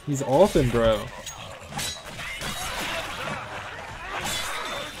 He's often, bro.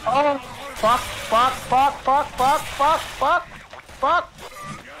 Oh, fuck.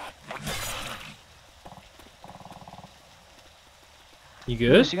 You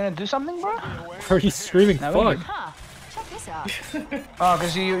good? You gonna do something, bro? Are you screaming No, fuck? Huh. Check this out. Oh,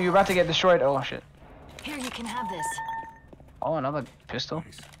 because you're about to get destroyed. Oh, shit. Here, you can have this. Oh, another pistol.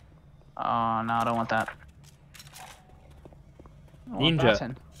 Oh, no, I don't want that. I want Ninja. that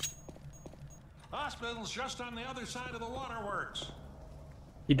then. Hospital's just on the other side of the waterworks.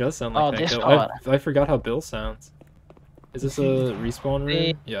 He does sound like Oh, that. this Bill. part. I forgot how Bill sounds. Is this a respawn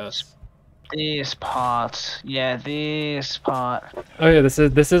room? Yes. This part. Yeah, this part. Oh yeah, this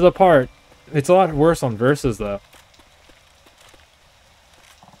is a part. It's a lot worse on versus though.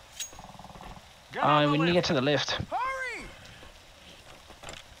 Oh, we need to get to the lift.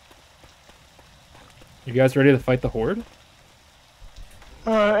 You guys ready to fight the horde?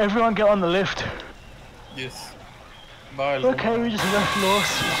 Alright, everyone get on the lift. Yes. Bye. Okay, we just left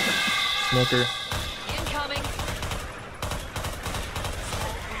Lost. Smoker. Incoming.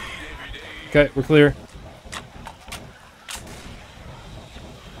 Okay, we're clear.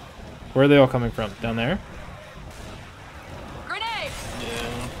 Where are they all coming from? Down there? Grenade.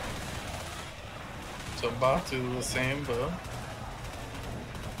 Yeah. So about to do the same, but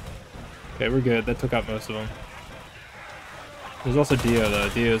Okay, we're good. That took out most of them. There's also Dio though.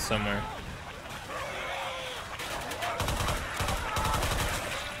 Dio's somewhere.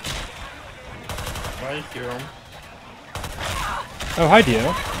 I hear him. Oh, hi Dio.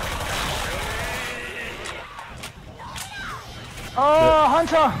 Oh,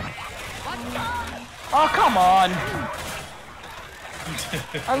 Hunter! Oh, come on!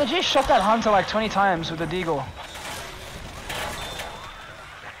 I legit shot that Hunter like 20 times with a deagle.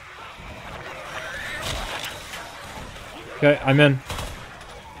 Okay, I'm in.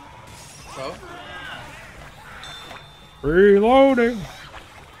 Oh, Reloading.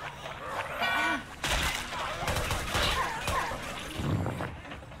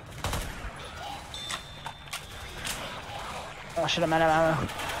 Oh shit, I'm out of ammo.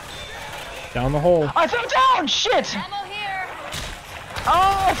 Down the hole. I fell down! Shit! Ammo here.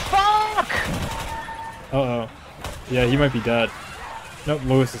 Oh, fuck! Uh-oh. Yeah, he might be dead. Nope,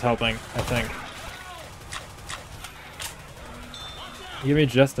 Lewis is helping, I think. Give me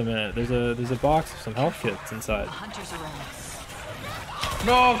just a minute. There's a box with some health kits inside. Hunters around.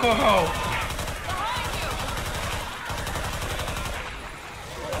 No, go, go.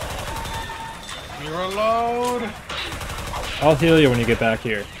 You reload. I'll heal you when you get back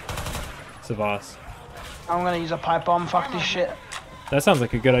here, Savas. I'm gonna use a pipe bomb. Fuck this shit. That sounds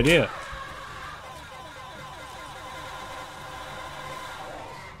like a good idea.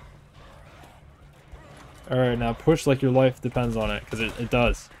 Alright, now push like your life depends on it, because it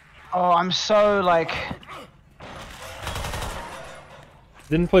does. Oh, I'm so like.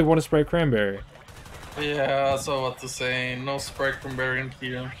 Didn't play Wanna Spray Cranberry. Yeah, that's what I was about to say. No Sprite Cranberry in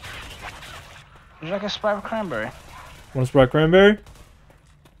here. Would you like a Sprite cranberry? Wanna Spray Cranberry?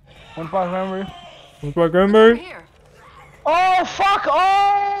 One Sprite cranberry? Wanna Spray Cranberry? Here. Oh, fuck!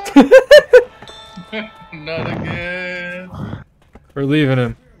 Oh! Not again. We're leaving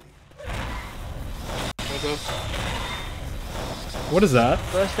him. What is that?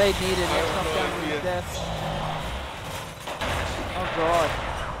 First aid needed. Let's knock down his death. Oh god.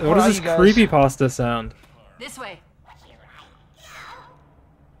 What are is you this guys? creepypasta sound? This way.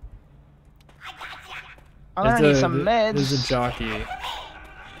 I'm gonna need some meds. There's a jockey.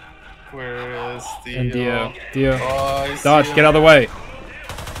 Where is the And Dio. Dio. Oh, I see Dodge, him. get out of the way.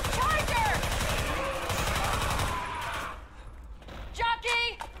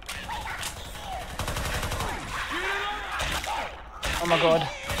 Jockey. Oh my god.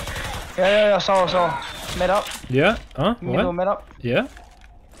 Yeah, Sorrel. Med up. Yeah? Huh? Give me a little What? med up. Yeah?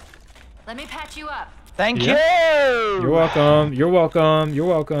 Let me patch you up. Thank Yeah. you! You're welcome. You're welcome. You're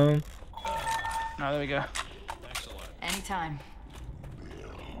welcome. Oh, there we go. Anytime.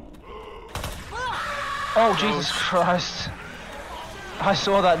 Oh, Jesus Christ. I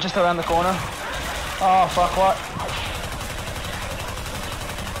saw that just around the corner. Oh, fuck, what?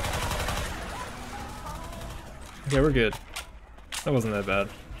 Okay, we're good. That wasn't that bad.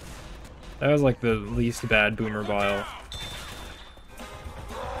 That was like the least bad boomer bile.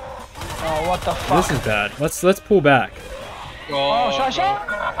 Oh, what the fuck? This is bad. Let's pull back. Oh, ShyShark!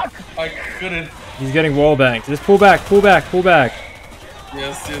 I couldn't. He's getting wall banked. Just pull back, pull back, pull back.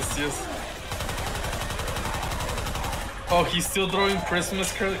 Yes. Oh, he's still throwing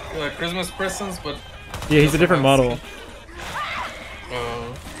Christmas presents, but Yeah, he's a different model.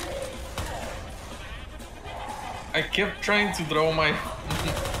 I kept trying to throw my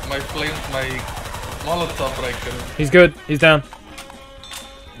my Molotov, but I couldn't. He's good. He's down.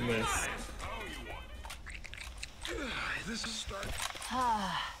 Nice.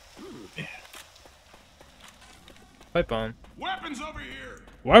 Pipe bomb. Weapons over here.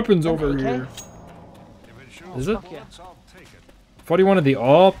 Weapons over here. Is it? I thought he wanted the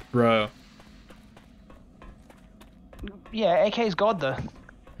AWP, bro. Yeah, AK's God though.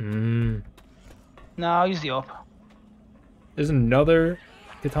 Hmm. No, I'll use the op. There's another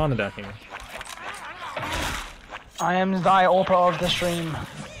katana down here. I am thy opera of the stream.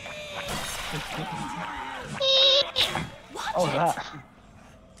 What was that?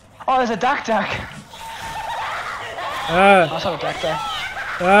 Oh, there's a Dak. Ah! I saw a Dak.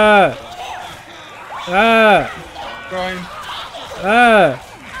 Ah! Ah! Trying. Ah!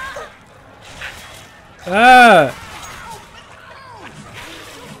 Ah!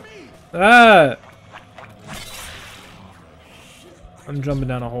 Ah! I'm jumping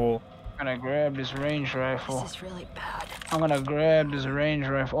down a hole. I'm gonna grab this range rifle. This is really bad. I'm gonna grab this range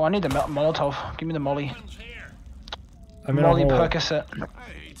rifle. Oh, I need the Molotov. Give me the Molly. I'm in a Molly hole. Percocet. I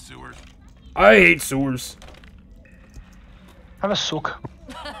hate sewers. I hate sewers. Have a sook.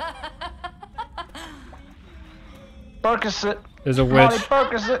 Percocet. There's a Molly witch.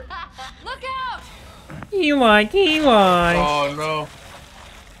 Percocet. Look out! Eli. Oh no.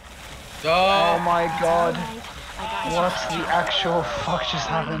 Oh Oh, my god. I got you. What the actual fuck just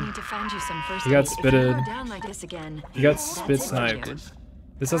I happened? need to find you some first You got aid. If spitted. you go down like this again, You got spit sniped.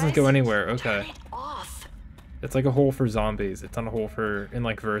 This doesn't go anywhere. Okay. off. It's like a hole for zombies. It's not a hole for in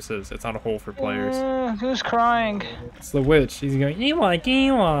like versus. It's not a hole for players. Who's crying? It's the witch. He's going Eli.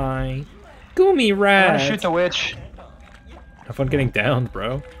 Goomy I'm rat. gonna shoot the witch. Have fun getting downed,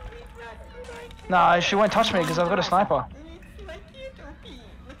 bro. Nah, she won't touch me because I've got a sniper.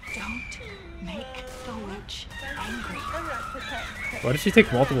 Don't make the witch angry. Why did she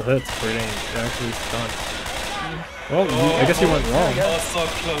take multiple hits before getting actually stunned? Well, I guess you went wrong. oh, so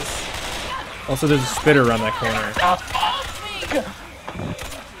close. Also, there's a spitter around that corner.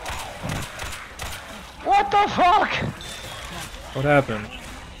 What the fuck? What happened?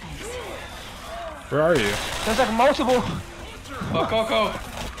 Where are you? There's like multiple. Go.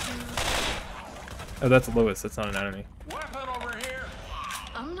 Oh, that's Lewis. That's not an enemy. Weapon over here.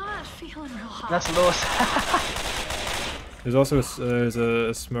 I'm not feeling real hot. That's Lewis. There's also there's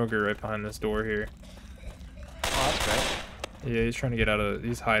a smoker right behind this door here. Oh, that's great. Yeah, he's trying to get out of.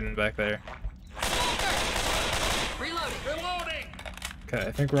 He's hiding back there. Reloading. Okay,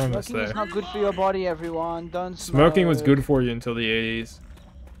 I think we're almost Smoking is there. not good for your body, everyone. Don't smoke. Smoking was good for you until the 80s.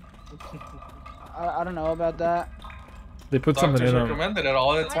 I don't know about that. They put something Doctors in them. recommended it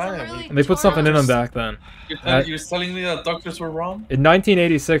all the time. And they put something in them back then. You're telling me that doctors were wrong? In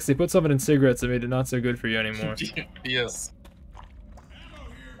 1986, they put something in cigarettes that made it not so good for you anymore. Yes.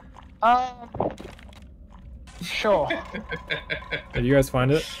 Sure. Did you guys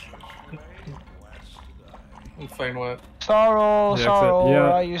find it? Find what? Sorrel, Yeah, Sorrel, yeah.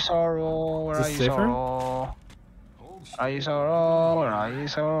 where are you, Sorrel? Where Is are this you, safer? Sorrel? Where are you, Sorrel? Where are you,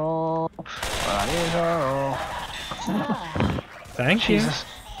 Sorrel? Where are you, Sorrel? Thank you. Jesus.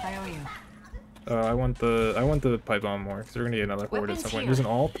 I owe you. I want the pipe bomb more because we're gonna get another horde at some point. There's an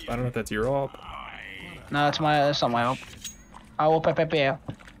AWP. I don't know if that's your AWP. No, that's not my help. I will pepe. Hear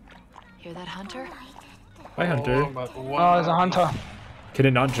that, Hunter? Hi, Hunter. Oh, there's a hunter. Can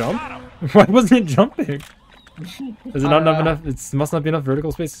it not jump? Why wasn't it jumping? Is it not enough? It must not be enough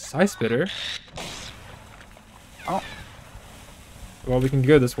vertical space. Hi, Spitter. Oh. Well, we can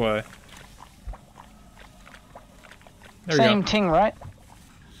go this way. There we Same go. thing, right?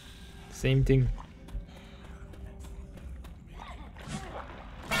 Same thing.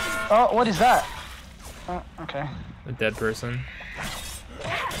 Oh, what is that? Oh, okay. A dead person.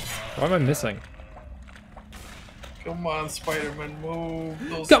 Why am I missing? Come on, Spider-Man, move.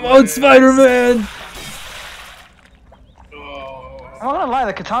 Those Come on, legs. Spider-Man! Oh. I'm not gonna lie,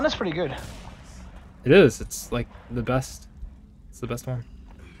 the katana's pretty good. It is. It's like the best. It's the best one.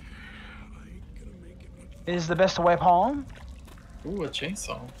 It is the best weapon. Ooh, a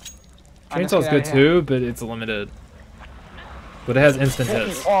chainsaw. Chainsaw's good too, but it's limited. But it has instant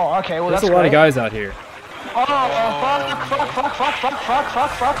hits. Oh, okay, well There's that's a lot of great. guys out here. Oh, fuck.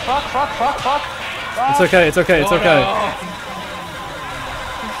 It's okay, it's okay, it's okay. No.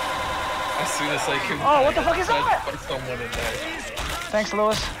 As soon as I can. Oh, what the fuck is that? Put someone in there. Thanks,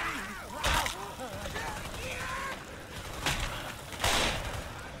 Lewis.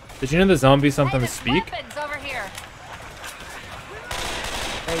 Did you know the zombies sometimes speak? Weapons over here.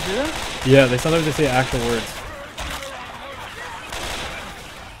 They do? Yeah, they sometimes say actual words.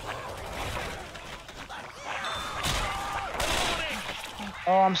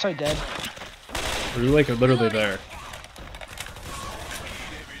 Oh, I'm so dead. We're like literally there.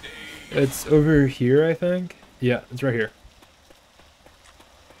 It's over here, I think. Yeah, it's right here.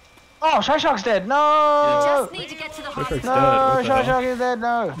 Oh, ShyShark's dead. No! Just need to get to the ShyShark's hospital. dead. No, What the hell? ShyShark is dead.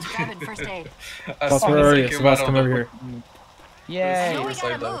 No. Grabbing first aid. As Boss, soon where as are I you? came Boss, out come of over the- here. Yay. No, we gotta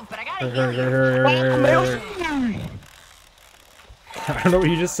Suicide move, but I gotta Hurry, heal hurry, you. hurry, hurry. I don't know what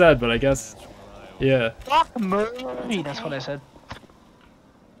you just said, but I guess. Yeah. Fuck me. That's what I said.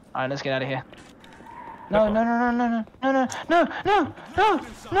 Alright, let's get out of here. No. I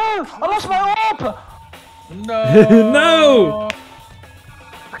lost my AWP! No. No!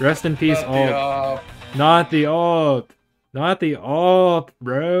 Rest in peace, Not the, AWP. Not the AWP. Not the AWP,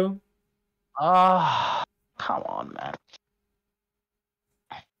 bro. Ah, come on, man.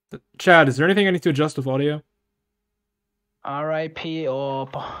 Chad, is there anything I need to adjust with audio? R.I.P.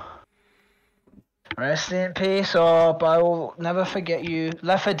 AWP. Rest in peace, AWP. I will never forget you.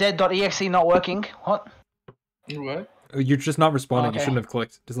 Leftfordead.exe not working. What? What? You're just not responding. You Okay. shouldn't have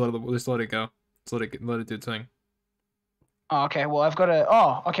clicked. Just let it go. Just let it do its thing. Oh, okay, well, I've got a...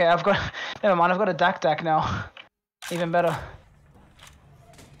 Oh, okay, I've got... Never mind, I've got a DAC now. Even better.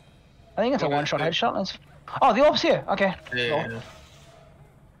 I think it's a Okay, one-shot yeah. headshot. Let's... Oh, the AWP's here. Okay. Yeah.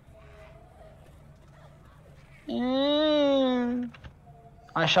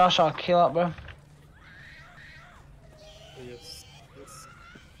 I ShyShark, kill up, bro. Yes. Yes.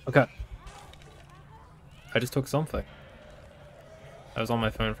 Okay. I just took something. I was on my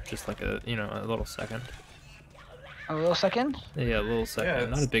phone for just like a little second. A little second. Yeah, a little second. Yeah,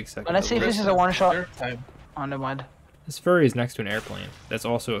 Not a big second. Well, let's a see if little this is second. a one-shot. Third time. Oh, never mind. This furry is next to an airplane. That's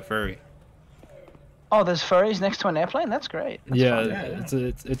also a furry. Oh, there's furries next to an airplane? That's great. That's Yeah,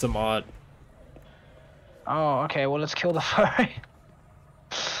 fun. it's a mod. Oh, okay, well, let's kill the furry.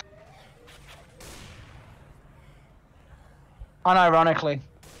 Unironically,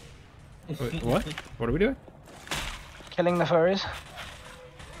 Wait, what? What are we doing? killing the furries.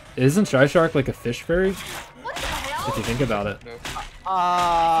 Isn't ShyShark like a fish furry? What the hell? If you think about it. Don't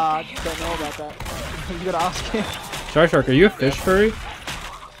know about that. You gotta ask him. ShyShark, are you a fish furry?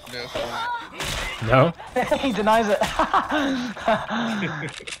 No. No? He denies it. At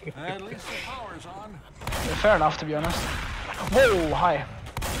least the power's on. Fair enough, to be honest. Whoa, hi.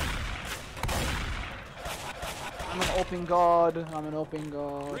 I'm an open god. I'm an open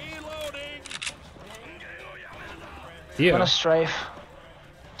god. Dio. On a strafe.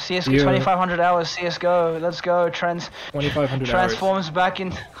 CSGO Dio. 2,500 hours. CSGO. Let's go. 2,500 hours. Transforms back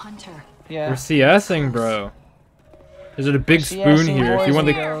in. Hunter. Yeah. We're CSing, bro. There's a big spoon CSing, here. If you want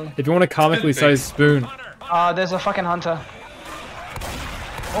boys, the, if you want a comically sized spoon. There's a fucking hunter.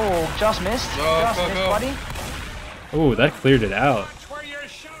 Oh, just missed. Just missed, buddy. Oh, that cleared it out.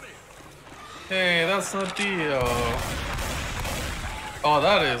 Hey, that's not Dio. Oh,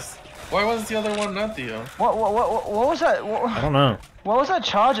 that is. Why was the other one not Dio? What was that? I don't know. What was that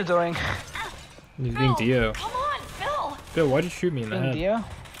charger doing? He's being Dio. Come on, Phil. Phil, why'd you shoot me in the Being head? Dio?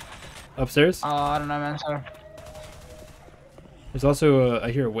 Upstairs? I don't know, man. Sorry. There's also a,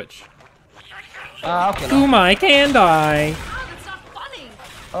 I hear a witch. Okay. Who my can die? Oh, that's not funny.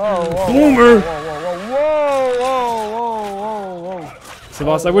 Oh, whoa, Boomer! whoa. So,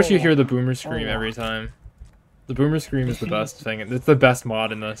 boss, I wish you hear the boomer scream every time. The boomer scream is the best thing. It's the best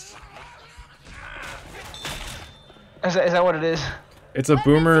mod in this. Is that what it is? It's a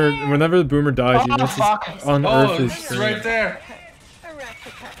boomer. Whenever the boomer dies, you just unearth his it's scream. right there.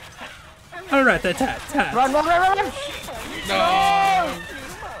 Alright, tat. Run! No.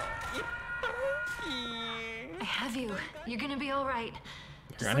 I have you. You're gonna be all right.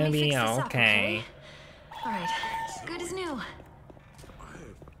 Just You're let gonna me be fix this up, okay. All right. Good as new.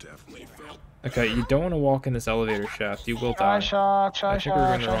 Okay, you don't want to walk in this elevator shaft. You will die. ShyShark. I think we're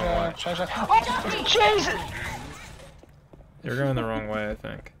going the wrong way. Oh, Jesus! You're going the wrong way, I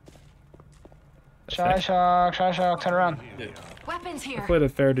think. ShyShark, turn around. Weapons I here. played a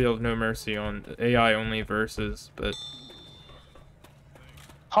fair deal of No Mercy on AI only versus, but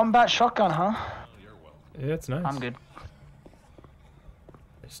Combat shotgun, huh? yeah, it's nice. I'm good.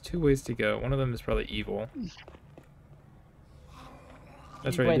 There's two ways to go. One of them is probably evil.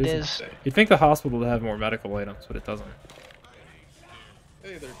 That's right. Wait, it there's. is. You'd think the hospital would have more medical items, but it doesn't.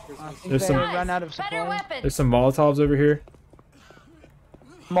 Hey there, I Christmas. think There's they some- ran out of Better supplies. weapons. There's some Molotovs over here.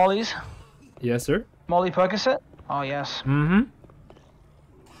 Molly's? Yes, sir. Molly Percocet? Oh, yes. Mm-hmm.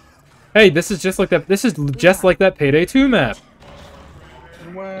 Hey, this is just like that. This is just like that Payday 2 map.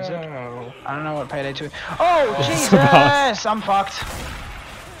 Wow. I don't know what Payday 2. Oh, It's the boss. Jesus! I'm fucked.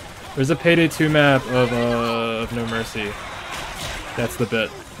 There's a Payday 2 map of No Mercy. That's the bit.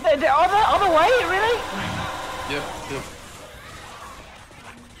 The other way? Really? Yep.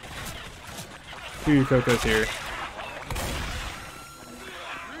 Two your Cocos here.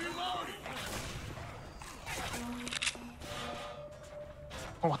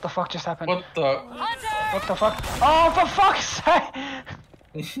 Oh, what the fuck just happened? What the? What the fuck? Oh, for fuck's sake!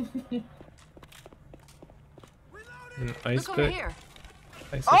 An ice Look over pick. here.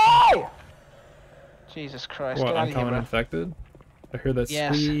 Ice Oh! Jesus Christ, What, get out of here, uncommon bro. infected? I heard that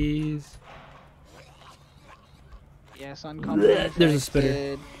Yes. squeeze. Yes, uncommon. There's a spitter.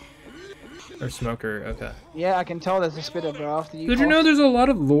 infected. Or smoker, okay. Yeah, I can tell there's a spitter, bro. After you. Did you know coughed. there's a lot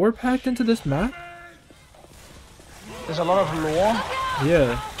of lore packed into this map? There's a lot of lore.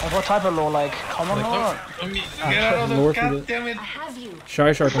 Yeah. Like, what type of lore? Like, common lore? Let me get out of Lord the for the- goddamn it. I have you.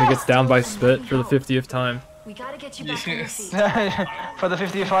 ShyShark when he gets down by spit for the 50th time. We gotta get you back on your Yes. feet. For the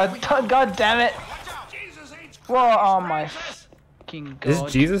 55. God damn it! Whoa, oh my fucking god.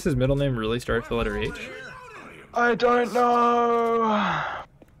 Is Jesus' middle name really start with the letter H? I don't know.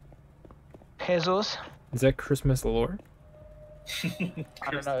 Jesus? Is that Christmas lore?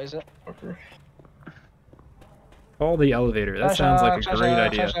 I don't know, is it? Call the elevator. That sounds like a great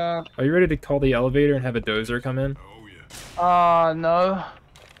idea. ShyShark. Are you ready to call the elevator and have a dozer come in? No.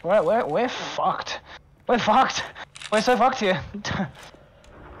 We're fucked. We're fucked. We're so fucked here.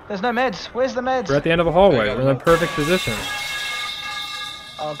 There's no meds. Where's the meds? We're at the end of a hallway. We're in a perfect position.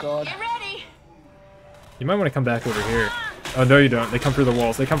 Oh god. Get ready. You might want to come back over here. Oh, no you don't. They come through the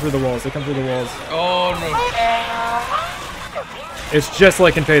walls. They come through the walls. They come through the walls. Oh no. It's just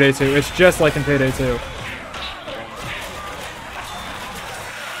like in Payday 2. It's just like in Payday 2.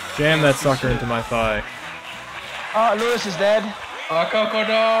 Jam that sucker into my thigh. Oh, Lewis is dead. Oh, Coco,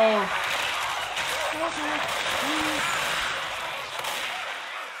 no.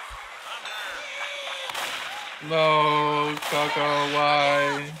 No, Coco,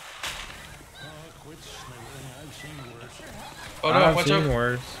 why? Oh no, I've watch seen out.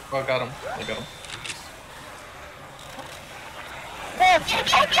 worse. Oh, got him. I got him.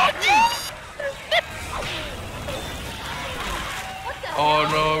 Oh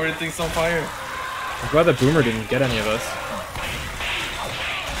no, everything's on fire. I'm glad that Boomer didn't get any of us.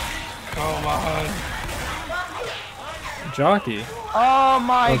 Come on. Jockey. Oh my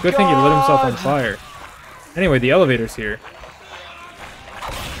god. Well, good thing he lit himself on fire. Anyway, the elevator's here.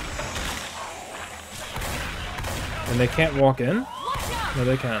 And they can't walk in? No,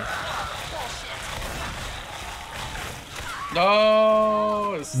 they can.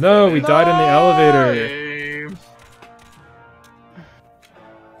 No! No, we died in the elevator. Game.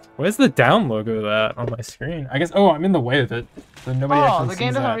 Where's the down logo of that on my screen? I guess. Oh, I'm in the way of it, so nobody Oh, actually the sees game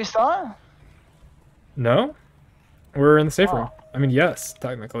doesn't that. restart? No, we're in the safe room. Oh. I mean, yes,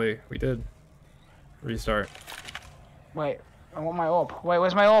 technically we did restart. Wait, I want my orb. Wait,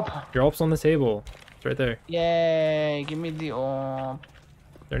 where's my orb? Your AWP's on the table. It's right there. Yay, give me the orb.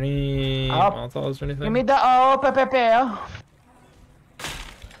 Is there any Up. Molotovs or anything? Give me the orb, Pepe.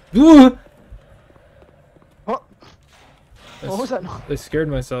 Ooh! What? I What was that? I scared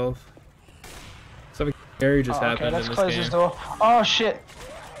myself. Something scary just Oh, okay, happened let's in this close game. this door. Oh shit.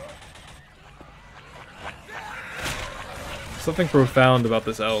 Something profound about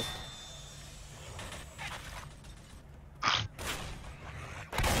this elf.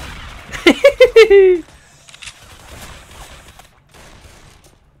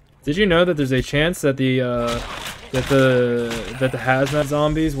 Did you know that there's a chance that the hazmat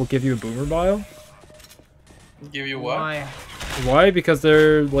zombies will give you a boomer bile? Give you what? Why? Why? Because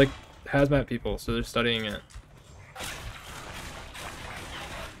they're like hazmat people, so they're studying it.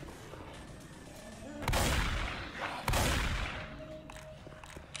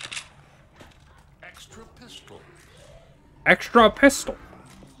 Extra pistol. Extra pistol.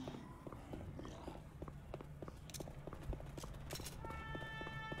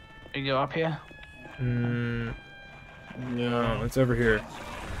 You go up here? No, it's over here.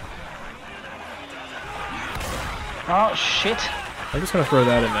 Oh shit. I'm just gonna throw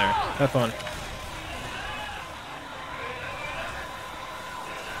that in there. Have fun.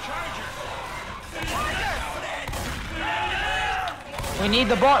 We need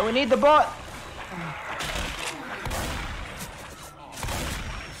the bot, we need the bot.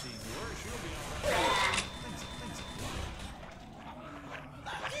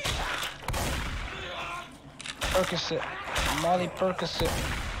 Percocet. Molly Percocet.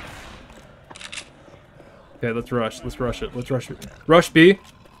 Okay, let's rush. Let's rush it. Let's rush it. Rush B.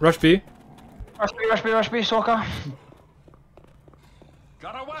 Rush B. Rush B, rush B, rush B, soccer.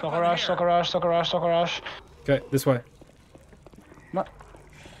 Got a weapon Soccer rush, here. soccer rush, soccer rush, soccer rush. Okay, this way. What?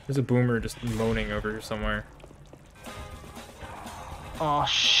 There's a boomer just moaning over here somewhere. Oh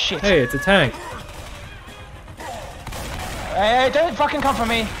shit. Hey, it's a tank. Hey, don't fucking come for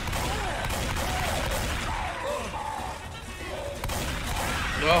me.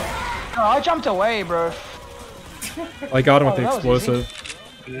 No. Oh, I jumped away, bro. I got him with the that was easy. explosive.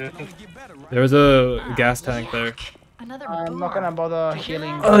 Yeah. There was a gas tank there. Another I'm not gonna bother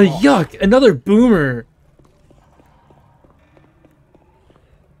healing. Yuck! Another boomer!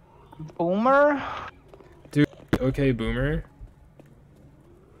 Boomer? Okay, boomer.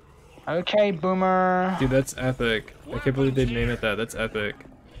 Okay, boomer. Dude, that's epic. I can't believe they'd name it that. That's epic.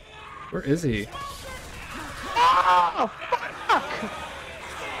 Where is he? Oh, fuck!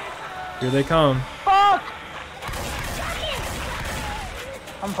 Here they come. Fuck!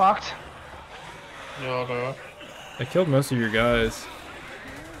 I'm fucked. No. I killed most of your guys.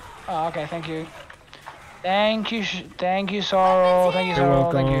 Oh, okay, thank you. Thank you, thank you, Sorrel. Thank you, You're Sorrel.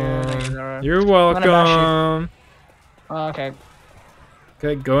 welcome. Thank you, thank you, Sorrel. You're gonna bash you. welcome. Oh, okay.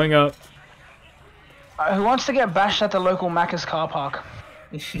 Okay, going up. Who wants to get bashed at the local Macca's car park?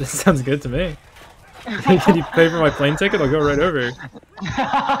 This sounds good to me. Can you pay for my plane ticket? I'll go right over.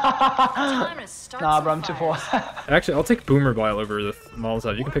 time to start Nah, some bro, I'm too poor. fires. Actually, I'll take boomer bile over the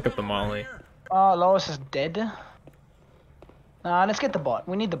Molotov. You can pick up the molly. Oh, Lois is dead. Nah, let's get the bot.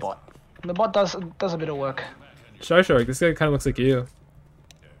 We need the bot. The bot does a bit of work. ShyShark, this guy kind of looks like you.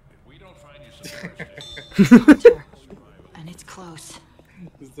 And it's close.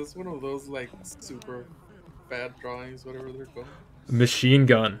 Is this one of those like super bad drawings, whatever they're called? Machine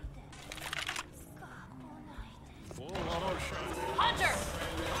gun. Hunter!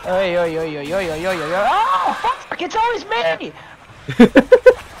 Oi, oi, oi, oi, oi, oi, oi, oi. Oh, fuck! It's always me! It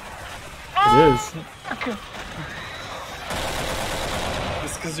is. Fuck.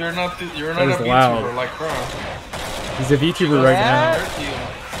 It's because you're not a is VTuber loud. like her. He's a VTuber right now. Hurt you.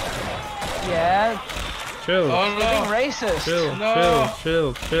 Yeah, Chill. Oh being no! racist. Chill, No.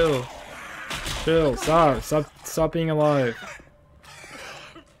 chill. Stop being alive.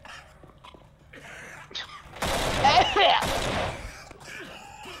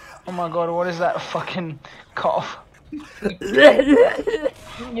 Oh my god, what is that fucking cough? Yeah,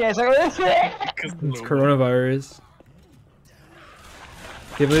 it's like It's coronavirus.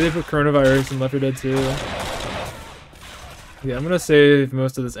 Can't believe they put coronavirus in Left 4 Dead 2. Yeah, I'm gonna save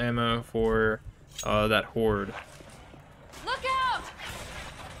most of this ammo for that horde. Look out!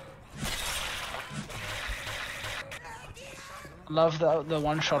 Love the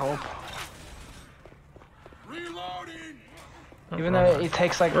one-shot ult. Reloading. Even though it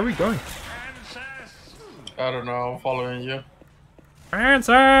takes like. Where are we going? I don't know. I'm following you.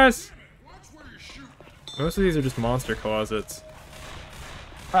 Francis! Most of these are just monster closets.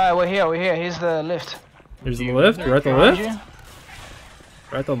 Alright, we're here. Here's the lift. There's the lift? We're at the Behind lift? you.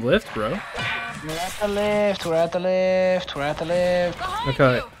 We're at the lift, bro. We're at the lift. We're at the lift. We're at the lift.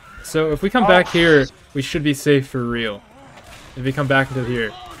 Okay, so if we come back here, we should be safe for real. If we come back into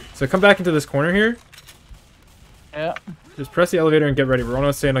here. So come back into this corner here. Yeah. Just press the elevator and get ready. We're all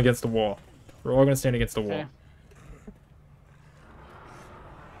gonna stand against the wall. We're all gonna stand against the wall.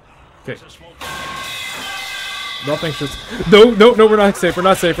 Okay. Nothing should. No, we're not safe. We're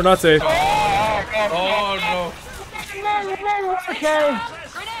not safe. We're not safe. Oh no! Okay.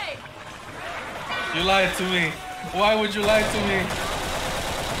 You lied to me. Why would you lie to me?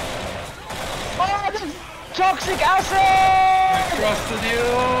 Oh, this toxic I acid! trusted you.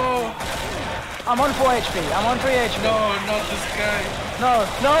 I'm on 4 HP. I'm on 3 HP. No, not this guy. No.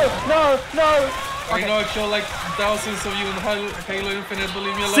 I know I killed like thousands of you in Halo Infinite.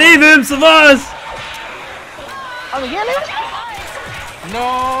 Believe me alone. Save him, Savas! I'm healing.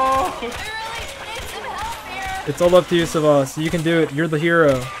 No. It's all up to you, Savas. You can do it. You're the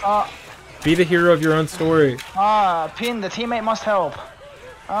hero. Be the hero of your own story. Pin. The teammate must help.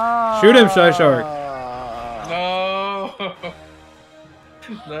 Shoot him, ShyShark. No.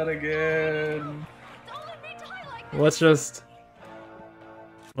 Not again. Let's just.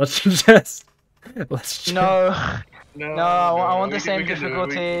 No. No, I want the we same can do it.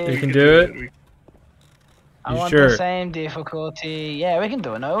 difficulty. You can do it? I You want sure? the same difficulty. Yeah, we can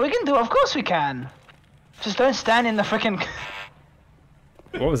do it. No, we can do it. Of course we can. Just don't stand in the freaking.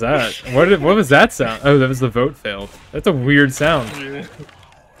 What was that? What was that sound? Oh, that was the vote failed. That's a weird sound. Yeah.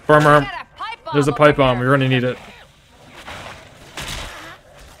 Farmer, there's a pipe bomb. We're gonna need it.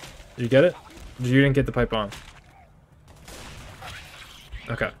 Did you get it? You didn't get the pipe bomb.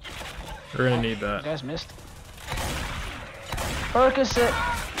 Okay. We're gonna need that. You guys missed. Percocet.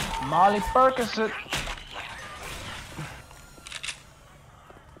 Molly Percocet.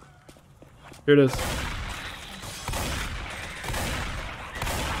 Here it is.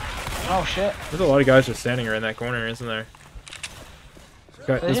 Oh shit. There's a lot of guys just standing right in that corner, isn't there?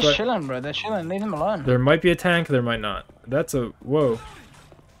 Okay, They're this just way. chilling, bro. They're chilling. Leave them alone. There might be a tank, there might not. That's a... Whoa.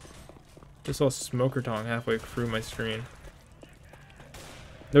 Just saw smoker tong halfway through my screen.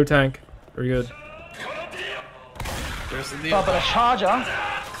 No tank. We're good. There's the Oh, deal. but a charger.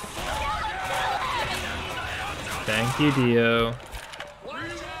 Thank you, Dio.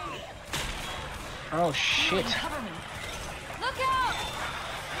 Oh shit. Look out!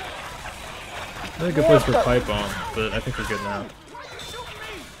 That's a good place for pipe bomb, but I think we're good now.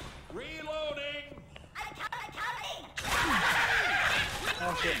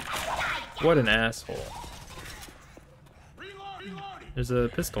 Oh shit. What an asshole. There's a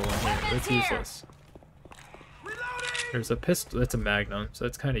pistol in here. That's useless. There's a pistol. That's a magnum, so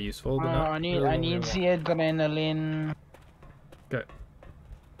that's kind of useful, but not I need really the what we want. adrenaline. Okay.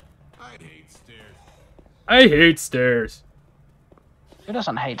 I hate stairs. I hate stairs. Who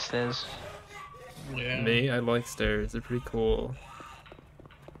doesn't hate stairs? Yeah. Me, I like stairs. They're pretty cool.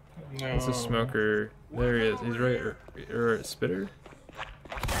 No. It's a smoker. There he is. He's right. Or a spitter.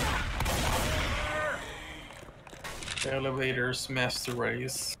 The elevators, master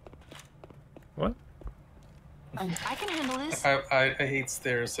race. What? I can handle this. I hate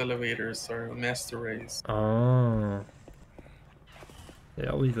stairs. Elevators are master race. Oh. Yeah,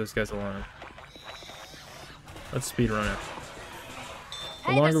 I'll leave those guys alone. Let's speedrun it.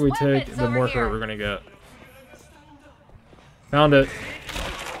 The Hey, longer this we take, weapon's the over more here. hurt we're gonna get. Found it.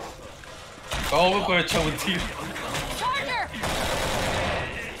 Oh, we're gonna chill with you. Charger!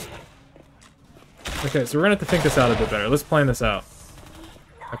 Okay, so we're gonna have to think this out a bit better. Let's plan this out.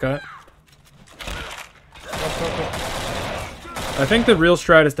 Okay? I think the real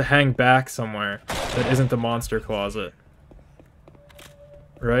strat is to hang back somewhere that isn't the monster closet.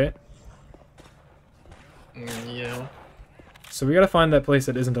 Right? Yeah. So we gotta find that place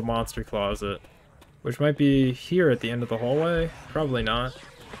that isn't a monster closet. Which might be here at the end of the hallway. Probably not.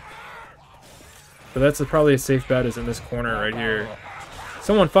 But that's probably a safe bet is in this corner right here.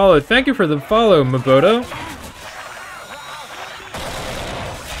 Someone followed. Thank you for the follow, Maboto.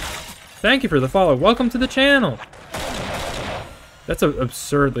 Thank you for the follow. Welcome to the channel. That's an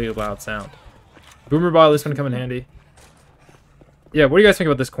absurdly loud sound. Boomer bottle is gonna come in handy. Yeah, what do you guys think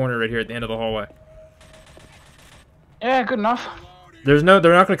about this corner right here at the end of the hallway? Yeah, good enough. They're not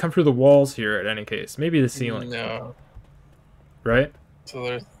going to come through the walls here in any case. Maybe the ceiling. No. Right?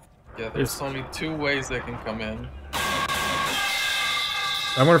 So there's only 2 ways they can come in.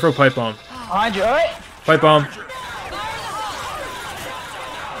 I'm going to throw pipe bomb. Behind you, alright? Pipe bomb.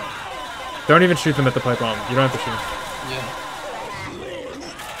 Don't even shoot them at the pipe bomb. You don't have to shoot them. Yeah.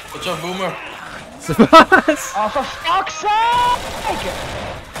 Watch out, Boomer. Oh, for fuck's sake!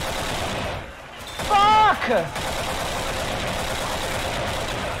 Fuck!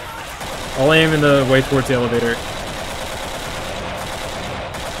 I'll aim in the way towards the elevator.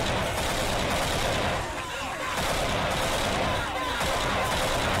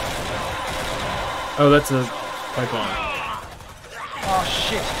 Oh, that's a pipe bomb. Oh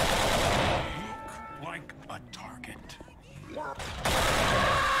shit. Like a target.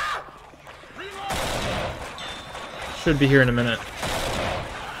 Should be here in a minute.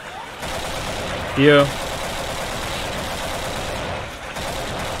 Dio.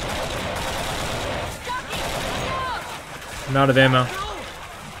 I'm out of ammo.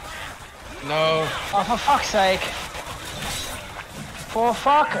 No. Oh, for fuck's sake. For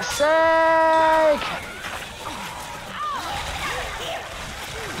fuck's sake!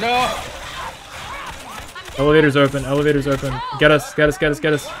 No. Elevator's open. Elevator's open. Get us. Get us. Get us.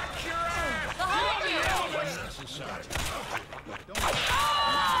 Get us.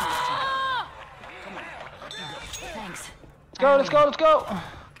 Thanks. Let's go, let's go, let's go!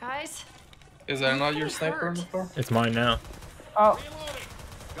 Guys? Is that not your sniper before? It's mine now. Oh.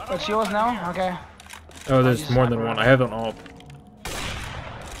 It's yours now? Okay. Oh, there's more than one. I have an alt.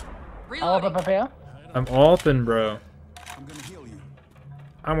 I'll up up here. I'm alting, bro.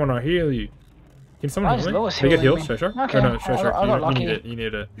 I wanna heal you. Can someone heal me? Lewis Can I get healed, healing me? ShyShark? Okay, Oh no, I ShyShark, got you lucky. need it. You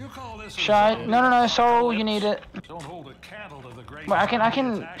need it. Shy. No, Sorrel, you need it. Don't hold a candle to the great. Wait, I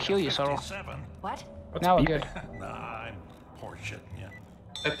can heal you, Sorrel. What? What's Now we're beep? good. Nah, I'm horseshitting you.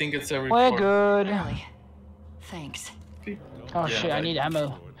 I think it's every We're floor. good. Really? Thanks. Oh shit, I need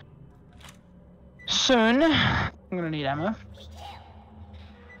ammo. Soon. I'm gonna need ammo.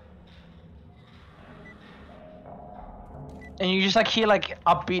 And you just like hear like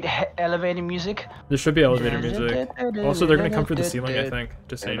upbeat elevator music. There should be elevator music. Also, they're gonna come through the ceiling, I think.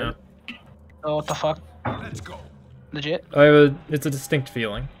 Just so you know. Oh, what the fuck? Let's go. Legit. It's a distinct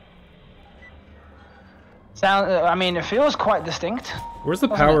feeling. I mean, it feels quite distinct. Where's the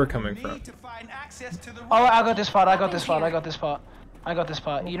power coming from? Oh, I got this part. I got this part. I got this part. I got this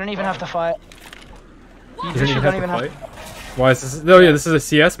part. You don't even have to fight. You don't even have to fight? Why is this? Oh yeah, this is a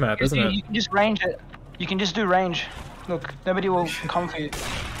CS map, isn't it? You can just range it. You can just do range. Look, nobody will come for you.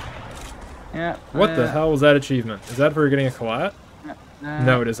 Yeah. What the hell was that achievement? Is that for getting a collat?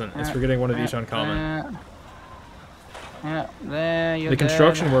 No, it isn't. It's for getting one of each uncommon. Yeah, there you're The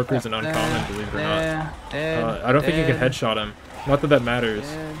construction dead. worker is an uncommon, believe it or not. Dead, I don't think you can dead, headshot him. Not that that matters.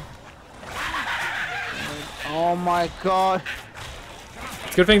 dead. Oh my god.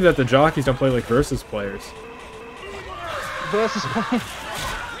 It's a good thing that the jockeys don't play like versus players. Versus play.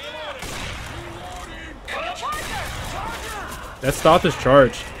 That stop is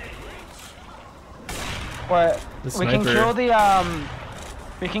charged. What? The We can sniper. kill the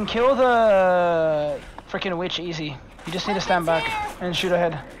we can kill the freaking witch easy. You just need to stand back and shoot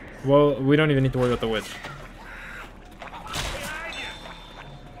ahead. Well, we don't even need to worry about the witch.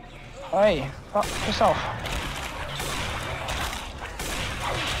 Hey, fuck yourself.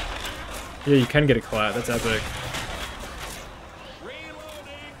 Yeah, you can get a collat. That's epic.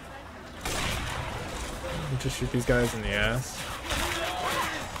 Just shoot these guys in the ass.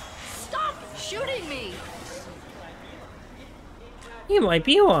 Stop shooting me! Eli,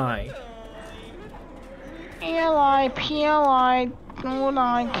 Eli. Eli, P-L-I, what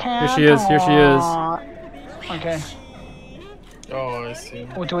I can't. Here she is, here she is. Okay. Oh, I see.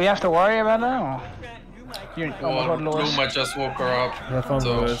 Well, do we have to worry about that? Or? You, oh my god, Lewis. Luma just woke her up. Have fun,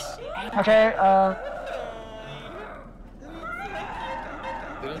 so- Lewis. Okay,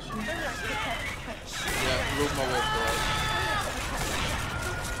 Didn't she? Yeah, Luma woke her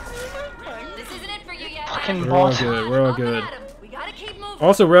This isn't it for you yet. fucking We're all bot. good. We're all good. We gotta keep moving.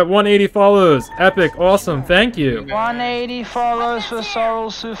 Also, we're at 180 follows. Epic. Awesome. Thank you. 180 follows for Sorrel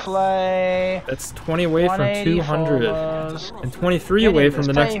Souffle. That's 20 away from 180 200. follows. And 23 Get away in from this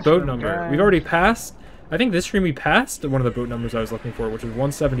the next safe boat room, number. guys. We've already passed. I think this stream we passed one of the boat numbers I was looking for, which was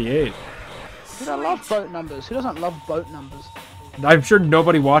 178. Dude, I love boat numbers. Who doesn't love boat numbers? I'm sure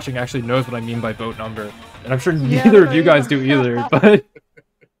nobody watching actually knows what I mean by boat number. And I'm sure neither of you guys do either, but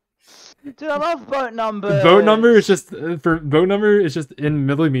Dude, I love boat numbers. boat number is just for boat number is just in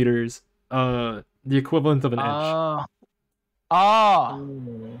millimeters, the equivalent of an inch. Oh. Oh.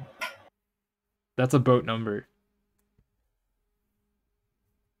 That's a boat number.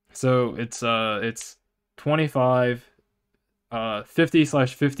 So it's 25,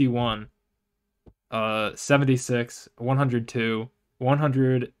 50/51, 76, 102,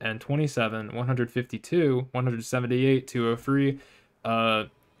 127, 152, 178, 203,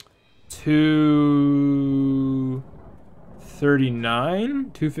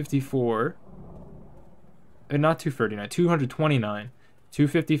 239, 254, and not 239, 229,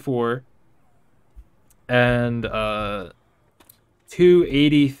 254, and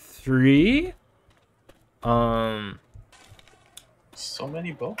 283. So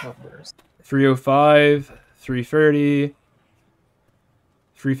many boat numbers. 305, 330,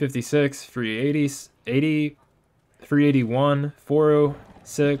 356, 380, 381,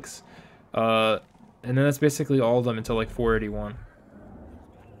 406, and then that's basically all of them until like 481.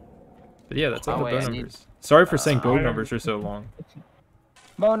 But yeah, that's all the boat numbers. Sorry for saying boat numbers for so long.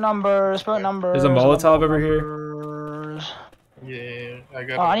 Boat numbers, boat numbers. There's a Molotov over here. Yeah, I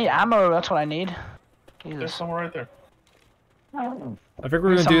got. Oh, I need ammo. That's what I need. There's Jesus. someone right there. I think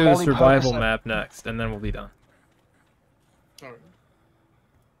we're gonna do the survival map next, and then we'll be done. Alright.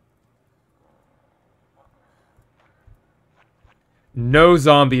 No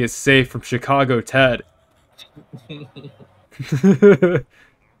zombie is safe from Chicago Ted.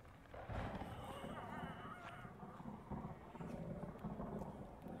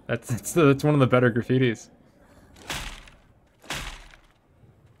 That's one of the better graffitis.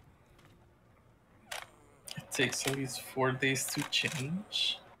 It takes at least 4 days to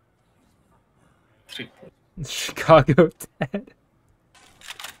change. Chicago Ted.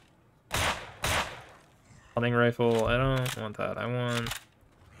 Hunting rifle. I don't want that. I want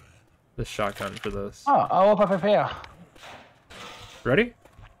the shotgun for this. Oh, I'll prepare. Ready?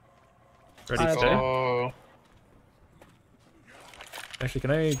 Ready, stay. Oh. Actually,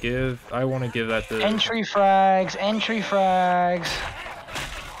 can I give... I want to give that to... Entry frags, entry frags.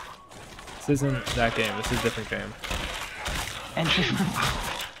 This isn't that game. This is a different game. Entry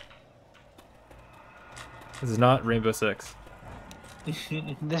This is not Rainbow Six.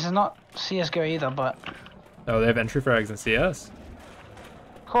 This is not CSGO either, but... Oh, they have entry frags in CS?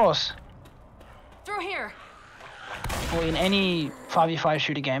 Of course. Through here. Or in any 5v5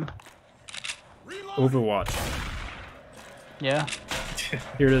 shooter game. Overwatch. Yeah.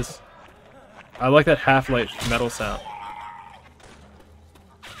 Here it is. I like that half-light metal sound.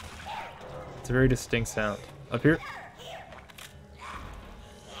 It's a very distinct sound. Up here?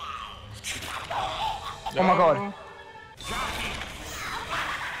 Oh my god.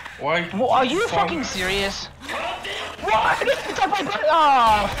 Why? Well, are you fucking serious? What? It's up my butt.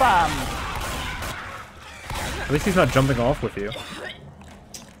 Oh, fam. At least he's not jumping off with you.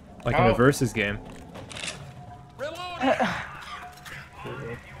 Like in a versus game.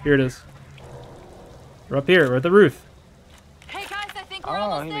 Here it is. We're up here. We're at the roof. Hey guys, I think we're Oh,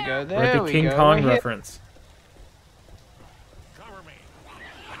 almost here we there. go. We're at There the we King go. Kong We're here. reference.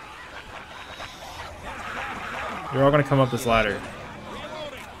 You're all gonna come up this ladder.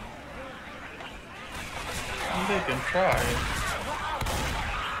 They can try.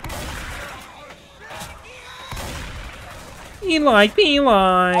 Eli. I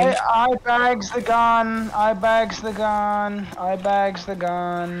bags the gun. I bags the gun. I bags the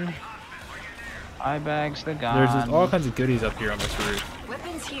gun. I bags the gun. There's just all kinds of goodies up here on this roof.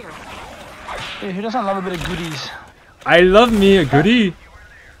 Weapons here. Dude, who doesn't love a bit of goodies? I love me a goodie.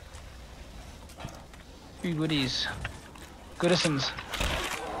 Few goodies. Goodisons.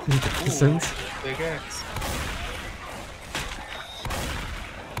 Goodisons. Big X.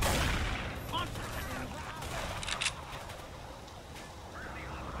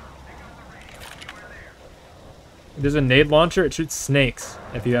 There's a nade launcher. It shoots snakes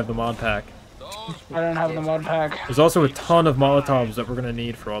if you have the mod pack. I don't have the mod pack. There's also a ton of Molotovs that we're gonna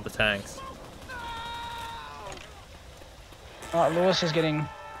need for all the tanks. Lewis is getting...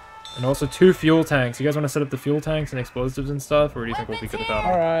 And also 2 fuel tanks. You guys want to set up the fuel tanks and explosives and stuff, or do you think we'll be good without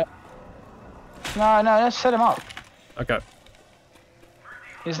them? Alright. No, let's set him up. Okay.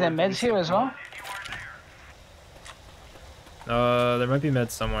 Is there meds here as well? There might be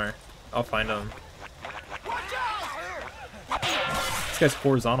meds somewhere. I'll find them. This guy's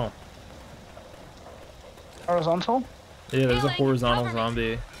horizontal. Horizontal? Yeah, there's a horizontal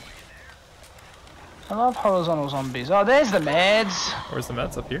zombie. I love horizontal zombies. Oh, there's the meds. Where's the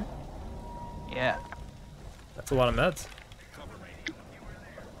meds? Up here? Yeah. That's a lot of meds.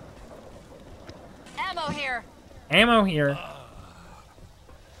 Ammo here. Ammo here.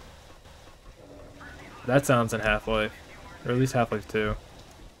 That sounds in Half-Life. Or at least Half-Life 2.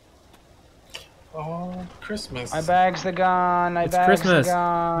 Oh, Christmas. My bags are gone. My It's bags Christmas. are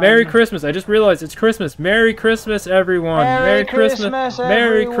gone. Merry Christmas. I just realized it's Christmas. Merry Christmas, everyone. Merry Christmas. Christmas,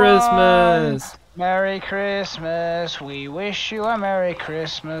 Merry everyone. Christmas. Merry Christmas. We wish you a Merry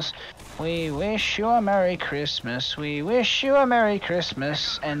Christmas. We wish you a Merry Christmas. We wish you a Merry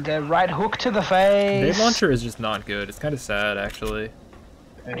Christmas. And a right hook to the face. Nade launcher is just not good. It's kind of sad, actually.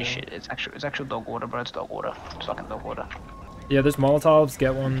 Pretty shit. It's actual dog water, bro. It's dog water. It's fucking dog water. Yeah, there's Molotovs.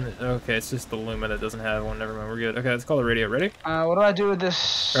 Get one. Okay, it's just the Luma that doesn't have one. Never mind. We're good. Okay, let's call the radio. Ready? What do I do with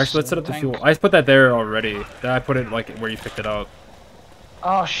this? Or actually, let's set up the tank? fuel. I put that there already. I put it like where you picked it up.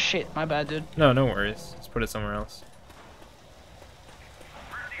 Oh shit, my bad, dude. No, no worries. Just put it somewhere else.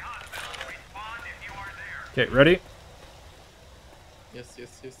 Okay, ready? Yes,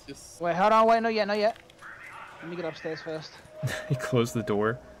 yes, yes, yes. Wait, hold on, wait, not yet, not yet. Let me get upstairs first. He closed the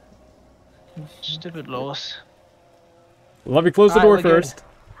door. Stupid Lois. Love you. Close the door Alright, we're good. first.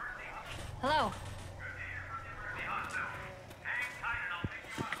 Hello.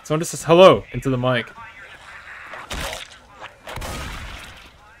 Someone just says hello into the mic.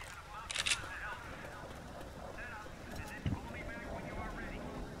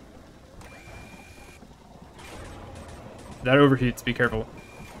 That overheats. Be careful.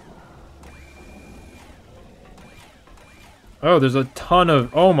 Oh, there's a ton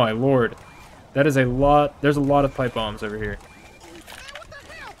of... Oh my lord. That is a lot... There's a lot of pipe bombs over here.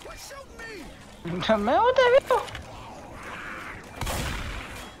 Man, what the hell?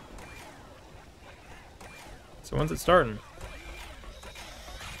 So when's it starting?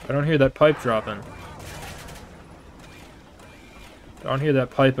 I don't hear that pipe dropping. I don't hear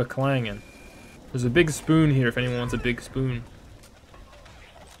that pipe a-clanging. There's a big spoon here if anyone wants a big spoon.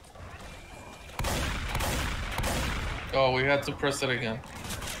 Oh, we had to press it again.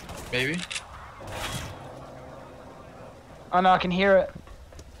 Maybe? Oh no, I can hear it.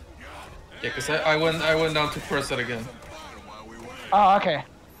 Yeah, because I went down to press it again. Oh, okay.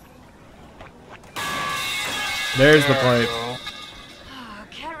 There's the There we pipe. go. Oh,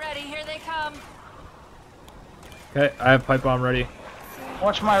 get ready, here they come. Okay, I have pipe bomb ready.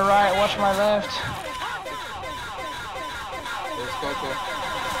 Watch my right, watch my left. Let's go, go.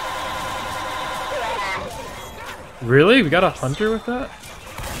 Really? We got a hunter with that?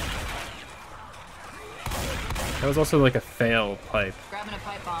 That was also like a fail pipe. Grabbing a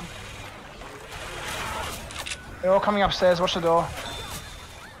pipe bomb. They're all coming upstairs, watch the door.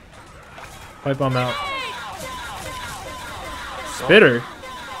 Pipe bomb out. Spitter?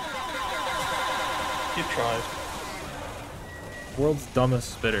 You tried. World's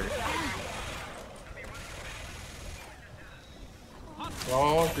dumbest spitter.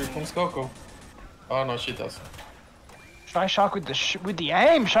 Oh, here comes Coco. Oh no, she does. ShyShark with the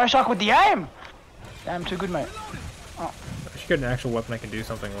aim! ShyShark with the aim! Damn, too good, mate. I should get an actual weapon I can do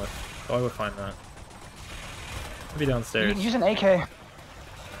something with. Oh, I would find that. Maybe downstairs. Use an AK.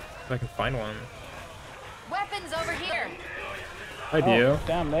 If I can find one. Weapons over here. I do. Oh,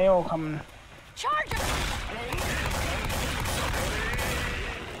 damn, they all coming. Charger.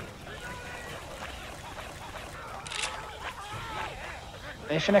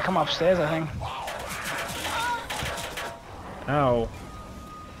 They finna come upstairs, I think. Ow.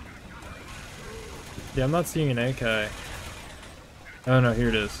 Yeah, I'm not seeing an AK. Oh no, here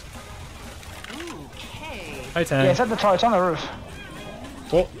it is. Okay. Hi, Tang. Yeah, it's at the top, it's on the roof.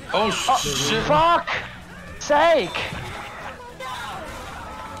 Oh, Oh, shit. Fuck! Sake!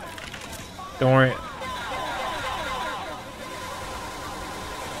 don't worry.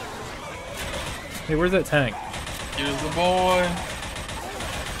 Hey, where's that tank? Here's the boy.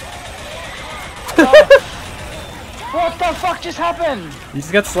 What the fuck just happened? You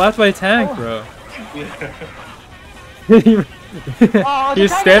just got slapped by a tank, bro. Oh, He was the tank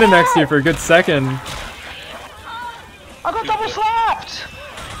standing is next to you out! for a good second. I got double slapped!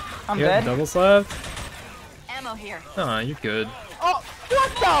 I'm You got dead. double slapped? Ammo here. Aw, you're good. Oh, what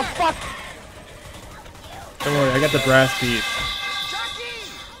the fuck? Don't worry, I got the brass beast.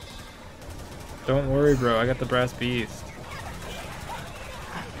 Don't worry, bro. I got the brass beast.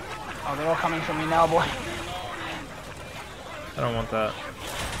 Oh, they're all coming for me now, boy. I don't want that.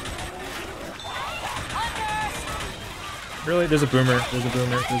 Really? There's a boomer. There's a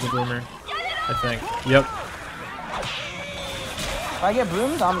boomer. There's a boomer. I think. Yep. If I get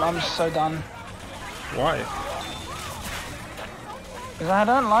boomed, I'm so done. Why? Because I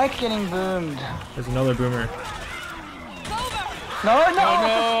don't like getting boomed. There's another boomer. No, no!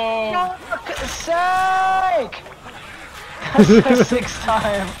 Oh, no. For fuck's sake! That's the sixth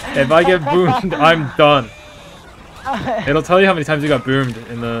time. If I get boomed, I'm done. It'll tell you how many times you got boomed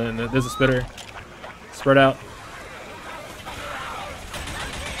in the there's a spitter. Spread out.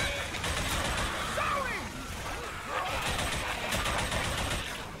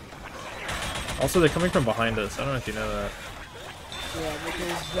 Also, they're coming from behind us. I don't know if you know that. Yeah,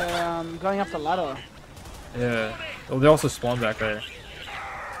 because they're going up the ladder. Yeah. Well, they also spawn back there.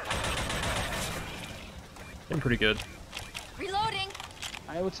 Been pretty good. Reloading.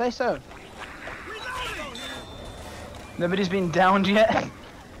 I would say so. Nobody's been downed yet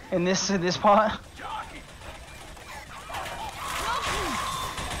in this part.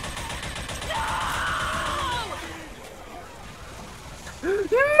 No!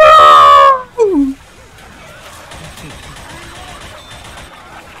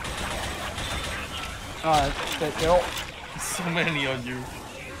 They're all... So many on you.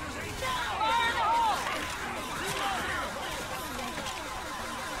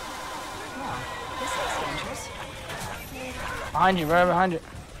 This looks dangerous. Behind you, right behind you.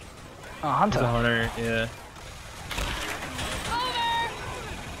 Oh, There's a Hunter. hunter, yeah.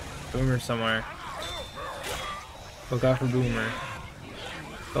 Boomer somewhere. Look out for Boomer.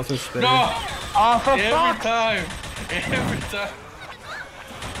 It's also Spitter. No! Oh, for Every fuck! time! Every time!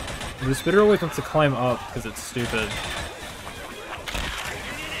 The Spitter always wants to climb up because it's stupid.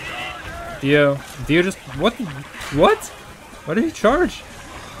 Dio just what? Why did he charge?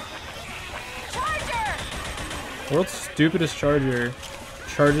 Charger! World's stupidest charger.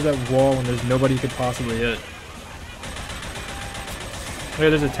 Charges that wall when there's nobody you could possibly hit. Wait,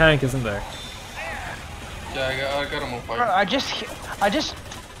 there's a tank, isn't there? Yeah, I got him on Bro, fire.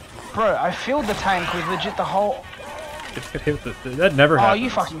 Bro, I filled the tank with legit the whole... That never Oh, happens. are you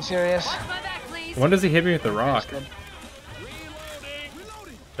fucking serious? Watch my back, please. When does he hit me with the rock?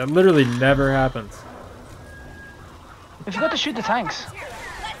 That literally never happens. We forgot to shoot the tanks.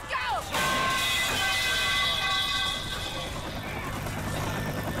 Let's go.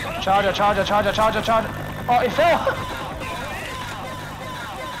 Charger. Oh, it fell!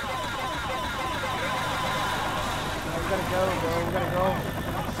 We gotta go, bro. We gotta go.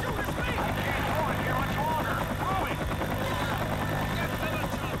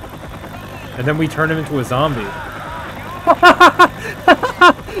 And then we turn him into a zombie.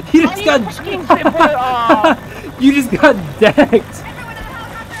 You just got You just got decked.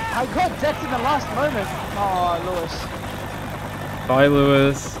 I got decked in the last moment. Oh, Lewis. Bye,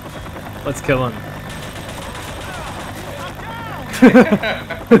 Lewis. Let's kill him.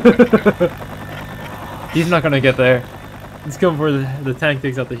 He's not gonna get there. Let's go before the tank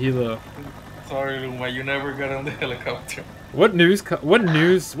takes out the helo. Sorry, Luma, you never got on the helicopter. What news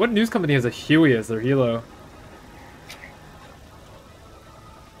company has a Huey as their helo?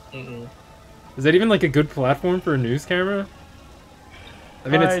 Is that even like a good platform for a news camera? I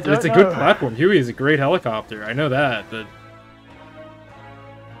mean, it's a good platform. Huey is a great helicopter. I know that, but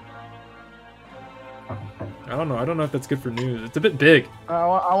I don't know. I don't know if that's good for news. It's a bit big. I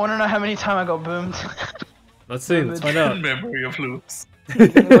want to know how many times I got boomed. Let's see. Let's find out. Memory of Lewis.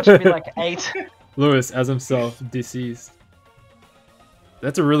 It should be like 8. Lewis as himself, deceased.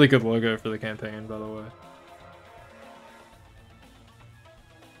 That's a really good logo for the campaign, by the way.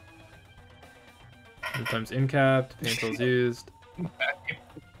 Sometimes incapped, paint tools used.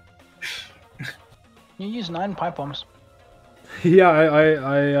 You use 9 pipe bombs. Yeah,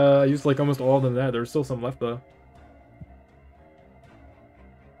 I used like almost all of them there. There was still some left though.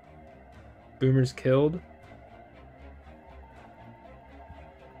 Boomer's killed.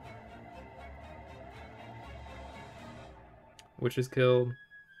 Witch is killed.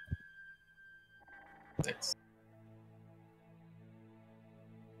 Thanks.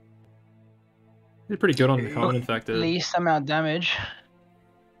 Did pretty good on the common infected. Least amount of damage.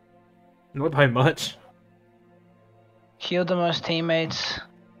 Not by much. Killed the most teammates.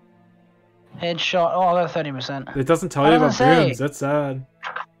 Headshot. Oh, I got 30%. It doesn't tell you about booms. That's sad.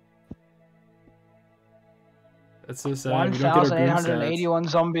 That's so sad. We don't get our boom stats. 1,881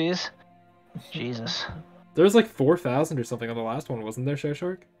 zombies. Jesus. There was like 4,000 or something on the last one, wasn't there,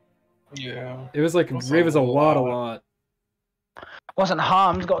 ShyShark? Yeah. It was like, it was a lot. Wasn't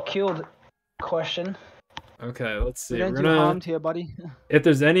harmed, got killed. Question. Okay, let's see. We don't We're do gonna... harm to you, buddy. If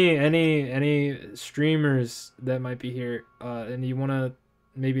there's any streamers that might be here, and you wanna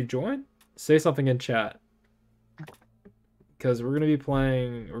maybe join, say something in chat. Because we're gonna be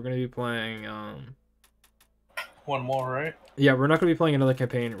playing. One more, right? Yeah, we're not gonna be playing another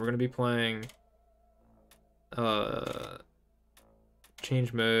campaign. We're gonna be playing.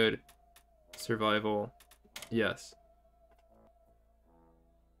 Change mode, survival, yes.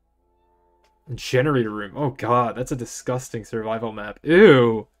 Generator room. Oh god, that's a disgusting survival map.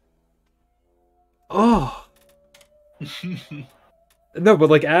 Ew. Oh. No, but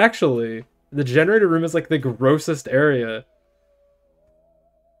like actually, the generator room is like the grossest area.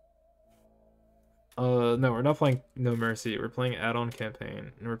 No, we're not playing No Mercy. We're playing add-on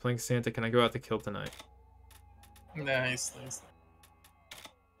campaign, and we're playing Santa. Can I go out to kill tonight? Nice.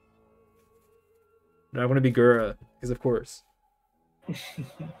 No, I want to be Gura, because of course.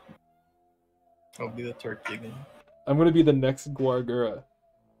 I'll be the turkey then. I'm gonna be the next Gura.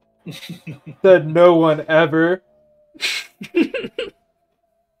 Said no one ever.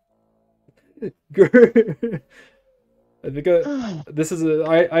 I think this is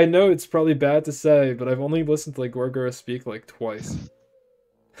I know it's probably bad to say, but I've only listened to like Gura speak like twice.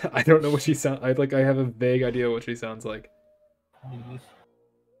 I don't know what she sounds. I have a vague idea what she sounds like.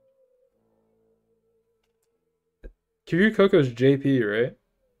 Kiryu Coco's JP, right?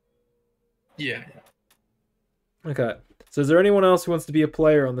 Yeah. Okay. So is there anyone else who wants to be a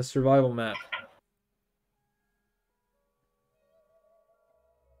player on the survival map?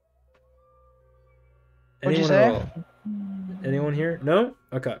 What'd you Anyone say? at all? Anyone here? No?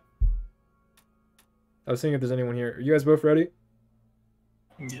 Okay. I was thinking if there's anyone here. Are you guys both ready?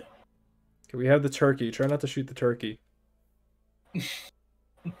 Yeah. Okay, we have the turkey. Try not to shoot the turkey.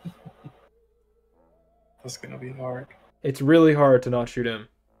 That's gonna be hard. It's really hard to not shoot him.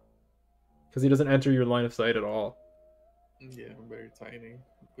 Because he doesn't enter your line of sight at all. Yeah, I'm very tiny.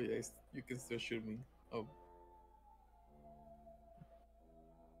 But yeah, you can still shoot me. Oh.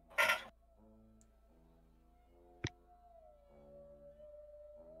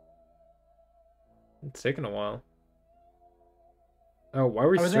 It's taking a while. Oh, why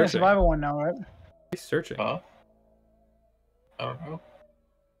were we I was searching? in a survival one now, right? Why are we searching? Huh? I don't know.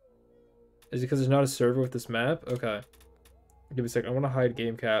 Is it because there's not a server with this map? Okay. Give me a sec. I want to hide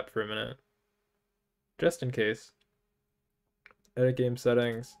game cap for a minute. Just in case. Edit game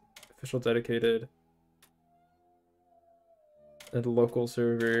settings. Official dedicated. And local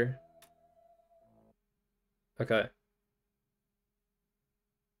server. Okay.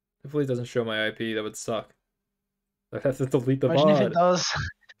 Hopefully it doesn't show my IP. That would suck. I'd have to delete the Imagine if it VOD. does.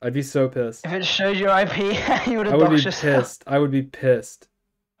 I'd be so pissed. If it showed your IP, you would I have would be doxed yourself. pissed. I would be pissed.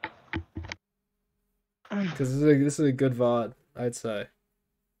 Because this is a good VOD, I'd say.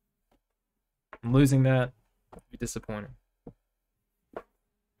 I'm losing that. It'd be disappointing.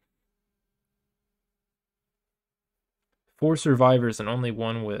 Four survivors and only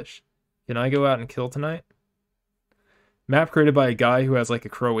one wish. Can I go out and kill tonight? Map created by a guy who has like a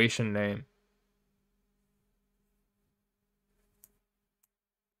Croatian name.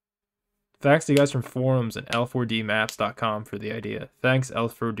 Thanks to you guys from forums and l4dmaps.com for the idea. Thanks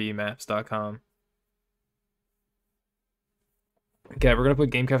l4dmaps.com. Okay, we're gonna put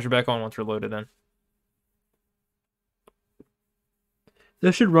game capture back on once we're loaded in.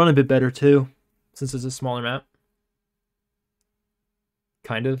 This should run a bit better too, since it's a smaller map.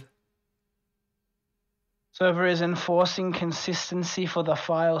 Kind of. Server is enforcing consistency for the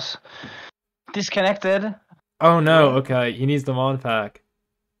files. Disconnected. Oh no, okay, he needs the mod pack.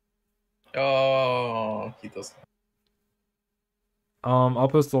 Oh, he doesn't. I'll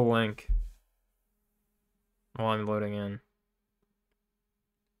post the link while I'm loading in.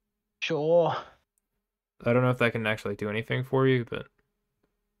 Sure. I don't know if that can actually do anything for you, but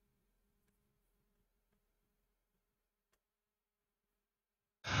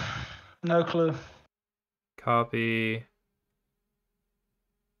No clue. copy.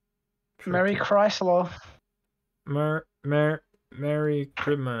 Merry Chrysler. Merry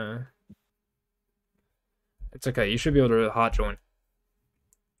Christmas. It's okay. You should be able to hot join.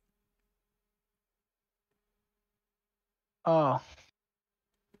 Oh.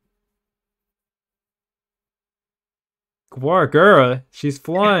 Gura, she's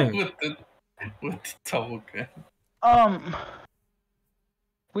flying. with the double gun.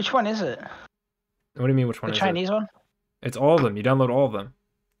 Which one is it? What do you mean? Which one The is Chinese one? It's all of them. You download all of them.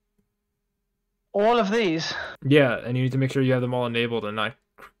 All of these? Yeah, and you need to make sure you have them all enabled and not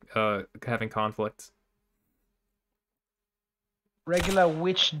having conflicts. Regular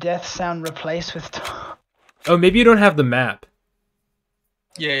witch death sound replaced with... Oh, maybe you don't have the map.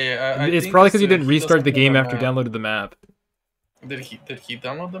 Yeah. I It's think probably because you he didn't restart doesn't the have game the after you map. downloaded the map. Did he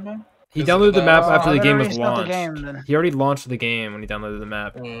download the map? He downloaded the map after the I'll game was restart the launched. game, then. He already launched the game when he downloaded the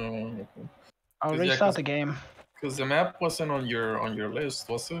map. I'll Yeah, restart the game. Because the map wasn't on your list,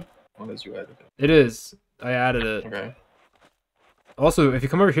 was it? Unless you added it. It is. I added it. Okay. Also, if you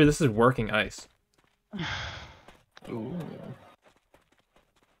come over here, this is working ice. Ooh.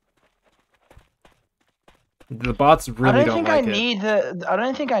 The bots really don't like it. I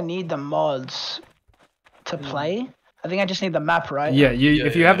don't think I need the mods to play. I think I just need the map, right? Yeah,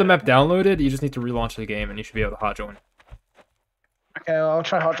 if you have the map downloaded, you just need to relaunch the game and you should be able to hot join. Okay, well, I'll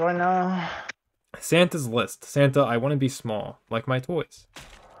try hot join now. Santa's list. Santa, I want to be small, like my toys.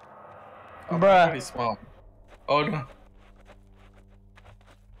 Oh, Bruh. pretty small. Oh no.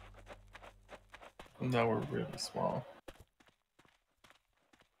 Now we're really small.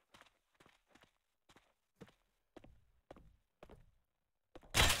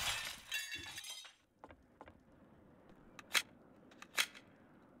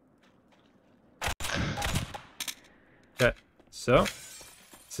 Okay, so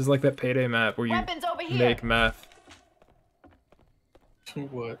this is like that payday map where you Weapons over here. make meth.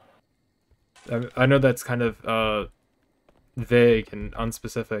 What? I know that's kind of vague and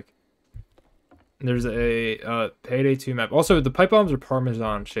unspecific. There's a Payday 2 map. Also, the pipe bombs are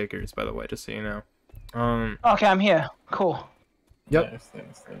Parmesan shakers, by the way, just so you know. Okay, I'm here. Cool. Yep.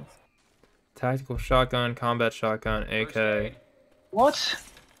 Thanks. Tactical shotgun, combat shotgun, AK. What?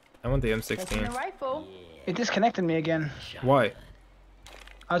 I want the Taking M16. a rifle. It disconnected me again. Why?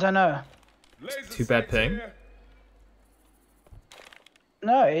 I don't know. Too bad ping.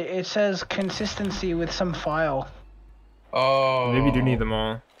 No, it says consistency with some file. Oh. Maybe you do need them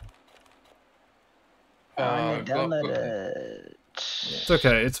all. I need to go- download go- it. It's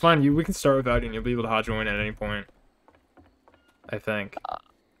okay. It's fine. We can start without you and you'll be able to hot join at any point. I think.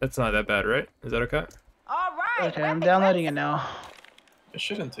 That's not that bad, right? Is that okay? All right. Okay, I'm downloading it now. It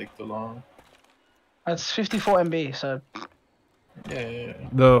shouldn't take too long. It's 54 MB, so Yeah.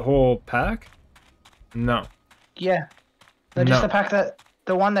 The whole pack? No. yeah. No, just No. the pack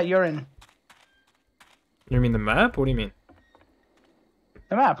the one that you're in. You mean the map? What do you mean?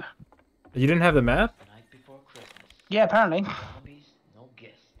 The map. You didn't have the map? Yeah, apparently.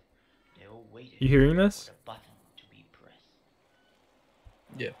 You hearing this?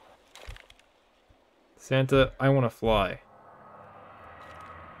 Yeah. Santa, I want to fly.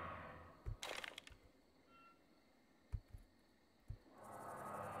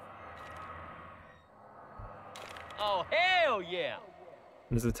 Oh, hell yeah!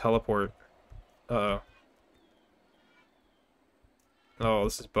 There's a teleport. Uh-oh. Oh,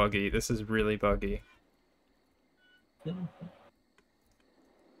 this is buggy. This is really buggy.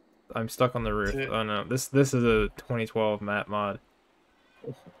 I'm stuck on the roof. Oh no, this is a 2012 map mod.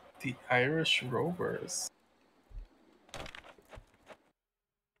 The Irish Rovers.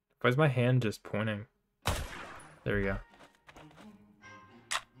 Why is my hand just pointing? There we go.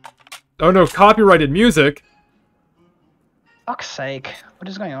 Oh no, copyrighted music! Fuck's sake. What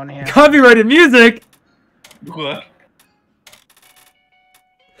is going on here? Copyrighted music! What?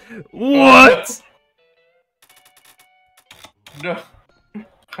 What? No.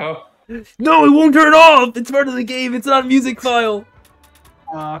 How? No, it won't turn off! It's part of the game, it's not a music file!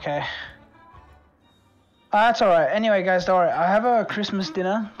 Oh, okay. That's alright. Anyway, guys, don't worry. I have a Christmas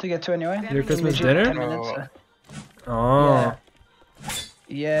dinner to get to anyway. Your Christmas Literally dinner? 10 minutes, so. Oh.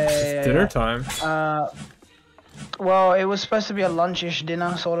 Yeah. It's dinner time. Well, it was supposed to be a lunchish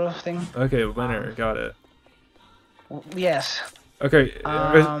dinner sort of thing. Okay, winner, got it. Yes. Okay,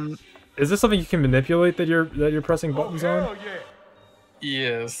 Um. is this something you can manipulate that you're pressing buttons on?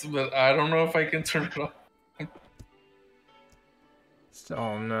 Yes, but I don't know if I can turn it off.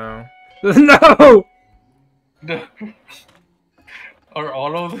 Oh no. No! No. Are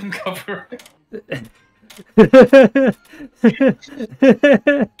all of them covered?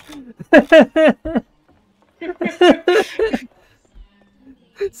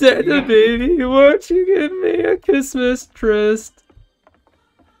 Santa baby, won't you give me a Christmas tryst?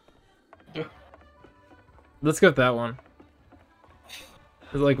 Let's go with that one.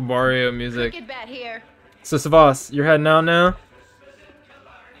 It's like Mario music. Get back here. So Savas, you're heading out now?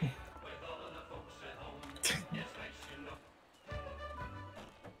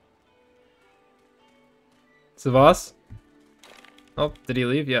 Savas? Oh, did he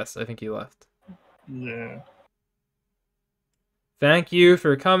leave? Yes, I think he left. Yeah. Thank you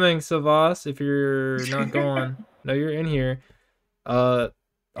for coming, Savas, if you're not going. No, you're in here. I'll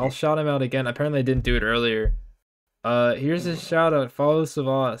shout him out again. Apparently I didn't do it earlier. Here's his shout out. Follow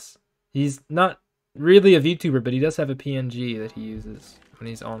Savas. He's not really a VTuber, but he does have a PNG that he uses when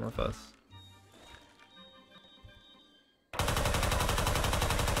he's on with us.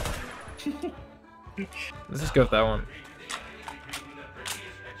 Let's just go with that one.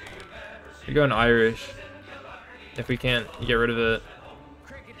 You're going Irish. If we can't get rid of it.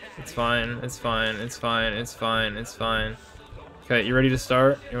 It's fine, it's fine, it's fine, it's fine, it's fine. Okay, you ready to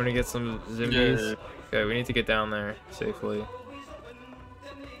start? You want to get some zombies? Yeah. Okay, we need to get down there safely.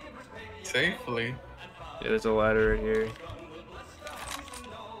 Safely? Yeah, there's a ladder right here.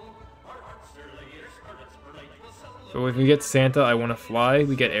 So if we get Santa, I want to fly,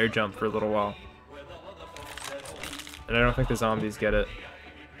 we get air jump for a little while. And I don't think the zombies get it.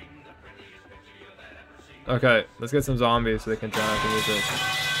 Okay, let's get some zombies so they can drown out the music.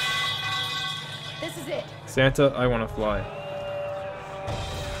 This is it. Santa, I want to fly.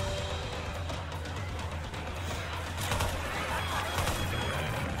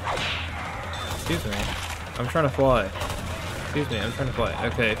 Excuse me. I'm trying to fly. Excuse me, I'm trying to fly.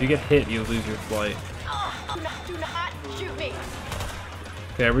 Okay, if you get hit, you lose your flight. Do not shoot me.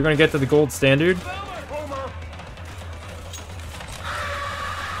 Okay, are we going to get to the gold standard?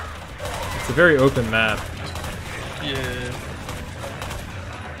 It's a very open map. Yeah.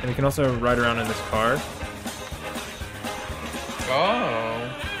 And you can also ride around in this car. Oh.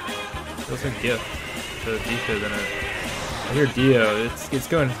 There's a gift to VTuber in it. I hear Dio. It's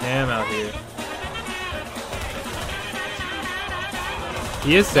going ham out here.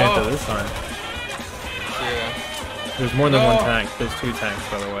 He is Santa this time. Yeah. There's more than one tank. There's 2 tanks,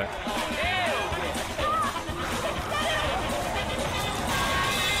 by the way.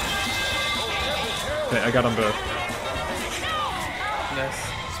 Okay, I got them both. Nice.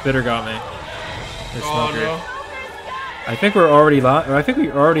 Spitter got me. Or Oh Smoker. no. I think we're already I think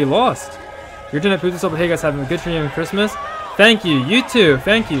we already lost. Your internet put this up. Hey guys, having a good stream and Christmas. Thank you. You too.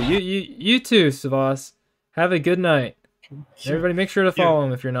 Thank you. You too, Savas. Have a good night. Everybody, make sure to follow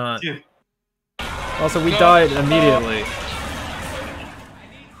him if you're not. Also, we died immediately.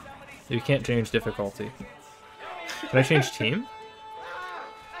 You can't change difficulty. Can I change team?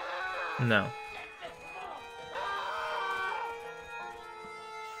 No.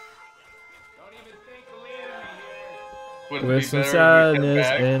 With some sadness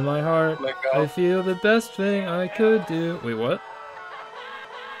in my heart, I feel the best thing I could do. Wait, what?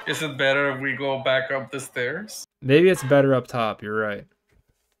 Is it better if we go back up the stairs? Maybe it's better up top, you're right.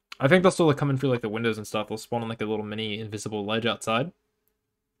 I think they'll still like, come in through like the windows and stuff. They'll spawn on like a little mini invisible ledge outside.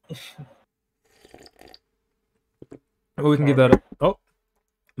 Oh, we can give that up. Oh,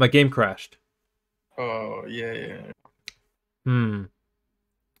 my game crashed. Oh, yeah. Would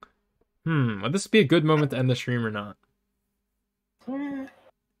this be a good moment to end the stream or not? You're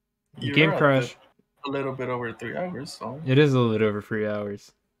Game crash. A little bit over 3 hours, so. It is a little bit over 3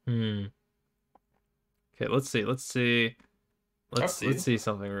 hours. Okay, let's see. Let's see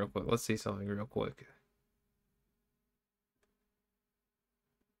something real quick.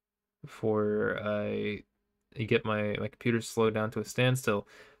 Before I get my computer slowed down to a standstill.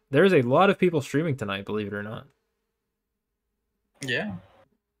 There's a lot of people streaming tonight, believe it or not. Yeah.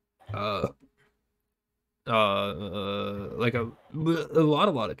 Like a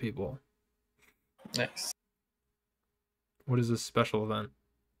lot of people. Nice. What is this special event?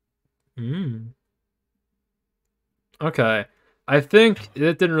 Okay. I think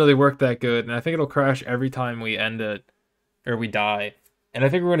it didn't really work that good, and I think it'll crash every time we end it, or we die. And I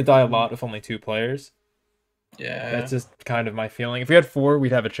think we're going to die a lot with only 2 players. Yeah. That's just kind of my feeling. If we had 4,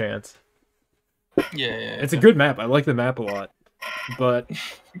 we'd have a chance. Yeah. It's a good map. I like the map a lot. But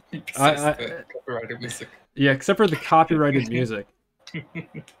copyrighted music. Yeah, except for the copyrighted music.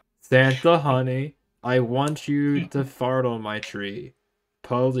 Santa honey, I want you to fart on my tree.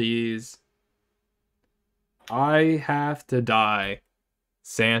 Please. I have to die.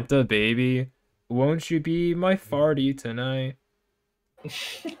 Santa baby, won't you be my farty tonight?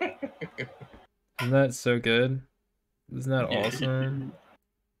 Isn't that so good? Isn't that awesome?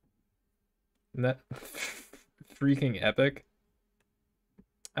 Isn't that freaking epic?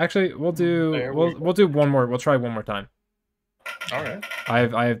 Actually, we'll do one more. We'll try one more time. All right.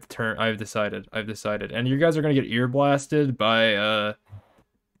 I've decided. And you guys are gonna get ear blasted by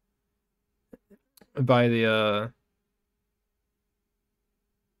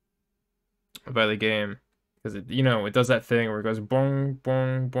the game, because it does that thing where it goes bong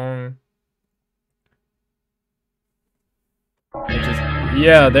bong bong.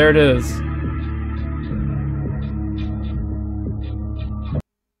 Yeah, there it is.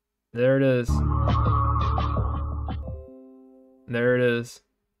 There it is. There it is.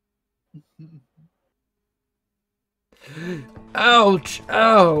 Ouch!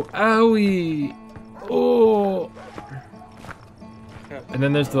 Ow! Owie! Oh! And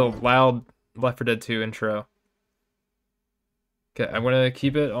then there's the loud Left 4 Dead 2 intro. Okay, I'm gonna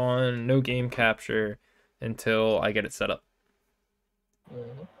keep it on no game capture until I get it set up.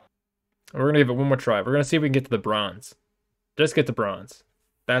 We're gonna give it one more try. We're gonna see if we can get to the bronze. Just get the bronze.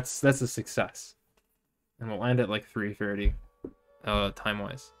 That's a success. And we'll end at like 3:30,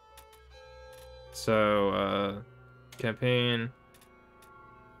 time-wise. So, campaign,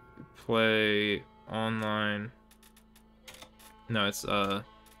 play online. No, it's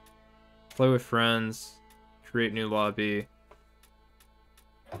play with friends, create new lobby.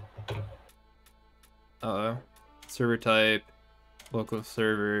 Server type, local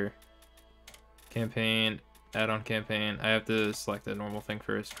server, campaign, add-on campaign. I have to select the normal thing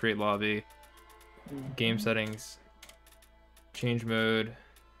first. Create lobby. Game settings. Change mode.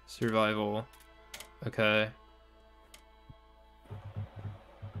 Survival. Okay.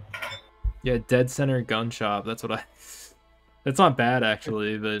 Yeah, dead center gun shop. That's what I... That's not bad,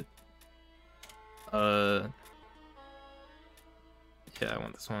 actually, but... Yeah, I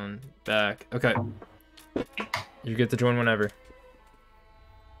want this one back. Okay. You get to join whenever.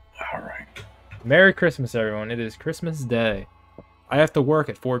 Alright. Merry Christmas, everyone. It is Christmas Day. I have to work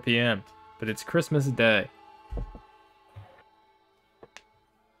at 4 p.m., but it's Christmas Day.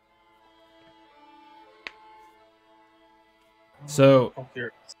 So,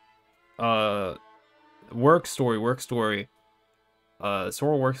 work story.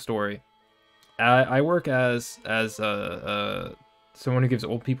 Sorrel work story. I work as someone who gives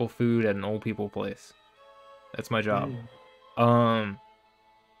old people food at an old people place. That's my job.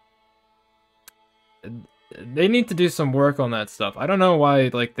 They need to do some work on that stuff. I don't know why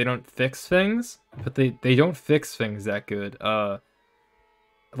like they don't fix things, but they don't fix things that good.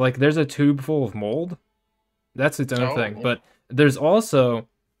 Like there's a tube full of mold. That's its own thing. But there's also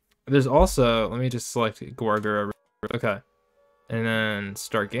let me just select Gorgora. Okay. And then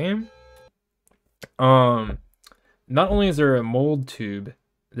start game. Not only is there a mold tube,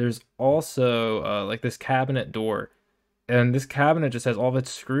 there's also like this cabinet door. And this cabinet just has all of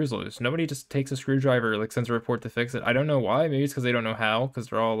its screws loose. Nobody just takes a screwdriver, like sends a report to fix it. I don't know why. Maybe it's because they don't know how, because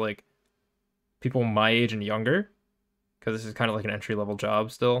they're all like people my age and younger. Because this is kind of like an entry-level job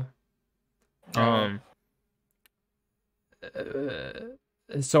still. So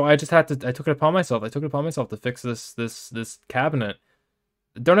I just had to. I took it upon myself. To fix this cabinet.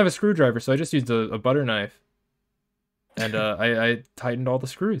 Don't have a screwdriver, so I just used a butter knife. And I tightened all the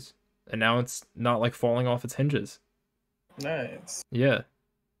screws, and now it's not like falling off its hinges. Nice. Yeah.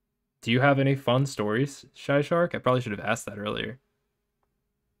 Do you have any fun stories, ShyShark? I probably should have asked that earlier.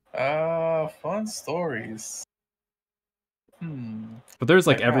 Fun stories. But there's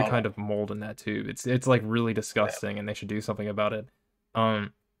like every kind of mold in that tube. It's like really disgusting, and they should do something about it.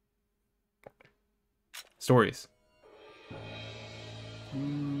 Stories.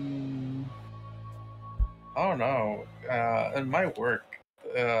 I don't know. In my work,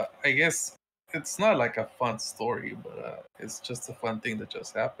 I guess it's not like a fun story, but it's just a fun thing that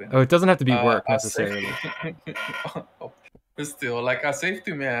just happened. Oh, it doesn't have to be work necessarily. But still, like a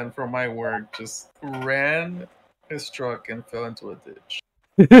safety man from my work just ran his truck and fell into a ditch.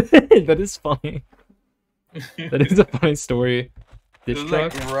 That is funny. That is a funny story. Ditch It's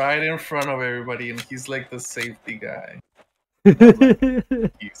truck? like right in front of everybody, and he's like the safety guy. I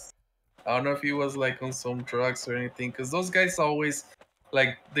don't know if he was like on some drugs or anything, because those guys always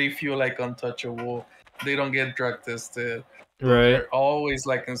like they feel like untouchable. They don't get drug tested. Right. They're always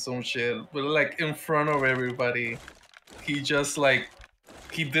like in some shit, but like in front of everybody, he just like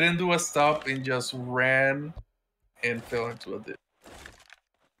he didn't do a stop and just ran and fell into a ditch.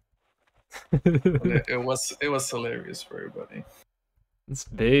 it was hilarious for everybody. It's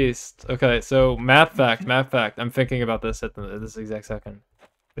based. Okay, so map fact. I'm thinking about this at this exact second.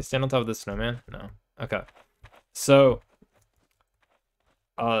 They stand on top of the snowman? No. Okay. So,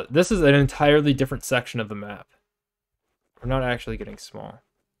 this is an entirely different section of the map. We're not actually getting small.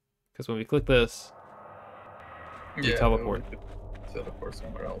 Because when we click this, we teleport. Teleport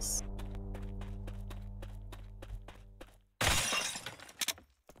somewhere else.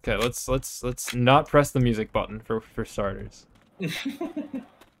 Okay, let's not press the music button for starters.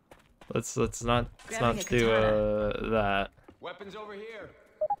 let's not do that. Weapons over here.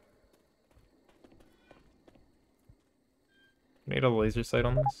 Need a laser sight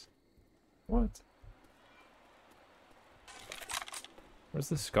on this? What? Where's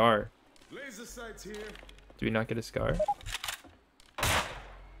the scar? Laser sights here. Do we not get a scar?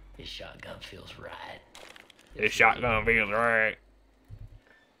 This shotgun feels right. This shotgun feels right.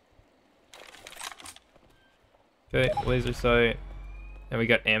 Okay, laser sight. And we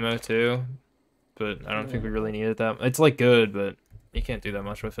got ammo too. But I don't think we really needed that. It's like good, but you can't do that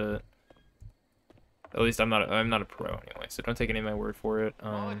much with it. At least I'm not a pro anyway, so don't take any of my word for it.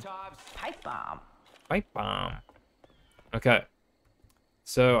 Pipe bomb. Pipe bomb. Okay.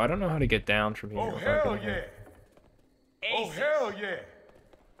 So I don't know how to get down from here. Oh hell yeah! Oh hell yeah!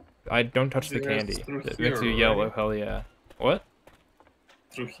 I don't touch the candy. It makes you yell, oh hell yeah. What?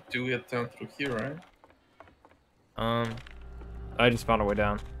 Do get down through here, right? I just found a way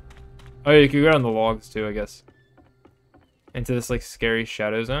down. Oh, yeah, you can go down the logs too, I guess. Into this like scary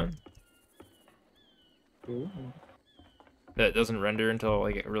shadow zone. Ooh. That doesn't render until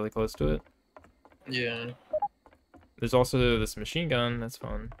I get really close to it. Yeah. There's also this machine gun. That's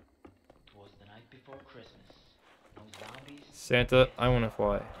fun. It was the night before Christmas. No zombies. Santa, I want to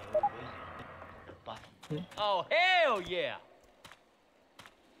fly. The Oh, hell yeah!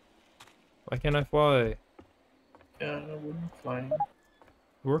 Why can't I fly? Yeah, I wouldn't fly.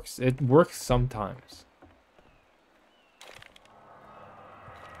 It works sometimes.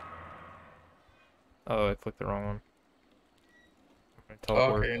 Oh, I clicked the wrong one. I'm gonna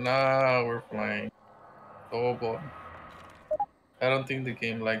teleport. Okay, now we're flying. Oh boy. I don't think the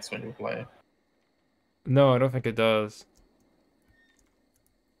game likes when you fly. No, I don't think it does.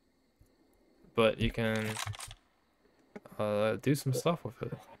 But you can do some stuff with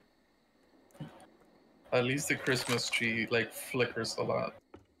it. At least the Christmas tree like flickers a lot.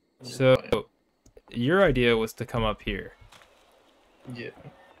 when you're So, flying. your idea was to come up here. Yeah.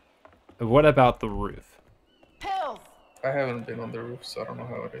 What about the roof? Pills. I haven't been on the roof, so I don't know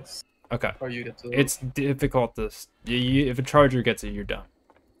how it is. Okay. How you get to the It's difficult to... if a charger gets it, you're done.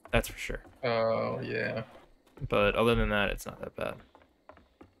 That's for sure. Oh, yeah. But other than that, it's not that bad.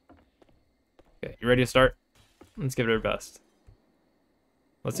 Okay, you ready to start? Let's give it our best.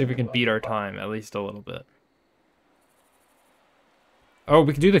 Let's see if we can beat our time, at least a little bit. Oh,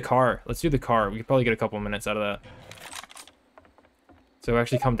 we can do the car. Let's do the car. We could probably get a couple minutes out of that. So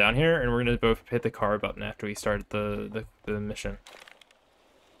actually come down here, and we're going to both hit the car button after we start the mission.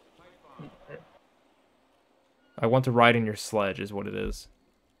 I want to ride in your sledge, is what it is.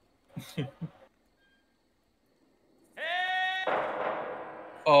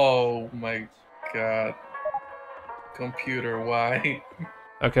 Oh my god. Computer, why?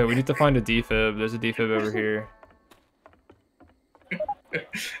 Okay, we need to find a defib. There's a defib over here.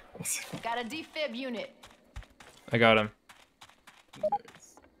 Got a defib unit. I got him.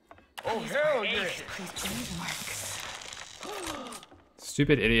 Oh, hell yeah.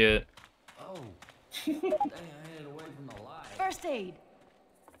 Stupid idiot. Oh. Dang, I had it away from the light. First aid.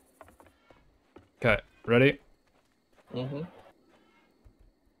 Okay, ready? Mm-hmm.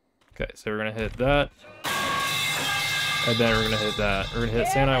 Okay, so we're gonna hit that. And then we're gonna hit that. We're gonna hit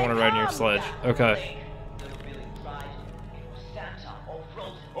Santa, I wanna ride in your sledge. Okay.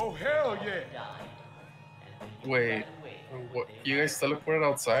 Oh, hell yeah. Wait. What? You guys teleported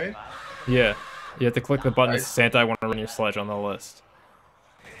outside? Yeah. You have to click the button that says Santa, I wanna ride in your sledge on the list.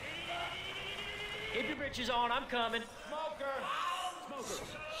 Keep your britches on, I'm coming.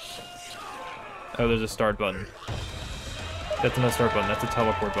 Oh, there's a start button. That's not a start button, that's a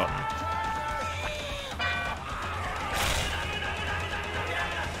teleport button.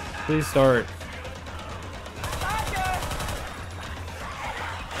 Please start.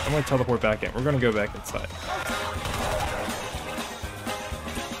 I'm gonna teleport back in. We're gonna go back inside.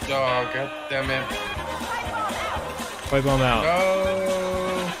 Oh, god damn it. Pipe bomb out.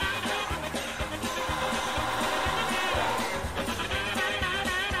 No!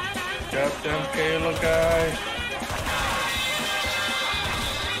 Goddamn Halo guy.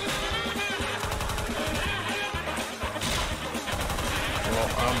 Well,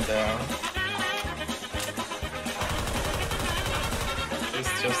 I'm down.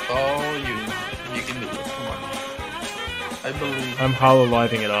 It's just all you. You can do it. Come on. I believe. I'm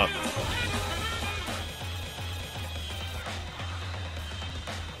hololiving it up.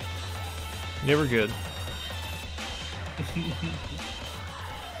 Yeah, we're good.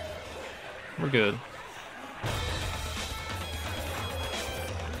 We're good.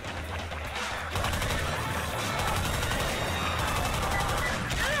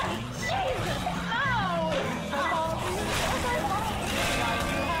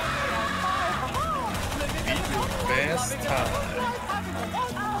 Best time.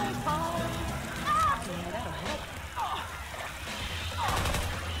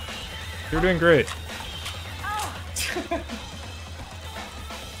 You're doing great.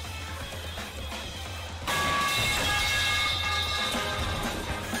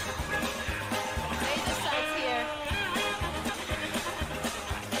 Laser sights here.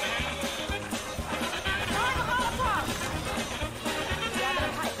 Grabbing a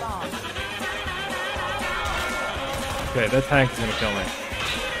pipe bomb. Okay, that tank is gonna kill me.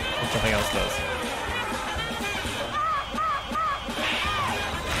 If something else does.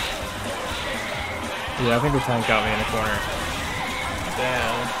 Yeah, I think the tank got me in the corner.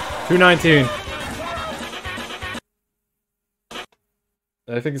 Damn. 219.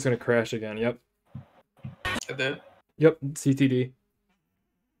 I think it's gonna crash again. Yep. I did. Yep. CTD.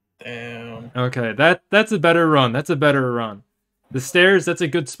 Damn. Okay, that's a better run. That's a better run. The stairs, that's a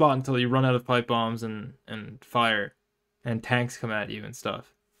good spot until you run out of pipe bombs and fire, and tanks come at you and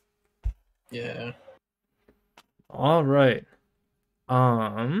stuff. Yeah. All right.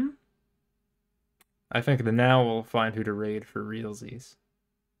 I think that now we'll find who to raid for realsies.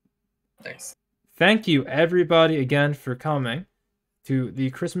 Thanks. Thank you everybody again for coming. to the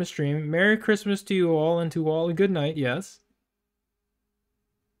Christmas stream. Merry Christmas to you all, and to all a good night, yes.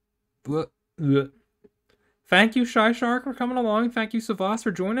 Thank you, ShyShark, for coming along. Thank you, Savas,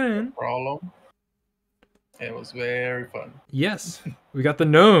 for joining in. Problem. It was very fun. Yes, we got the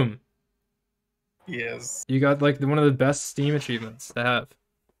gnome. Yes. You got like one of the best Steam achievements to have.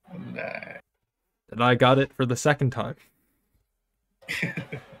 Nah. And I got it for the second time.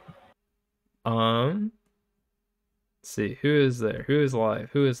 Let's see, who is there? Who is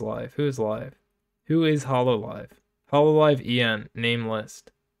live? Who is live? Who is live? Who is HoloLive? HoloLive EN, name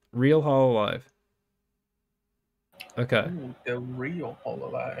list. Real HoloLive. Okay. Ooh, the real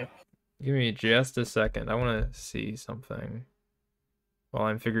HoloLive. Give me just a second. I want to see something while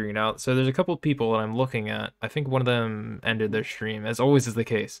I'm figuring it out. So there's a couple of people that I'm looking at. I think one of them ended their stream, as always is the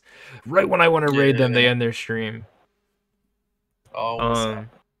case. Right when I want to raid them, they end their stream. Always.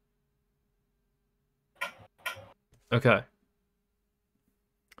 Okay.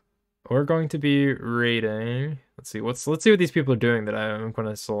 We're going to be raiding. Let's see what these people are doing that I'm going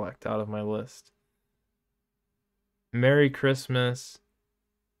to select out of my list. Merry Christmas.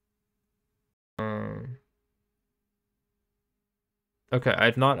 Okay,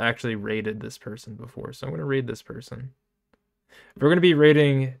 I've not actually raided this person before, so I'm going to raid this person. We're going to be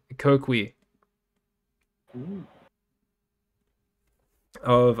raiding Kokwi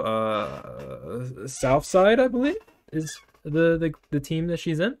of Southside, I believe, is the team that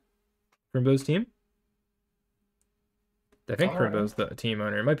she's in. Primbo's team. I think Primbo's the team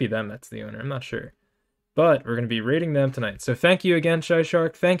owner. It might be them that's the owner. I'm not sure. But we're going to be raiding them tonight. So thank you again,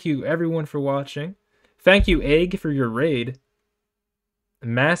 ShyShark. Thank you, everyone, for watching. Thank you, Egg, for your raid.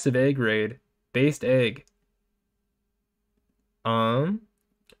 Massive egg raid. Based egg.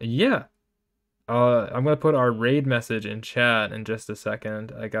 Yeah. I'm going to put our raid message in chat in just a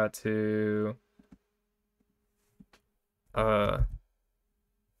second. I got to... Oh,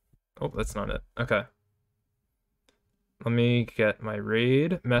 that's not it. Okay. Let me get my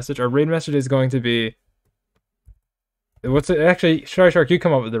raid message. Our raid message is going to be... What's it? Actually, ShyShark, you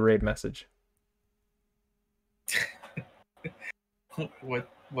come up with the raid message.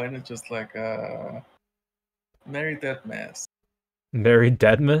 Why not just like Merry Deadmas? Merry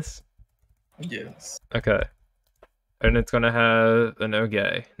Deadmas? Yes. Okay. And it's gonna have an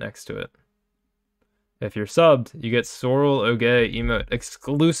Ogay next to it. If you're subbed, you get Sorrel Ogay emote.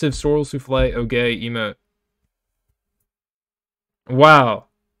 Exclusive Sorrel Souffle Ogay emote. Wow.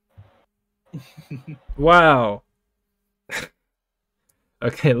 Wow.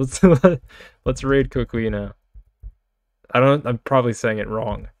 Okay, let's raid Kokui now. I'm probably saying it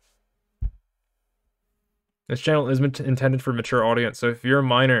wrong. This channel is intended for mature audience, so if you're a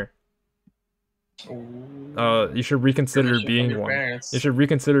minor, you should reconsider being one. Parents. You should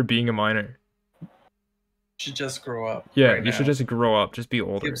reconsider being a minor. You should just grow up. Yeah, right you now. should just grow up. Just be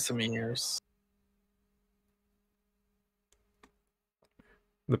older. Give some years.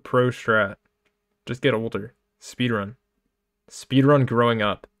 The pro strat. Just get older. Speedrun. Speedrun growing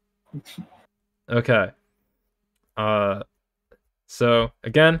up. Okay. So,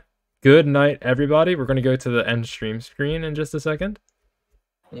 again, good night, everybody. We're going to go to the end stream screen in just a second.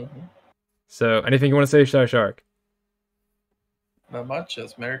 So, anything you want to say, ShyShark? Not much.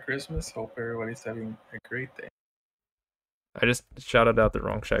 Just Merry Christmas. Hope everybody's having a great day. I just shouted out the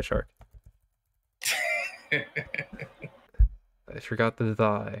wrong ShyShark. I forgot the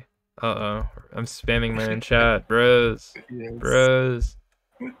thy. Uh-oh. I'm spamming my own chat. Bros. Yes. Bros.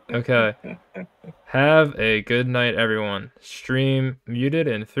 Okay. Have a good night, everyone. Stream muted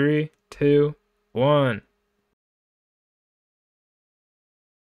in 3, 2, 1.